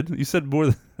 Yeah, you did. You said more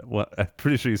than well, I'm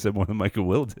pretty sure you said more than Mike and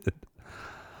Will did.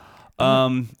 All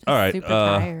right. Super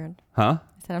tired. Huh?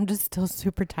 I said I'm just still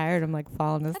super tired. I'm like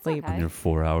falling asleep. okay. You're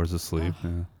 4 hours of sleep. Yeah.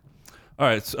 All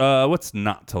right. So, what's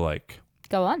not to like?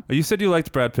 Go on. You said you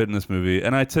liked Brad Pitt in this movie,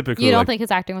 and I typically You don't like- think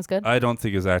his acting was good? I don't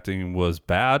think his acting was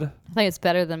bad. I think it's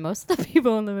better than most of the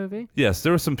people in the movie. Yes,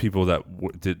 there were some people that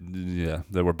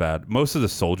that were bad. Most of the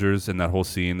soldiers in that whole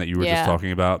scene that you were just Yeah.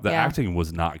 talking about, the Yeah. acting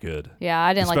was not good. Yeah,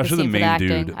 I didn't like the Especially scene the for the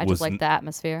main acting. dude I was just liked the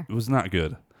atmosphere. It was not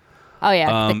good. Oh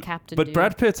yeah, the captain. But dude.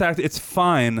 Brad Pitt's act, it's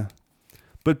fine.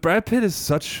 But Brad Pitt is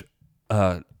such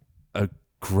a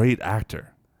great actor.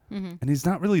 And he's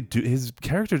not really his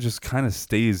character just kind of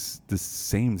stays the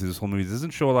same through this whole movie. He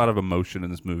doesn't show a lot of emotion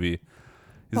in this movie.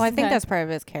 Well, I think Okay. that's part of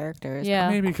his character. Yeah.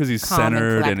 Maybe because he's Calm and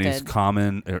centered and he's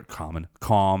collected.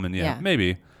 calm and Yeah.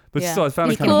 maybe. But Yeah. still, I found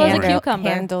He it can kind of Cool as a boring. cucumber.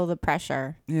 handle the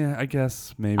pressure. Yeah, I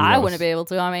guess maybe. I that wouldn't was- be able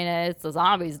to. I mean, it's the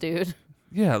zombies, dude.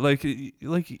 Yeah, like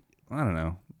I don't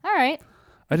know. All right.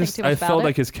 I think just too much I about felt it.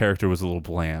 like his character was a little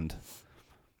bland.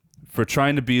 For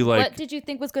trying to be like What did you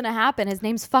think was going to happen? His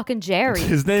name's fucking Jerry.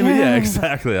 his name, yeah,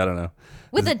 exactly. I don't know.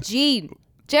 With a G.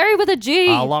 Jerry with a G.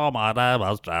 Hello, my name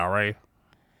is Jerry.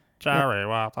 Jerry,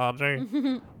 what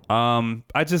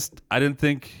I didn't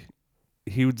think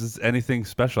he was anything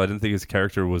special. I didn't think his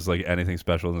character was like anything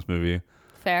special in this movie.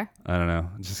 Fair. I don't know.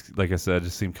 Just like I said,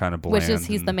 just seemed kind of bland. Which is,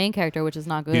 he's and the main character, which is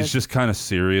not good. He's just kind of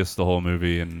serious the whole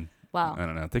movie, and Wow. I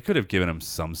don't know. They could have given him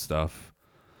some stuff,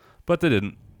 but they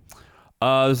didn't.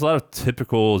 There's a lot of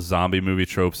typical zombie movie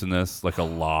tropes in this, like a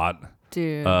lot.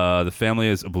 Dude. The family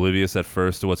is oblivious at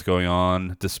first to what's going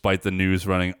on, despite the news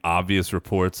running obvious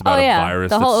reports about oh, yeah. a virus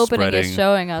The whole that's opening spreading. is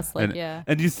showing us, like, and, yeah.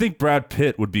 and you think Brad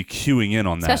Pitt would be queuing in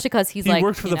on that. Especially 'cause he's he like,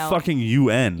 worked for you the know- fucking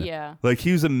UN. Yeah. Like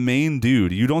he was a main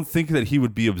dude. You don't think that he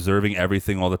would be observing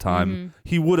everything all the time. Mm-hmm.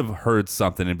 He would have heard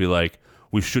something and be like,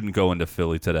 we shouldn't go into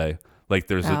Philly today. Like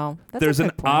there's Oh, that's there's a an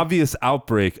good point. obvious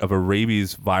outbreak of a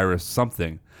rabies virus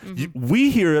something.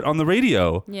 We hear it on the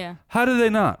radio. Mm-hmm. Yeah. How do they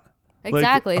not? Like,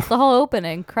 Exactly. It's the whole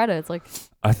opening credits. Like,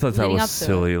 I thought that leading was up to it.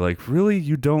 silly. Like, really?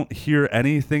 You don't hear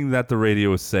anything that the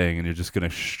radio is saying and you're just going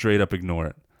to straight up ignore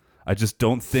it. I just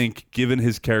don't think, given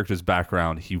his character's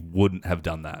background, he wouldn't have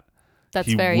done that. that's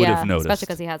He very, would yeah. have noticed. Especially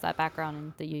because he has that background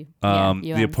in the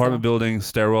The apartment building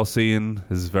stairwell scene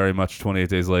is very much 28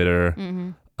 Days Later.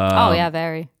 Oh, yeah,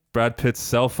 very. Brad Pitt's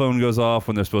cell phone goes off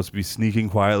when they're supposed to be sneaking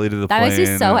quietly to the That plane. makes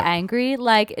you so angry.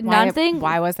 Like, nothing.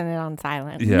 Why wasn't it on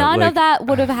silent? Yeah, None like, of that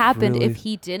would have happened really? if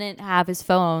he didn't have his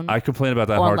phone. I complain about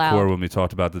that On hardcore loud. when we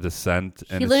talked about The Descent.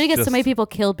 And He it's literally gets so just- many people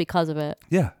killed because of it.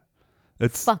 Yeah.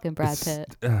 It's Fucking Brad it's-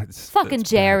 Pitt. it's Fucking bad.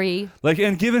 Jerry. Like,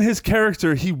 and given his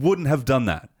character, he wouldn't have done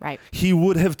that. Right. He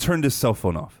would have turned his cell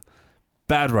phone off.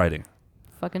 Bad writing.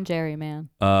 Fucking Jerry, man.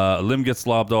 A limb gets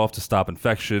lobbed off to stop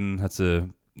infection. That's a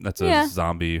Yeah.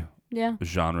 zombie Yeah.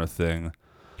 genre thing.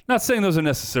 Not saying those are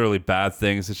necessarily bad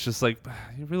things. It's just like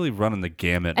you're really running the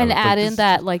gamut. And of, like, add in this-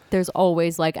 that, like, there's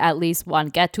always, like, at least one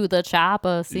get to the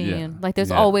chopper scene. Yeah. Like,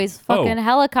 there's Yeah. always fucking Oh,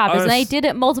 helicopters. I And they was- did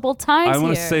it multiple times I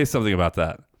want to here. say something about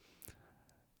that.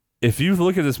 If you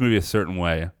look at this movie a certain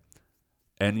way,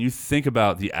 and you think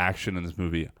about the action in this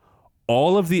movie,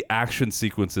 all of the action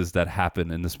sequences that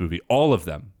happen in this movie, all of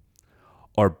them,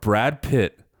 are Brad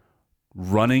Pitt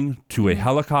running to Mm-hmm. a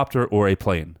helicopter or a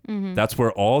plane. That's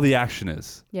where all the action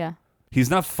is. Yeah. He's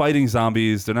not fighting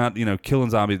zombies. They're not, killing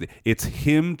zombies. It's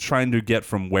him trying to get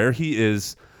from where he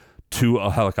is to a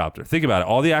helicopter. Think about it.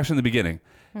 All the action in the beginning,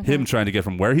 him trying to get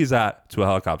from where he's at to a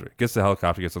helicopter. Gets the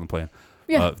helicopter, gets on the plane.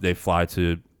 Yeah. They fly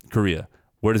to Korea.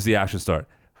 Where does the action start?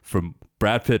 From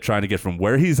Brad Pitt trying to get from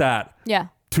where he's at Yeah.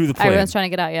 to the plane. Everyone's trying to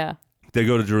get out. Yeah. They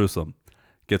go to Jerusalem.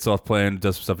 Gets off plane,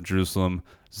 does some stuff in Jerusalem.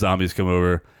 Zombies come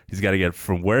over. He's got to get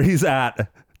from where he's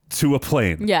at to a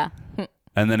plane. Yeah.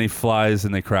 And then he flies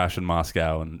and they crash in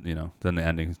Moscow, and then the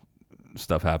ending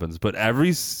stuff happens. But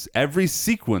every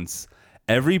sequence,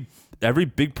 every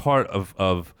big part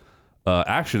of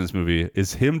action in this movie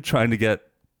is him trying to get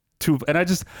to. And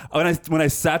when I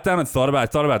sat down and thought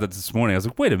about that this morning, I was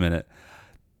like, wait a minute,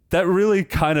 that really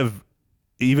kind of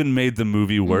even made the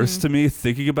movie worse to me.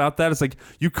 Thinking about that, it's like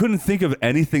you couldn't think of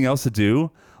anything else to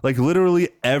do. Like literally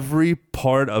every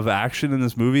part of action in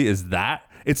this movie is that.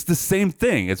 It's the same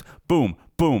thing. It's boom,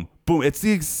 boom, boom. It's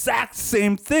the exact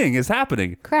same thing is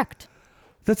happening. Correct.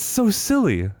 That's so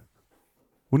silly.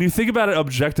 When you think about it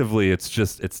objectively,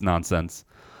 it's nonsense.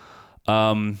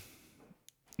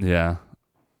 Yeah.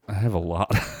 I have a lot.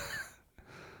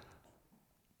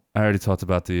 I already talked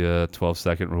about the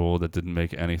 12-second rule that didn't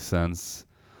make any sense.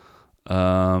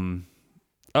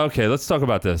 Okay, let's talk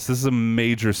about this. This is a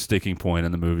major sticking point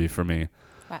in the movie for me.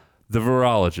 What? The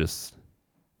virologist.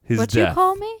 His What'd death. you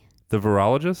call me? The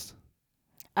virologist?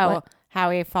 Oh, What? how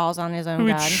he falls on his own Who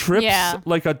he god. trips Yeah.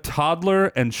 like a toddler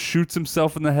and shoots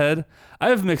himself in the head. I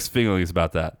have mixed feelings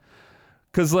about that.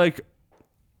 Because, like,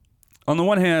 on the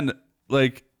one hand,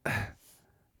 like,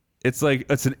 it's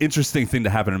an interesting thing to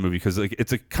happen in a movie because, like,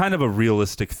 it's a kind of a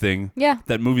realistic thing Yeah.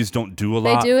 that movies don't do a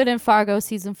They lot. do it in Fargo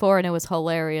season 4, and it was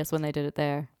hilarious when they did it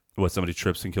there. What, somebody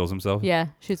trips and kills himself? Yeah.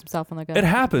 Shoots himself in the gun. It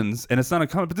happens, and it's not a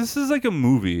comic, but this is like a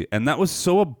movie, and that was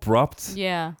so abrupt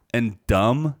Yeah. and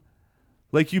dumb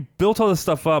Like, you built all this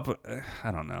stuff up.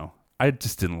 I don't know. I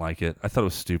just didn't like it. I thought it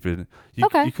was stupid. You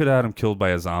could have had him killed by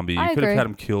a zombie. You could have had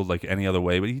him killed like any other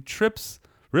way, but he trips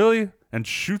really and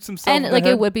shoots himself. And in the like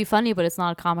head? it would be funny, but it's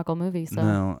not a comical movie. So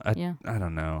No, yeah. I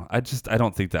don't know. I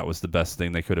don't think that was the best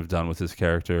thing they could have done with his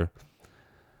character.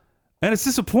 And it's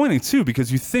disappointing too,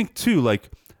 because you think too,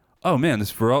 like, oh man,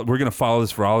 we're gonna follow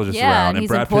this virologist around, and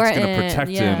Brad Pitt's gonna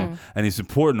protect him, and he's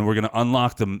important, and we're gonna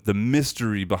unlock the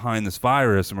mystery behind this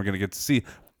virus, and we're gonna get to see.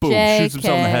 Boom! Shoots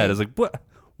himself in the head. I was like, what?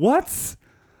 What?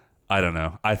 I don't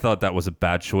know. I thought that was a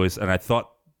bad choice, and I thought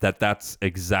that that's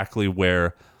exactly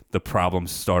where the problem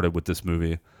started with this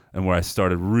movie, and where I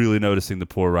started really noticing the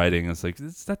poor writing. It's like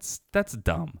that's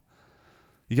dumb.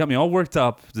 You got me all worked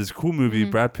up. This is a cool movie.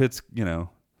 Brad Pitt's, Nah.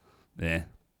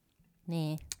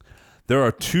 There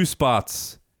are 2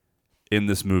 spots in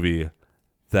this movie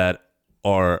that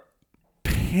are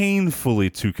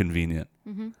painfully too convenient.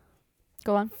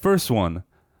 Go on. First one,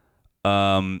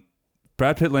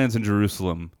 Brad Pitt lands in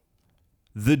Jerusalem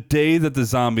the day that the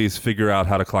zombies figure out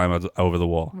how to climb over the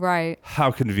wall. Right. How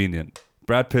convenient.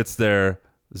 Brad Pitt's there.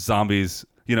 Zombies,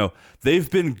 they've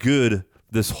been good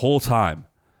this whole time.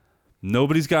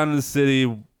 Nobody's gotten in the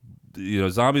city.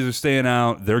 Zombies are staying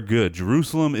out. They're good.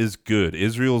 Jerusalem is good.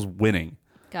 Israel's winning.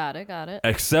 Got it.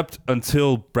 Except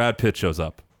until Brad Pitt shows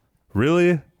up.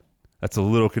 Really? That's a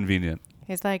little convenient.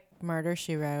 He's like Murder,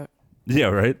 She Wrote. Yeah,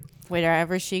 right?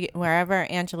 Wherever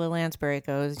Angela Lansbury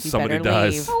goes, you Somebody better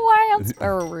dies. leave.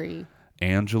 Lansbury.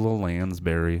 Angela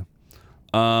Lansbury.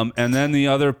 And then the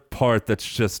other part that's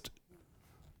just...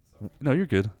 No, you're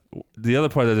good. The other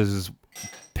part that is just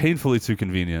painfully too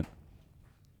convenient.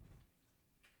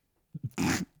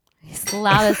 He's the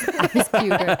loudest ice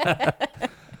cuber.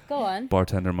 Go on.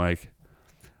 Bartender Mike.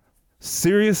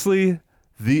 Seriously,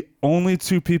 the only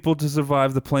 2 people to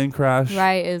survive the plane crash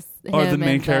Right is are him the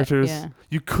main and characters. yeah.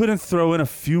 You couldn't throw in a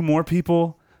few more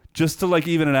people just to like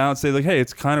even it out and say like, hey,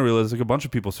 it's kind of realistic. A bunch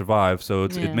of people survive, so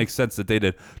it makes sense that they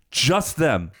did. Just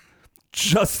them.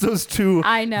 Just those 2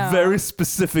 I know. very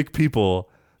specific people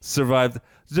survived.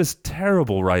 Just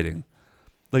terrible writing.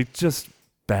 Like, just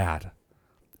bad.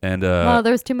 And well,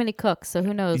 there's too many cooks, so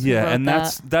who knows? yeah, and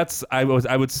that's I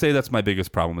would say that's my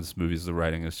biggest problem with this movie is the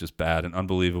writing is just bad and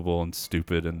unbelievable and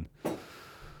stupid, and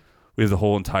we have the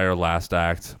whole entire last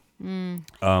act that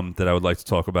I would like to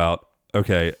talk about.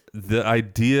 Okay, the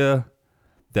idea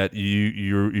that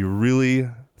you're really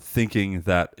thinking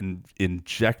that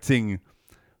injecting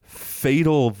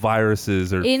fatal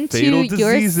viruses or into fatal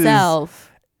diseases yourself.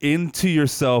 Into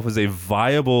yourself is a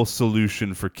viable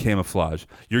solution for camouflage.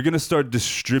 You're going to start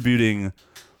distributing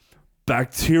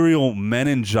bacterial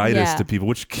meningitis to people,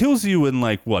 which kills you in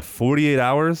 48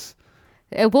 hours?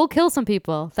 It will kill some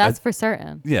people. That's for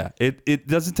certain. Yeah, it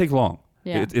doesn't take long.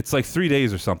 Yeah. It's like 3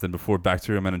 days or something before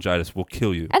bacterial meningitis will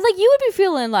kill you. And you would be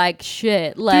feeling like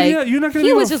shit. Like, yeah, you're not gonna he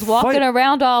be was able to just walking fight.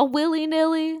 around all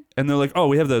willy-nilly. And they're like, oh,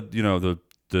 we have the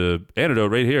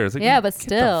antidote right here. It's like, Yeah, but get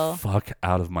still. the fuck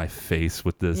out of my face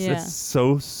with this. Yeah. It's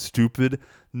so stupid.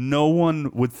 No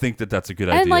one would think that that's a good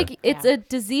idea. And it's a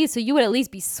disease, so you would at least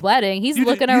be sweating. He's You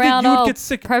looking would around get all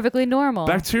sick. perfectly normal.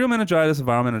 Bacterial meningitis and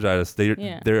viral meningitis,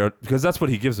 Yeah. they're because that's what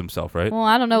he gives himself, right? Well,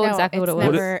 I don't know exactly what it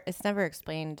was. It's never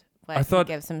explained what I thought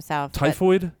he gives himself. but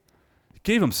Typhoid?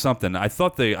 Gave him something. I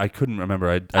thought I couldn't remember.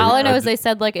 All I know is they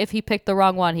said if he picked the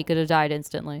wrong one, he could have died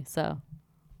instantly. So.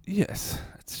 Yes.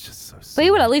 It's just so But silly.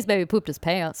 he would at least maybe pooped his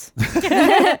pants. He was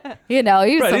Right, he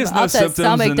has some no upset symptoms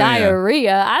stomach and,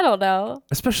 diarrhea. I don't know.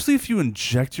 Especially if you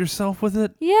inject yourself with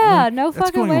it. Yeah, no that's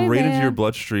fucking going way, right into man. your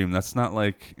bloodstream. That's not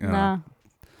Nah.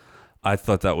 I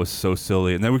thought that was so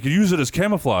silly. And then we could use it as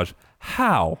camouflage.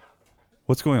 How?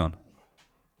 What's going on?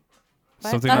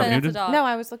 What? Something Oh, not that's a muted? dog. No,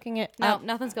 I was looking at No,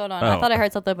 nothing's going on. Oh. I thought I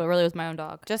heard something, but really it was my own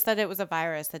dog. just that it was a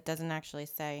virus that doesn't actually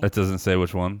say. That doesn't say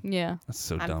which one. Yeah. That's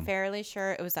so I'm dumb. fairly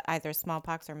sure it was either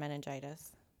smallpox or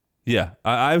meningitis. Yeah,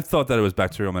 I thought that it was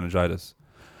bacterial meningitis.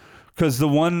 Because the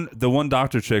one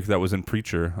doctor chick that was in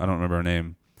Preacher, I don't remember her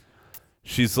name.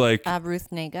 She's like Ruth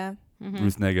Nega.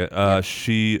 Ruth Nega.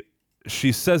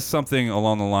 She says something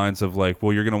along the lines of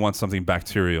well, you're gonna want something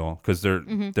bacterial because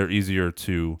they're easier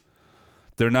to,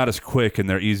 they're not as quick and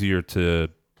they're easier to,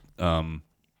 get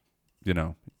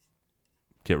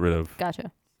rid of.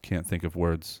 Gotcha. Can't think of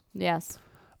words. Yes.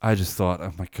 I just thought,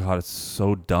 oh my god, it's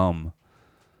so dumb.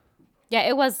 Yeah,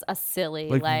 it was a silly,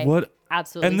 what?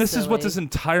 absolutely And this is what silly. this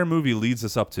entire movie leads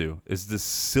us up to, is this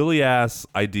silly ass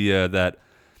idea that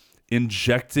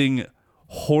injecting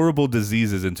horrible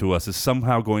diseases into us is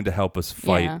somehow going to help us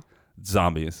fight Yeah.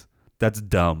 zombies. That's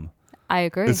dumb. I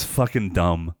agree. It's fucking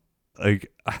dumb.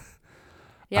 Like,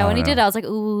 Yeah, when he don't did, know. I was like,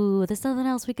 ooh, there's nothing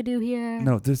else we could do here.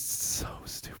 no, this is so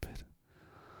stupid.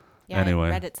 Yeah,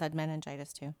 Anyway. Reddit said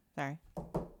meningitis too. Sorry.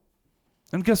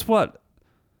 And guess what?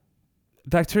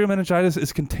 Bacterial meningitis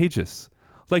is contagious.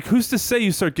 Like, who's to say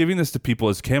you start giving this to people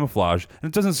as camouflage and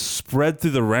it doesn't spread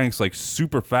through the ranks like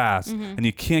super fast and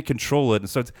you can't control it and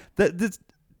starts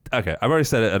okay, I've already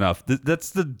said it enough. That's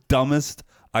the dumbest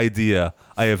idea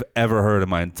I have ever heard in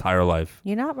my entire life.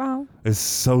 You're not wrong. It's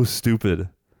so stupid.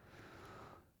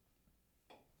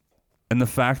 And the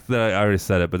fact that I already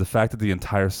said it, but the fact that the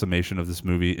entire summation of this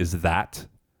movie is that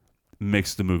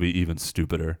makes the movie even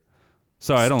stupider.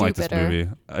 Sorry, I don't like this Stupider.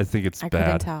 movie. I think it's I couldn't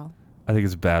bad. tell. I think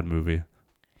it's a bad movie.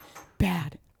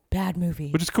 Bad movie.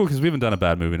 Which is cool because we haven't done a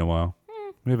bad movie in a while.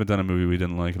 We haven't done a movie we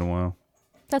didn't like in a while.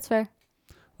 That's fair.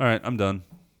 All right, I'm done.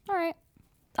 All right.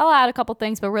 I'll add a couple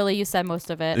things, but really you said most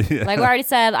of it. Yeah. Like we already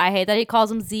said, I hate that he calls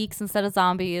them Zeeks instead of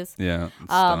zombies. Yeah, it's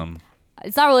dumb.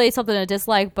 It's not really something to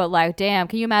dislike, but like, damn,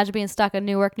 can you imagine being stuck in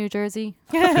Newark, New Jersey?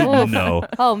 No.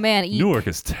 Oh man, eek. Newark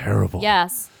is terrible.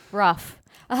 Yes, rough.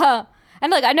 And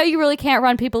like, I know you really can't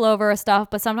run people over or stuff,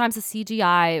 but sometimes the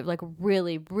CGI like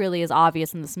really, really is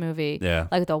obvious in this movie. Yeah.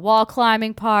 Like the wall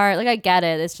climbing part. Like I get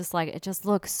it. It's just like it just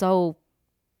looks so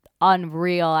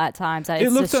unreal at times. That It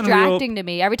it's looks distracting unreal, to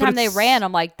me. Every but time they it's- ran,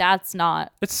 I'm like, that's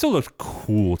not. It still looked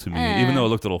cool to me, even though it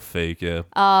looked a little fake, yeah.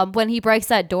 When he breaks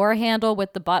that door handle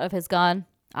with the butt of his gun,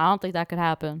 I don't think that could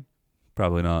happen.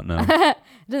 Probably not, no.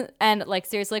 And like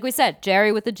seriously, like we said,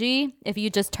 Jerry with the G, if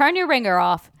you just turn your ringer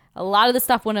off, a lot of the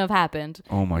stuff wouldn't have happened.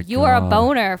 Oh my You are a God.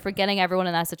 boner for getting everyone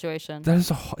in that situation. That is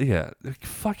like,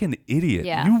 fucking idiot.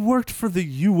 Yeah. You worked for the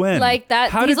UN. Like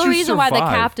that. How He's did the you reason why the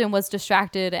survive? captain was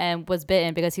distracted and was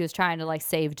bitten because he was trying to like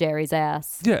save Jerry's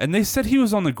ass. Yeah, and they said he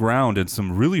was on the ground in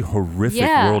some really horrific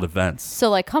Yeah. world events. So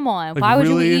like, come on, Like, why would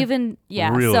really? you even?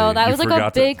 Yeah. Really? So that You was like a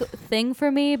forgot to- big thing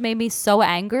for me. It made me so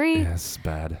angry. Yeah, it's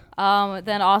bad.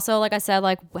 Then also, like I said,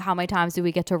 like how many times do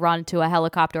we get to run to a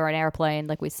helicopter or an airplane?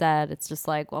 Like we said, it's just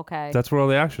like okay. That's where all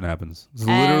the action happens. It's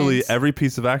literally And- every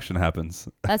piece of action happens.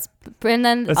 And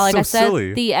then, That's like so I said,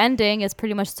 silly. the ending is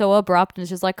pretty much so abrupt, and it's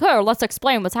just like, oh, let's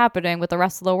explain what's happening with the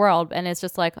rest of the world, and it's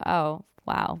just like, oh,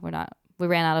 wow, we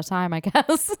ran out of time, I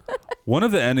guess. One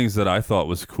of the endings that I thought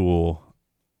was cool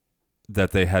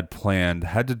that they had planned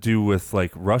had to do with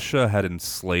like Russia had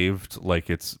enslaved like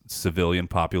its civilian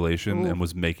population and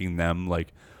was making them like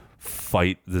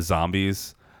fight the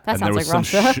zombies. That and sounds there was like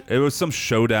some Russia. it was some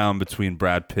showdown between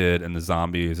Brad Pitt and the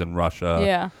zombies in Russia.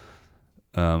 Yeah.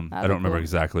 I don't remember cool.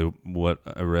 exactly what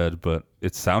I read, but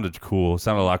it sounded cool. It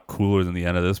sounded a lot cooler than the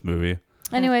end of this movie.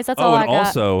 Anyways, that's Oh, all I and got.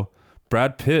 also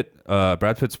Brad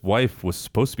Pitt's wife was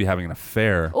supposed to be having an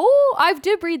affair Oh, I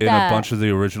did read in that. a bunch of the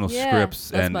original Yeah, scripts,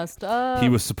 that's and messed up. he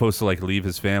was supposed to like leave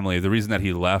his family. The reason that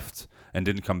he left and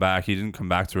didn't come back, he didn't come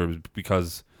back to her was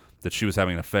because that she was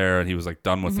having an affair and he was like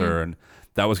done with Mm-hmm. her, and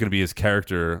that was going to be his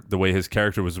character. The way his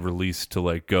character was released to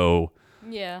like go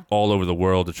Yeah. all over the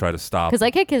world to try to stop. Because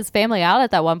they kicked his family out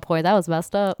at that one point. That was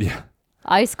messed up. Yeah,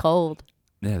 Ice cold.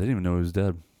 yeah, they didn't even know he was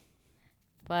dead.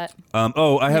 But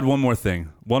Oh, I had one more thing.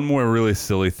 One more really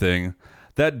silly thing.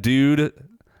 That dude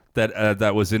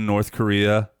that was in North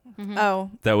Korea. Oh,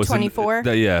 That was 24?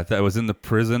 that was in the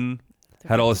prison.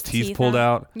 Had all his teeth pulled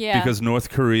out Yeah. because North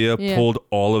Korea Yeah. pulled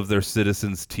all of their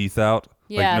citizens' teeth out.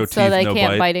 yeah, like no so teeth, they no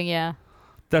can't bite. biting. Yeah.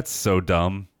 That's so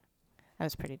dumb. that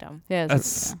was pretty dumb. Yeah.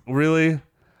 it's- That's really.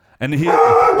 And he. Oh,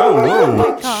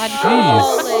 whoa! God. Jeez.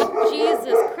 Holy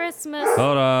Jesus Christmas.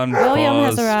 Hold on. William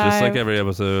has Pause, just like arrived. every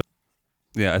episode.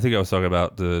 Yeah, I think I was talking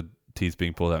about the teeth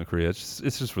being pulled out in Korea. It's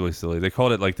just really silly. They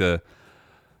called it like the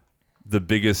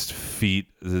biggest feat,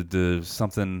 the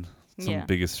something, some Yeah.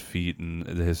 biggest feat in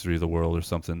the history of the world or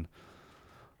something.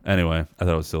 Anyway, I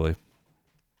thought it was silly.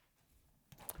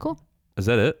 Cool. Is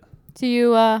that it? Do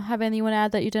you have anything you want to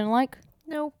add that you didn't like?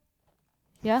 No.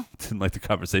 Yeah. Didn't like the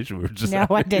conversation we were just No,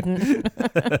 having. I didn't.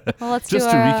 Well, let's Just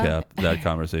do to our, recap that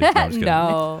conversation. No, I'm just kidding.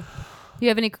 No. You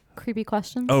have any creepy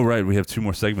questions? Oh, right. We have 2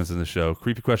 more segments in the show.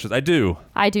 Creepy questions. I do.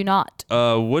 I do not.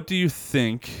 What do you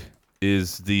think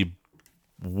is the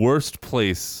worst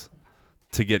place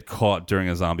to get caught during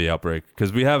a zombie outbreak?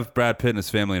 Because we have Brad Pitt and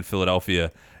his family in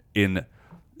Philadelphia in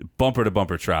bumper to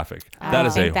bumper traffic. That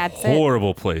is a think that's it.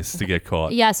 horrible place to get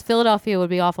caught. Yes, Philadelphia would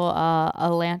be awful.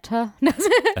 Atlanta.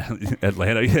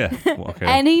 Atlanta, yeah. Well, okay.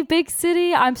 Any big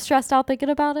city, I'm stressed out thinking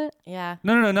about it. Yeah.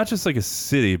 No, not just like a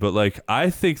city, but like I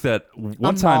think that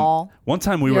one mall.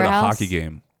 time we were Your at a house? hockey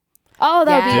game. Oh,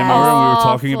 that would Yeah. be Do you remember when we were awful.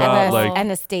 talking about, like-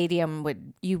 And a stadium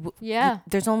would Yeah.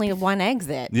 there's only one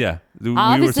exit. Yeah. We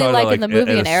Obviously, talking like, about, in the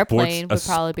movie, at an a airplane sports-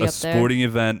 would probably be a up there. sporting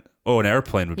event. Oh, an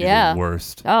airplane would be Yeah. the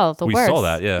worst. Oh, the We worst. saw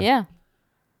that, yeah. Yeah.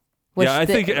 Which yeah, I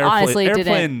think honestly airplane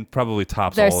didn't. probably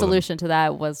tops Their all of them. solution to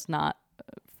that was not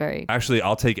very Actually,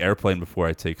 I'll take airplane before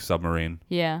I take submarine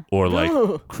yeah. or like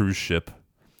cruise ship.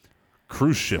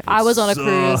 Cruise ship. I was on a suck.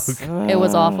 cruise. It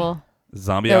was awful.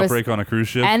 Zombie There was- outbreak on a cruise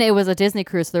ship. And it was a Disney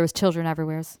cruise, so there was children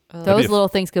everywhere. That'd Those be a little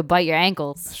things could bite your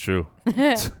ankles. It's true.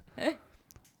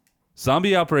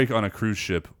 Zombie outbreak on a cruise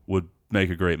ship would make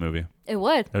a great movie. It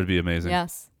would. That would be amazing.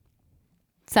 Yes.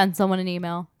 Send someone an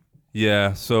email.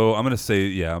 Yeah. So I'm gonna say,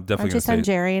 yeah, I'm Why don't definitely you gonna send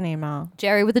say Jerry an email?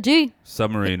 Jerry with a G.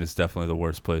 submarine is definitely the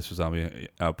worst place for zombie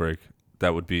outbreak.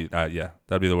 That would be, that'd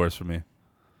be the worst for me.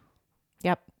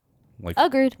 Yep. Like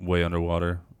Agreed. way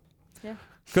underwater. Yeah.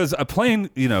 Because a plane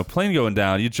going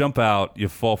down, you jump out, you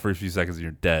fall for a few seconds, and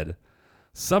you're dead.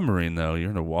 Submarine though, you're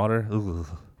underwater. Ugh,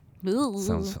 Ooh.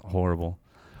 sounds horrible.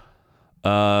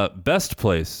 Best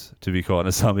place to be caught in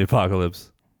a zombie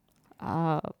apocalypse?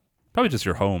 Probably just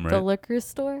your home, right? The liquor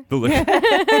store. The liquor-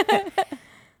 kidding.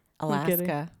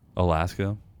 Alaska.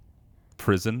 Alaska,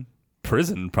 prison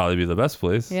would probably be the best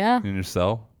place. Yeah. In your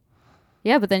cell.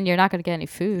 Yeah, but then you're not going to get any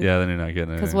food. Yeah, then you're not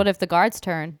getting it. Because what if the guards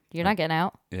turn? You're not getting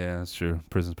out. Yeah, that's true.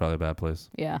 Prison's probably a bad place.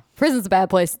 Yeah. Prison's a bad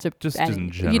place to Just end, in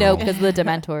You know, general. because of the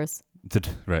Dementors.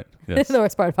 Right. Yes. The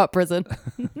worst part about prison.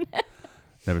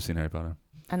 Never seen Harry Potter.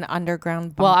 An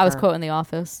underground bunker. Well, I was quoting The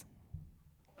Office.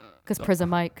 Because Prison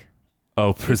Mike.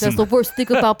 Oh, He prison. says the worst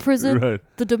thing about prison, Right.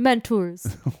 the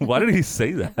Dementors. Why did he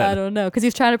say that? I don't know. Because he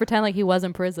was trying to pretend like he was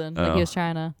in prison. Like Oh. he was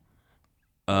trying to.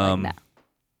 Um, nah.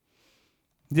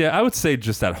 Yeah, I would say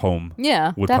just at home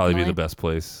Yeah. would definitely. probably be the best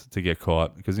place to get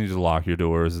caught because you just lock your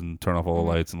doors and turn off all Mm-hmm.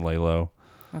 the lights and lay low.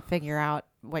 And figure out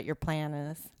what your plan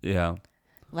is. Yeah.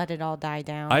 Let it all die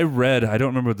down. I don't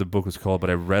remember what the book was called, but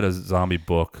I read a zombie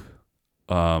book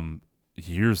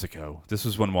years ago. This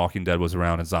was when Walking Dead was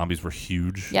around and zombies were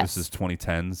huge. Yes. This is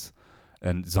 2010s.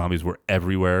 And zombies were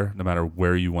everywhere, no matter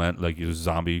where you went. Like, it was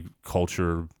zombie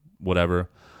culture, whatever.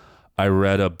 I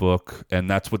read a book, and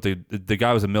that's what the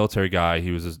guy was a military guy.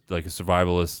 He was like a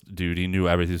survivalist dude. He knew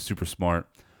everything. He was super smart.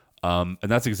 And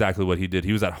that's exactly what he did.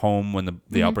 He was at home when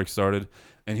the outbreak started,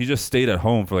 and he just stayed at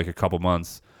home for like a couple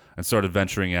months and started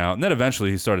venturing out. And then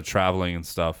eventually he started traveling and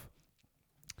stuff.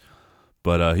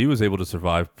 But he was able to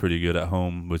survive pretty good at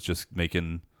home with just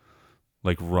making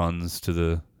like runs to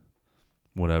the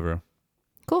whatever.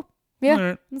 Cool. Yeah. All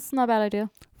right. That's not a bad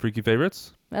idea. Freaky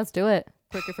favorites? Let's do it.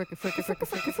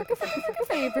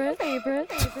 Favorite.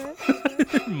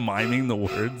 Miming the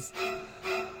words.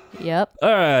 Yep. All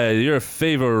right, your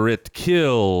favorite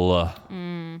kill.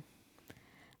 I'm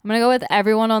gonna go with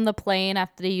everyone on the plane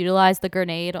after they utilized the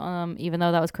grenade. Even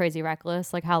though that was crazy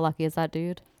reckless. Like, how lucky is that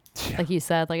dude? Yeah. Like you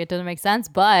said, like it didn't make sense,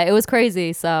 but it was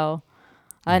crazy. So,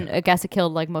 and I guess it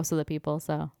killed like most of the people.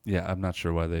 So, Yeah, I'm not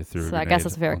sure why they threw. I guess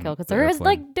it's a favorite kill because there is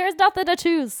there's nothing to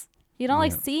choose. You don't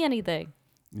like Yeah. see anything.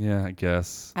 Yeah, I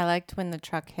guess. I liked when the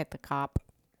truck hit the cop.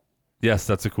 Yes,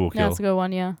 that's a cool Yeah, kill. that's a good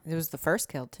one. Yeah. It was the first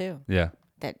kill too. Yeah.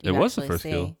 That It you was the actually first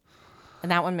see. kill.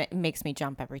 And that one makes me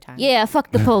jump every time. Yeah.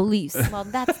 Fuck the police. Well,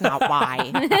 that's not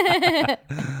why.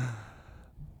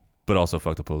 But also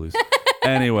fuck the police.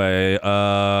 Anyway,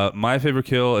 my favorite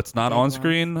kill, it's not Big on ones.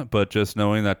 screen, but just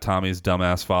knowing that Tommy's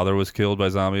dumbass father was killed by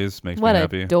zombies makes What me a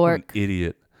happy. dork. What an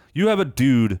idiot. You have a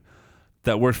dude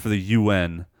that works for the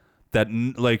UN that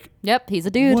Yep. He's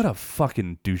a dude. what a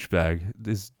fucking douchebag.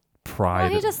 His pride.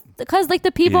 Well, he just because like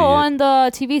the people Idiot. on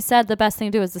the TV said the best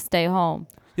thing to do is to stay home.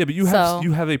 Yeah, but you So-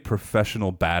 have a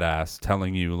professional badass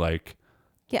telling you like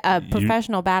Yeah, a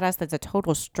professional badass that's a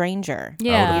total stranger.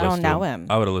 Yeah. I would've You don't listened to know him.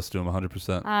 I would have listened to him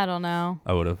 100%. I don't know.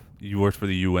 I would have. You worked for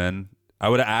the UN. I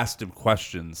would have asked him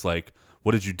questions like,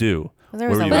 "What did you do? Well, there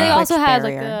was Where a were But you they at?" also had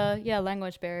like barrier. the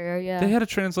language barrier. Yeah. They had a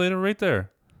translator right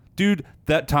there, dude.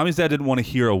 That Tommy's dad didn't want to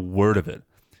hear a word of it.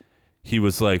 He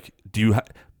was like, "Do you?"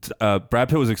 Brad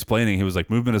Pitt was explaining. He was like,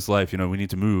 "Movement is life. You know, we need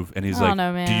to move." And he's I like, don't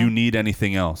know, man. "Do you need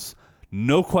anything else?"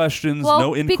 No questions, Well,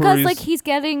 no inquiries. because like he's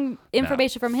getting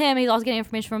information from him, he's also getting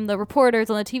information from the reporters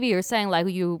on the TV who are saying like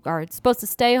you are supposed to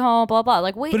stay home, blah blah.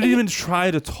 Like wait, but he didn't even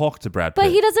try to talk to Brad Pitt. but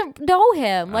he doesn't know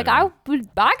him. Like I know. could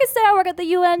say I work at the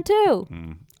UN too.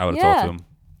 I would have Yeah. talked to him.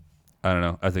 I don't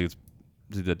know. I think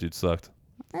that dude sucked.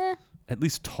 Eh. At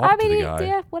least talk I to mean, the guy.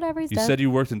 yeah, whatever. He's You dead. said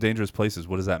you worked in dangerous places.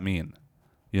 What does that mean?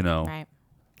 You know, Right.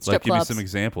 Strip like give clubs. me some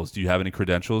examples. Do you have any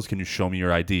credentials? Can you show me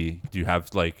your ID? Do you have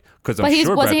like? Because I'm But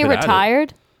sure wasn't Brad he Pitt had it.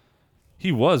 retired?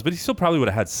 He was, but he still probably would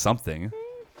have had something.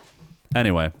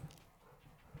 Anyway,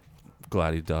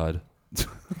 glad he died.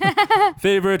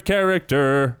 Favorite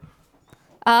character?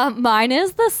 Mine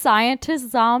is the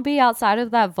scientist zombie outside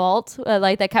of that vault,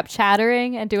 like that kept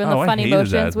chattering and doing Oh, the I funny hated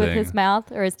motions that with thing. his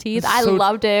mouth or his teeth. It's I so-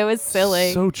 loved it. It was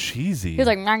silly. So cheesy. He was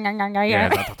like, "Nyah, nyah, nyah, nyah, Yeah.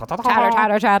 nyah." chatter,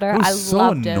 chatter, chatter. It was I so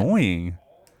loved it. annoying.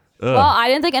 Ugh. Well, I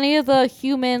didn't think any of the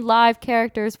human live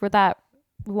characters were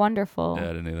wonderful. Yeah,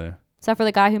 I didn't either. Except for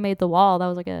the guy who made the wall. That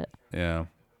was like it. Yeah.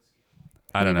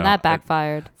 I don't Even know. that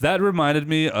backfired. That reminded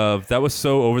me of, that was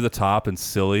so over the top and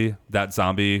silly, that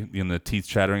zombie, the teeth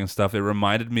chattering and stuff. It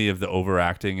reminded me of the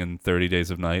overacting in 30 Days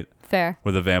of Night, Fair.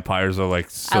 where the vampires are like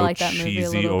so like that movie a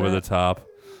cheesy, little over bit. the top.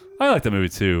 I like that movie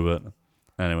too,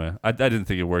 but anyway, I didn't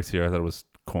think it worked here. I thought it was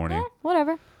corny.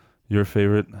 Whatever. Your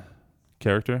favorite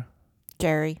character?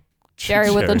 Jerry.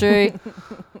 Jerry with the G.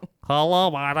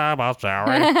 Hello, my name is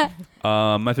Jerry.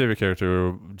 My favorite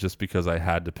character, just because I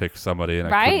had to pick somebody, and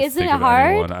I Right? couldn't Isn't think it of hard?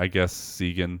 anyone. I guess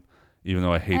Segan, even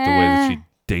though I hate the way that she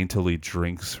daintily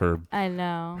drinks her I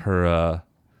know. her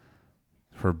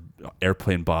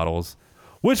airplane bottles,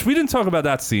 which we didn't talk about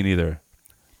that scene either.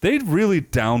 They really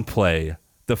downplay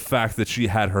the fact that she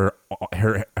had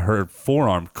her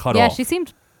forearm cut Yeah, off. she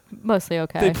seemed mostly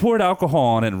okay. They poured alcohol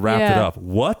on it and wrapped it Yeah. up.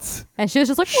 What? And she was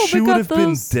just like, oh, She we would got have been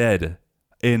those. dead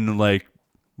in like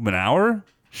an hour.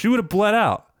 She would have bled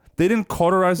out. They didn't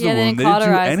cauterize the Yeah, they wound. didn't They didn't do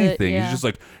cauterize it, anything. yeah. It's just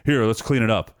like, here, let's clean it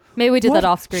up. Maybe we did What? that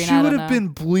off screen. She I would don't have know. been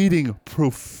bleeding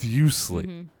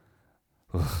profusely.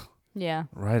 Yeah.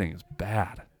 Writing is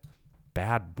bad.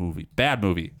 Bad movie. Bad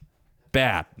movie.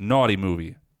 Bad. Naughty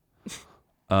movie.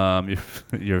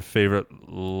 Your favorite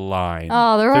line.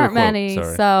 Oh, there Favorite aren't quote, many.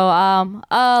 sorry.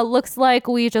 So, looks like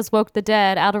we just woke the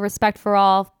dead. Out of respect for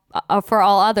all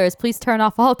others, please turn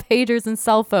off all pagers and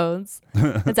cell phones.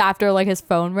 It's after like his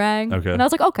phone rang. Okay. And I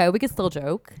was like, okay, we can still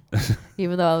joke,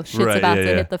 even though shit's Right, about yeah, to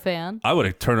yeah. hit the fan. I would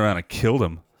have turned around and killed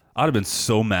him. I'd have been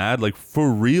so mad. Like,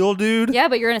 for real, dude? Yeah,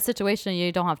 but you're in a situation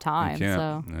you don't have You time. can't.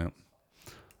 So Yeah.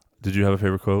 Did you have a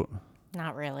favorite quote?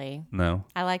 Not really. No.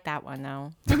 I like that one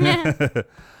though.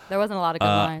 there wasn't a lot of good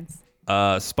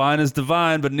lines. Spine is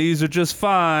divine, but knees are just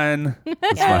fine.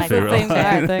 That's Yeah, I my like favorite the Same thing,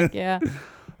 I line. think. Yeah.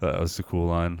 That was a cool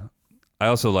line. I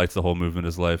also liked the whole movement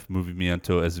is life,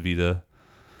 movimiento es vida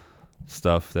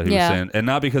stuff that he Yeah. was saying. And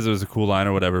not because it was a cool line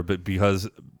or whatever, but because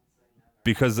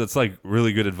it's like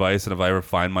really good advice. And if I ever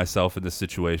find myself in this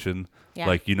situation, Yeah.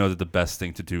 like, you know that the best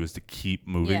thing to do is to keep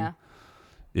moving. Yeah.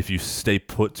 If you stay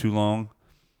put too long,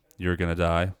 you're going to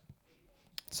die.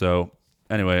 So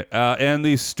anyway, and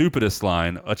the stupidest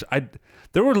line, which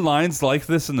there were lines like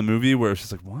this in the movie where it's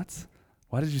just like, what?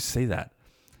 Why did you say that?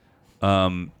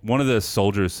 One of the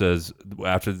soldiers says,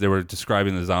 after they were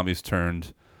describing the zombies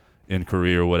turned in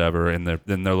Korea or whatever in their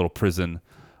little prison,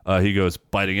 he goes,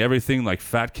 biting everything like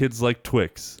fat kids like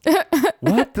Twix.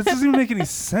 What? That doesn't even make any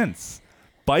sense.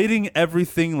 Biting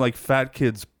everything like fat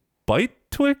kids bite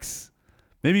Twix?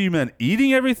 Maybe you meant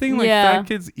eating everything like Yeah. fat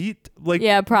kids eat? Like,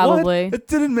 Yeah, probably. What? It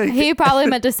didn't make He probably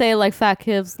meant to say like fat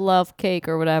kids love cake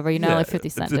or whatever, Yeah, like 50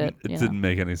 Cent did. It didn't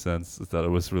make any sense. I thought it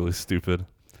was really stupid.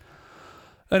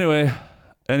 Anyway,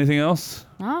 anything else?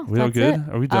 Oh, We all that's good? it.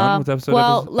 Are we done with episode?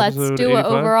 Well, let's episode do it 85?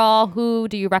 overall. Who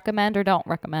do you recommend or don't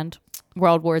recommend?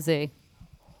 World War Z.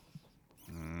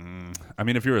 I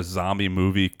mean, if you're a zombie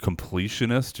movie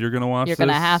completionist, you're gonna watch. You're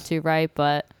gonna this. have to, right?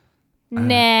 But nah.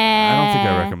 I don't think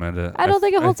I recommend it. I don't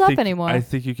think it holds up anymore. I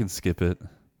think you can skip it.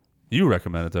 You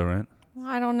recommend it though, right?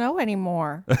 I don't know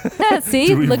anymore. See,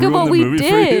 Did we look at ruin what the we movie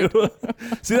did. for you?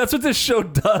 See, that's what this show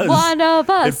does. One of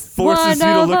It us. forces one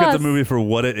you to of look at us. the movie for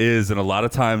what it is, and a lot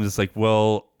of times it's like,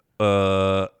 well,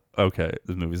 okay,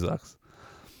 this movie sucks.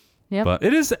 Yep. But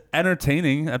it is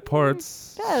entertaining at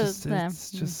parts. Yeah,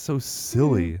 It's just so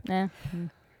silly. Nah.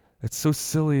 It's so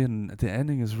silly, and the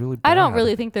ending is really bad. I don't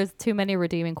really think there's too many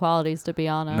redeeming qualities, to be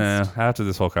honest. Nah, after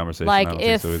this whole conversation, Like, I don't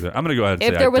if- think so either. I'm gonna go ahead and if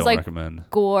say there I was, don't like, recommend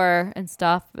Gore and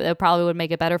stuff, it probably would make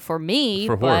it better for me.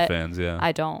 for horror but fans. Yeah,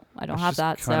 I don't It's have just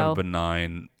that. kind of So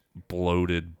benign,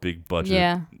 bloated, big budget.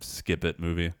 Yeah. Skip it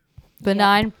movie.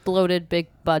 benign, bloated, big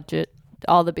budget,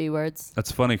 all the B words.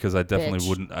 That's funny because I definitely Bitch.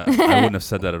 wouldn't. I wouldn't have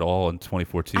said that at all in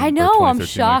 2014. I or know, 2013 I'm when it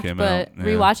shocked, came but out. Yeah.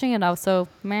 rewatching it, I was so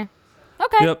meh.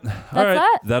 Okay. Yep. All That's right.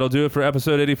 that. That'll do it for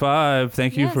episode 85.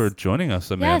 Thank you Yes. for joining us,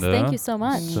 Yes, Amanda. thank you so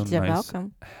much. So You're nice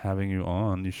welcome. having you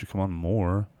on. You should come on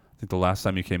more. I think the last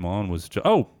time you came on was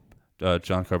John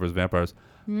Carver's Vampires.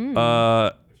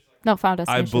 No, found us.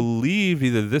 I believe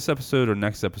either this episode or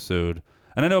next episode.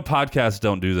 And I know podcasts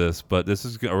don't do this, but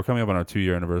we're coming up on our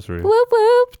 2-year anniversary. Whoop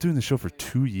whoop. We're doing the show for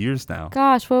 2 years now.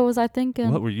 Gosh, what was I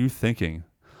thinking? What were you thinking?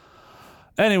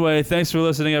 Anyway, thanks for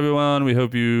listening, everyone. We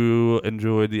hope you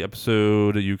enjoyed the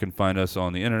episode. You can find us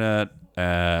on the internet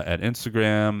at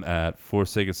Instagram at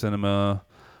Forsaken Cinema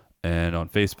and on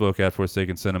Facebook at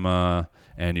Forsaken Cinema.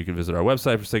 And you can visit our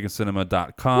website,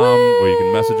 forsakencinema.com, where you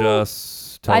can message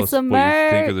us, tell Buy us some what you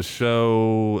think of merch. the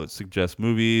show, suggest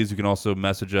movies. You can also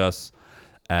message us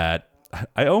at,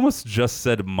 I almost just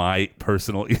said my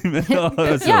personal email.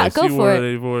 Yeah, go for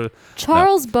it.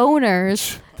 Charles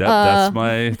Boners. That's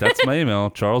my email,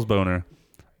 Charles Boner.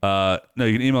 No,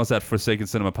 you can email us at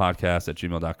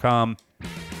forsakencinemapodcast@gmail.com.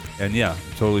 And yeah, you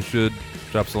totally should.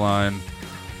 Drop us a line.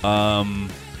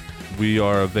 We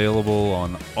are available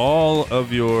on all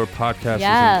of your podcast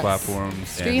listening platforms.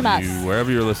 Stream and us.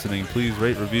 wherever you're listening, please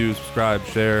rate, review, subscribe,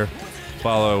 share,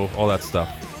 follow, all that stuff.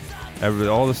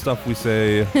 All the stuff we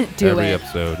say Do every it.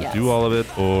 episode. Yes. Do all of it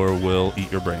or we'll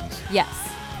eat your brains. Yes.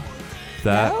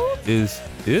 That No? is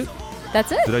it.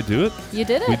 That's it. Did I do it? You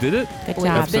did it. We did it. Good It's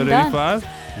job. Episode been done. 85.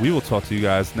 We will talk to you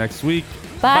guys next week.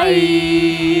 Bye.